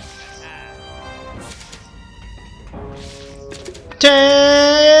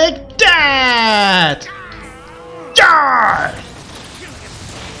 Take that! Die!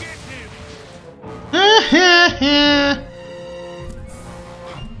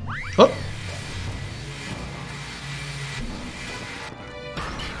 Oh.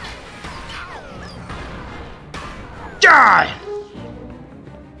 Die!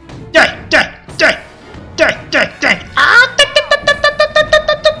 Die! Die! Die! Die! Die! Die! Ah!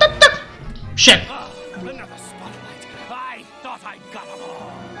 Shit! Another spotlight. I thought I got them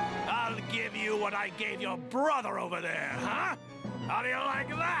all. I'll give you what I gave your brother over there, huh? How do you like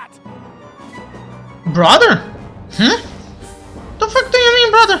that? Brother? Huh? The fuck do you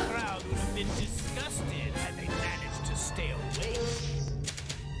mean, brother? The crowd would have been disgusted had they managed to stay awake.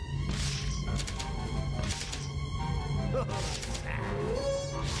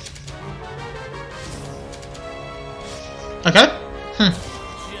 Okay.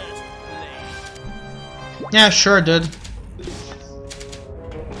 Yeah, sure, dude.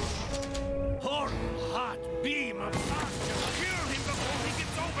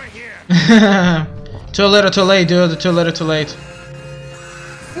 Too little, too late, dude. Too little, too late.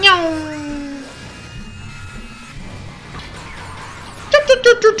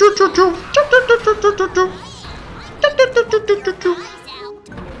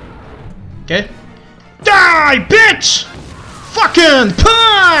 Okay. Die, bitch! Fucking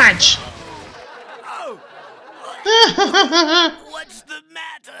punch! What's the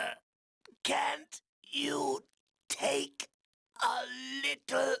matter? Can't you take a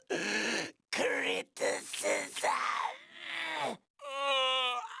little criticism?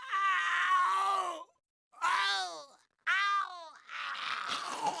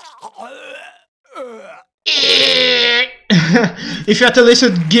 If you had to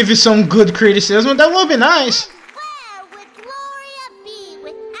listen, give you some good criticism, that would be nice. Where would Gloria be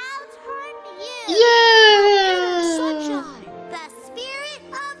without her youth? Yeah! Sunshine, the spirit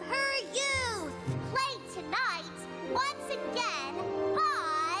of her youth. Played tonight, once again,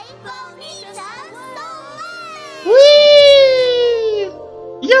 by Bonita Soler. Whee!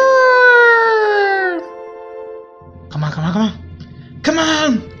 Yeah! Come on, come on, come on. Come on!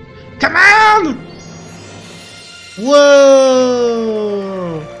 Come on! Whoa!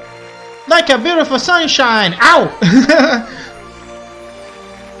 Like a beautiful sunshine! Ow!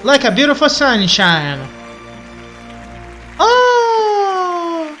 Like a beautiful sunshine!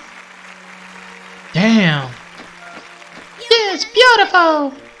 Oh! Damn! It's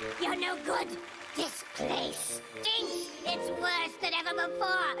beautiful! You're no good. This place stinks. It's worse than ever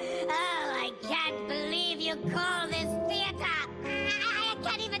before. Oh, I can't believe you call this theater. I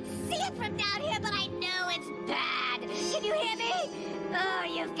can't even see it from down here, but I know it's bad. Can you hear me? Oh,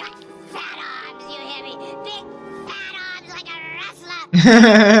 you've got fat arms, you hear me? Big fat arms like a wrestler.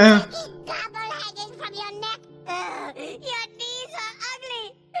 Gobble hanging from your neck. Your knees are ugly.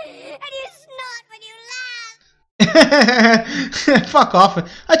 And you snort when you laugh. Fuck off.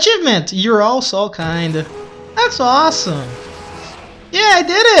 Achievement! You're all so kind. That's awesome. Yeah, I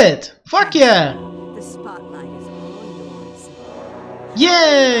did it! Fuck yeah! The spotlight is all yours.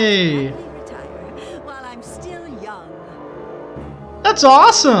 Yay! While I'm still young. That's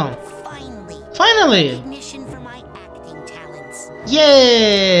awesome! Finally! Recognition for my acting talents.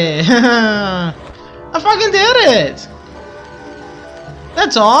 Yay! I fucking did it!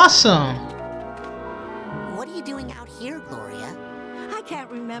 That's awesome! What are you doing out here, Gloria? I can't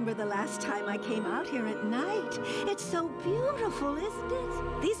remember the last time I came out here at night. It's so beautiful, isn't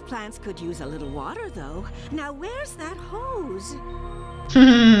it? These plants could use a little water, though. Now, where's that hose?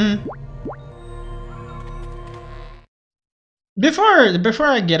 Before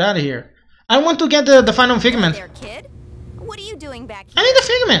I get out of here, I want to get the final figment. There, kid. What are you doing back here? I need the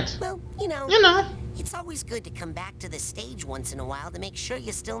figment. Well, you know. It's always good to come back to the stage once in a while to make sure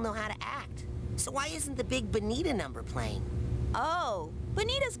you still know how to act. So why isn't the big Bonita number playing? Oh,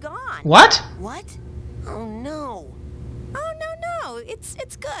 Bonita's gone. What? What? Oh no. Oh no, it's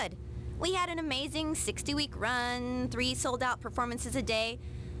good. We had an amazing 60-week run, 3 sold-out performances a day,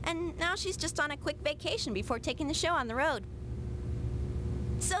 and now she's just on a quick vacation before taking the show on the road.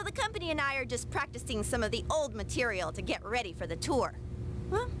 So the company and I are just practicing some of the old material to get ready for the tour.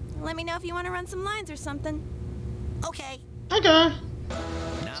 Well, let me know if you want to run some lines or something. Okay. Okay.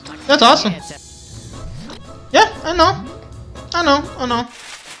 That's awesome. Yeah, I know. I know.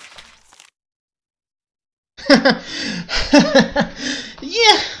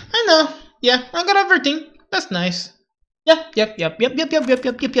 Yeah, I know. Yeah, I got everything. That's nice. Yeah, yep.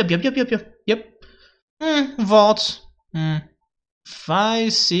 Vaults.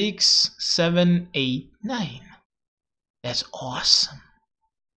 5, 6, 7, 8, 9. That's awesome.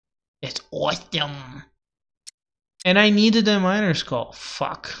 It's awesome. And I needed a minor skull.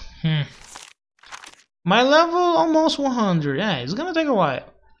 Fuck. My level almost 100. Yeah, it's gonna take a while.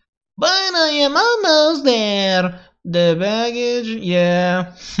 But I am almost there. The baggage,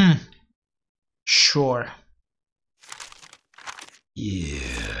 yeah. Sure.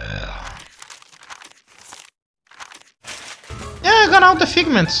 Yeah. Yeah, I got out the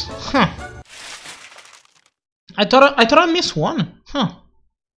figments. Huh. I thought I missed one. Huh.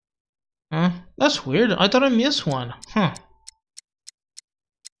 That's weird. I thought I missed one. Huh.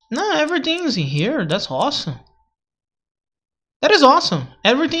 No, everything's in here. That's awesome. That is awesome.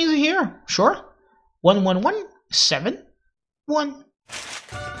 Everything's in here. Sure. 1117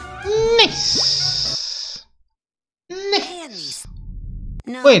 Nice. Nice.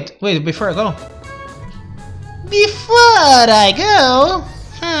 No. Wait, before I go. Before I go.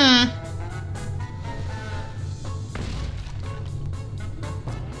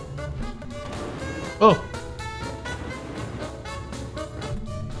 Oh,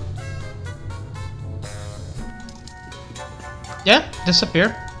 Yeah,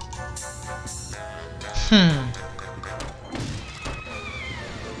 disappear.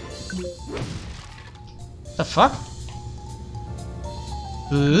 The fuck?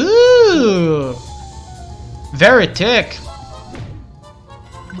 Ooh, very thick.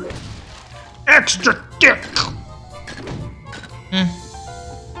 Extra thick.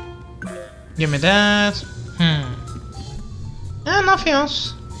 Give me that. And nothing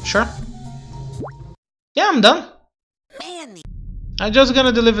else. Sure. Yeah, I'm done. Man, I'm just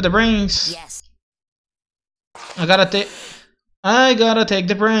gonna deliver the brains. yes. I gotta take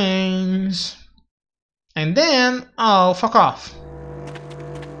the brains. And then I'll fuck off.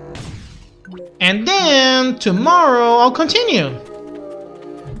 And then tomorrow I'll continue.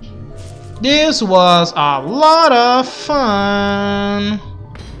 This was a lot of fun.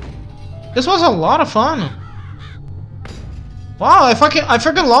 This was a lot of fun. Wow, I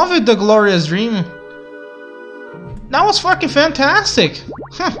freaking love it, the Glorious Dream. That was fucking fantastic.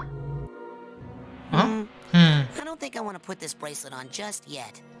 Huh. I don't think I want to put this bracelet on just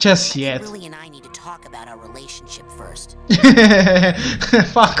yet. Just yet. Lily and I need to talk about our relationship first.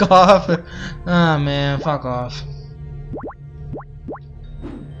 Fuck off. Ah, man, fuck off.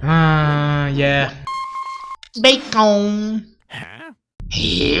 Yeah. Bacon. Huh?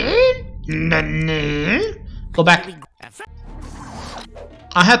 Here? Go back.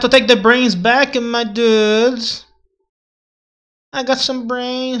 I had to take the brains back, my dudes. I got some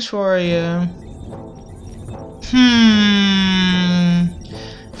brains for you.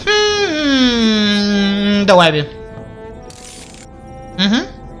 The web.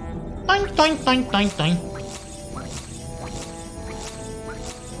 Toink, toink, toink, toink, toink.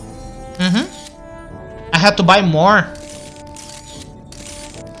 I had to buy more.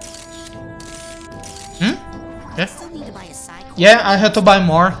 Yeah, I had to buy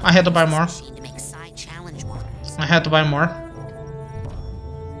more. I had to buy more. I had to buy more.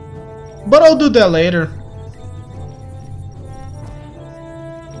 But I'll do that later.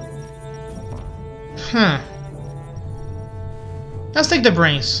 Let's take the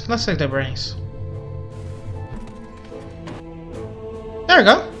brains. Let's take the brains. There we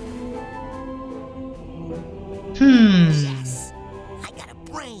go. Yes, I got a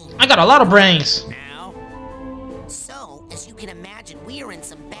brain. I got a lot of brains. Now, so as you can imagine, we are in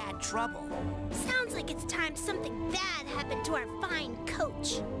some bad trouble. Sounds like it's time something bad happened to our fine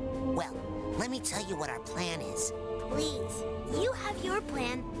coach. Well, let me tell you what our plan is. Please, you have your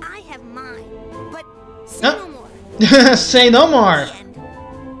plan, I have mine. But say Huh? no more. Say no more.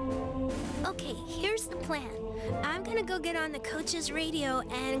 Okay, here's the plan. I'm gonna go get on the coach's radio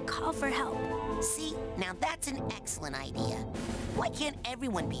and call for help. See, now that's an excellent idea. Why can't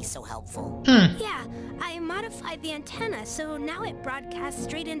everyone be so helpful? Yeah, I modified the antenna, so now it broadcasts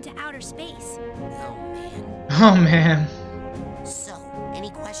straight into outer space. Oh man. So,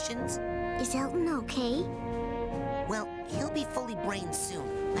 any questions? Is Elton okay? Well, he'll be fully brained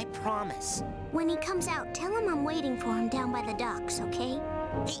soon. I promise. When he comes out, tell him I'm waiting for him down by the docks, okay?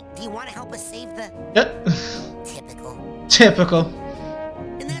 Hey, do you want to help us save the... Typical. Typical.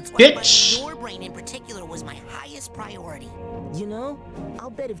 And that's why Bitch. finding your brain in particular was my highest priority. You know, I'll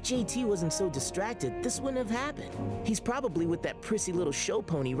bet if JT wasn't so distracted, this wouldn't have happened. He's probably with that prissy little show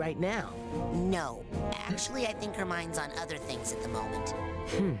pony right now. No. Actually, I think her mind's on other things at the moment.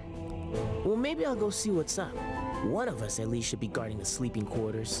 Well, maybe I'll go see what's up. One of us at least should be guarding the sleeping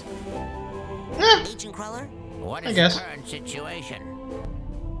quarters. Agent Cruller? What I is guess. the current situation?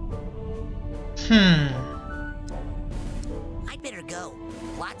 I'd better go.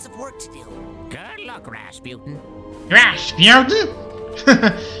 Lots of work to do. Good luck, Rasputin. Rasputin?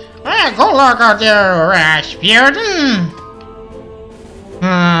 Hey, go look out there, Rasputin!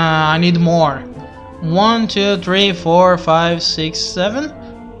 I need more. 1, 2, 3, 4, 5, 6, 7,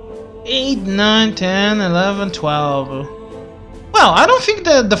 8, 9, 10, 11, 12. Well, I don't think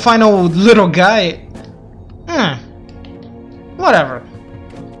the final little guy... Whatever.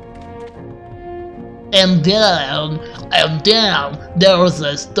 And then, there was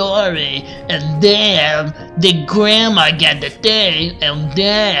a story, and then the grandma got the thing, and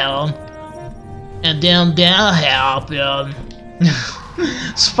then that happened.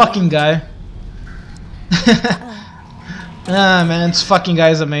 This fucking guy. Ah man, this fucking guy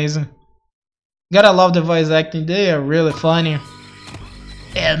is amazing. Gotta love the voice acting, they are really funny.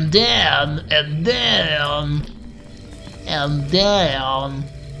 And then,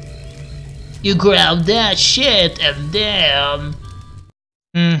 you grab that shit and then...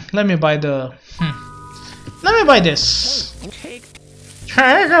 let me buy the... Let me buy this. Take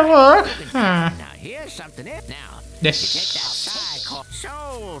a look. Now here's something. Now This. you take that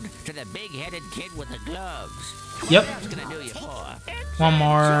Sold to the big-headed kid with the gloves. Yep. What else can I do you for? One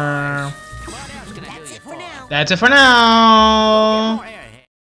more. What else can I do you for? That's it for now.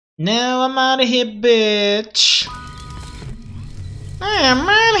 Now I'm out of here, bitch. I'm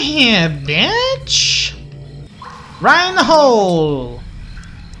out of here, bitch. Right in the hole.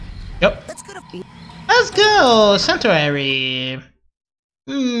 Yep. Let's go. Sanctuary.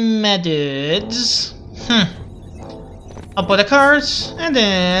 My dudes. I'll put the cards and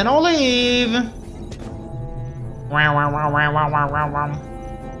then I'll leave.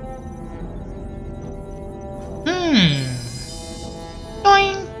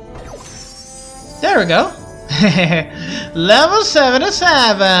 Doing. There we go. Level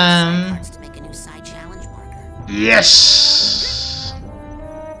 77. Yes.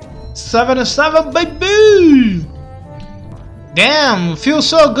 77, baby. Damn, feels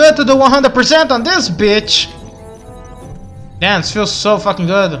so good to do 100% on this bitch. Damn, it feels so fucking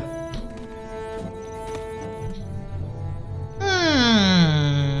good.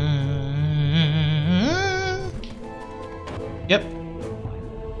 Yep.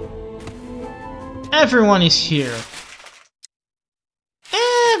 Everyone is here.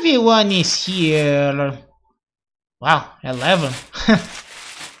 Everyone is here. Wow, 11.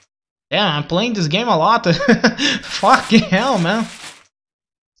 Damn, I'm playing this game a lot. Fucking hell, man.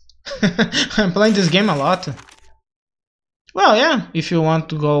 I'm playing this game a lot. Well, yeah, if you want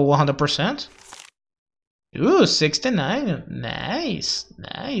to go 100%. Ooh, 69. Nice,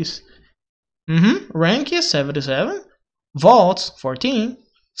 nice. Rank is 77. Vaults, 14.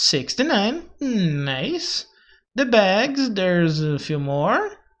 69. Nice. The bags, there's a few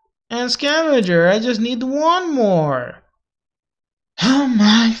more. And scavenger, I just need one more. Oh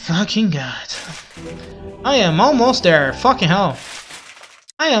my fucking god. I am almost there. Fucking hell.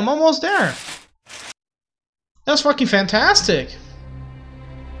 I am almost there. That's fucking fantastic.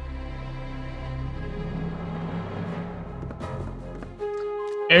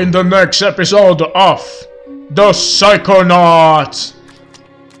 In the next episode of the Psychonauts,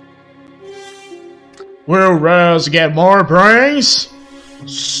 will Raz get more brains?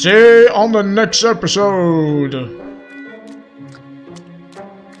 See on the next episode.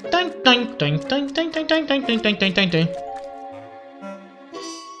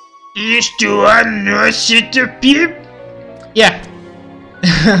 Is to peep? Yeah.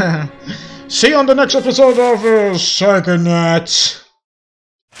 See you on the next episode of Psychonauts.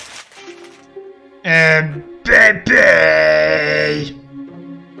 Baby.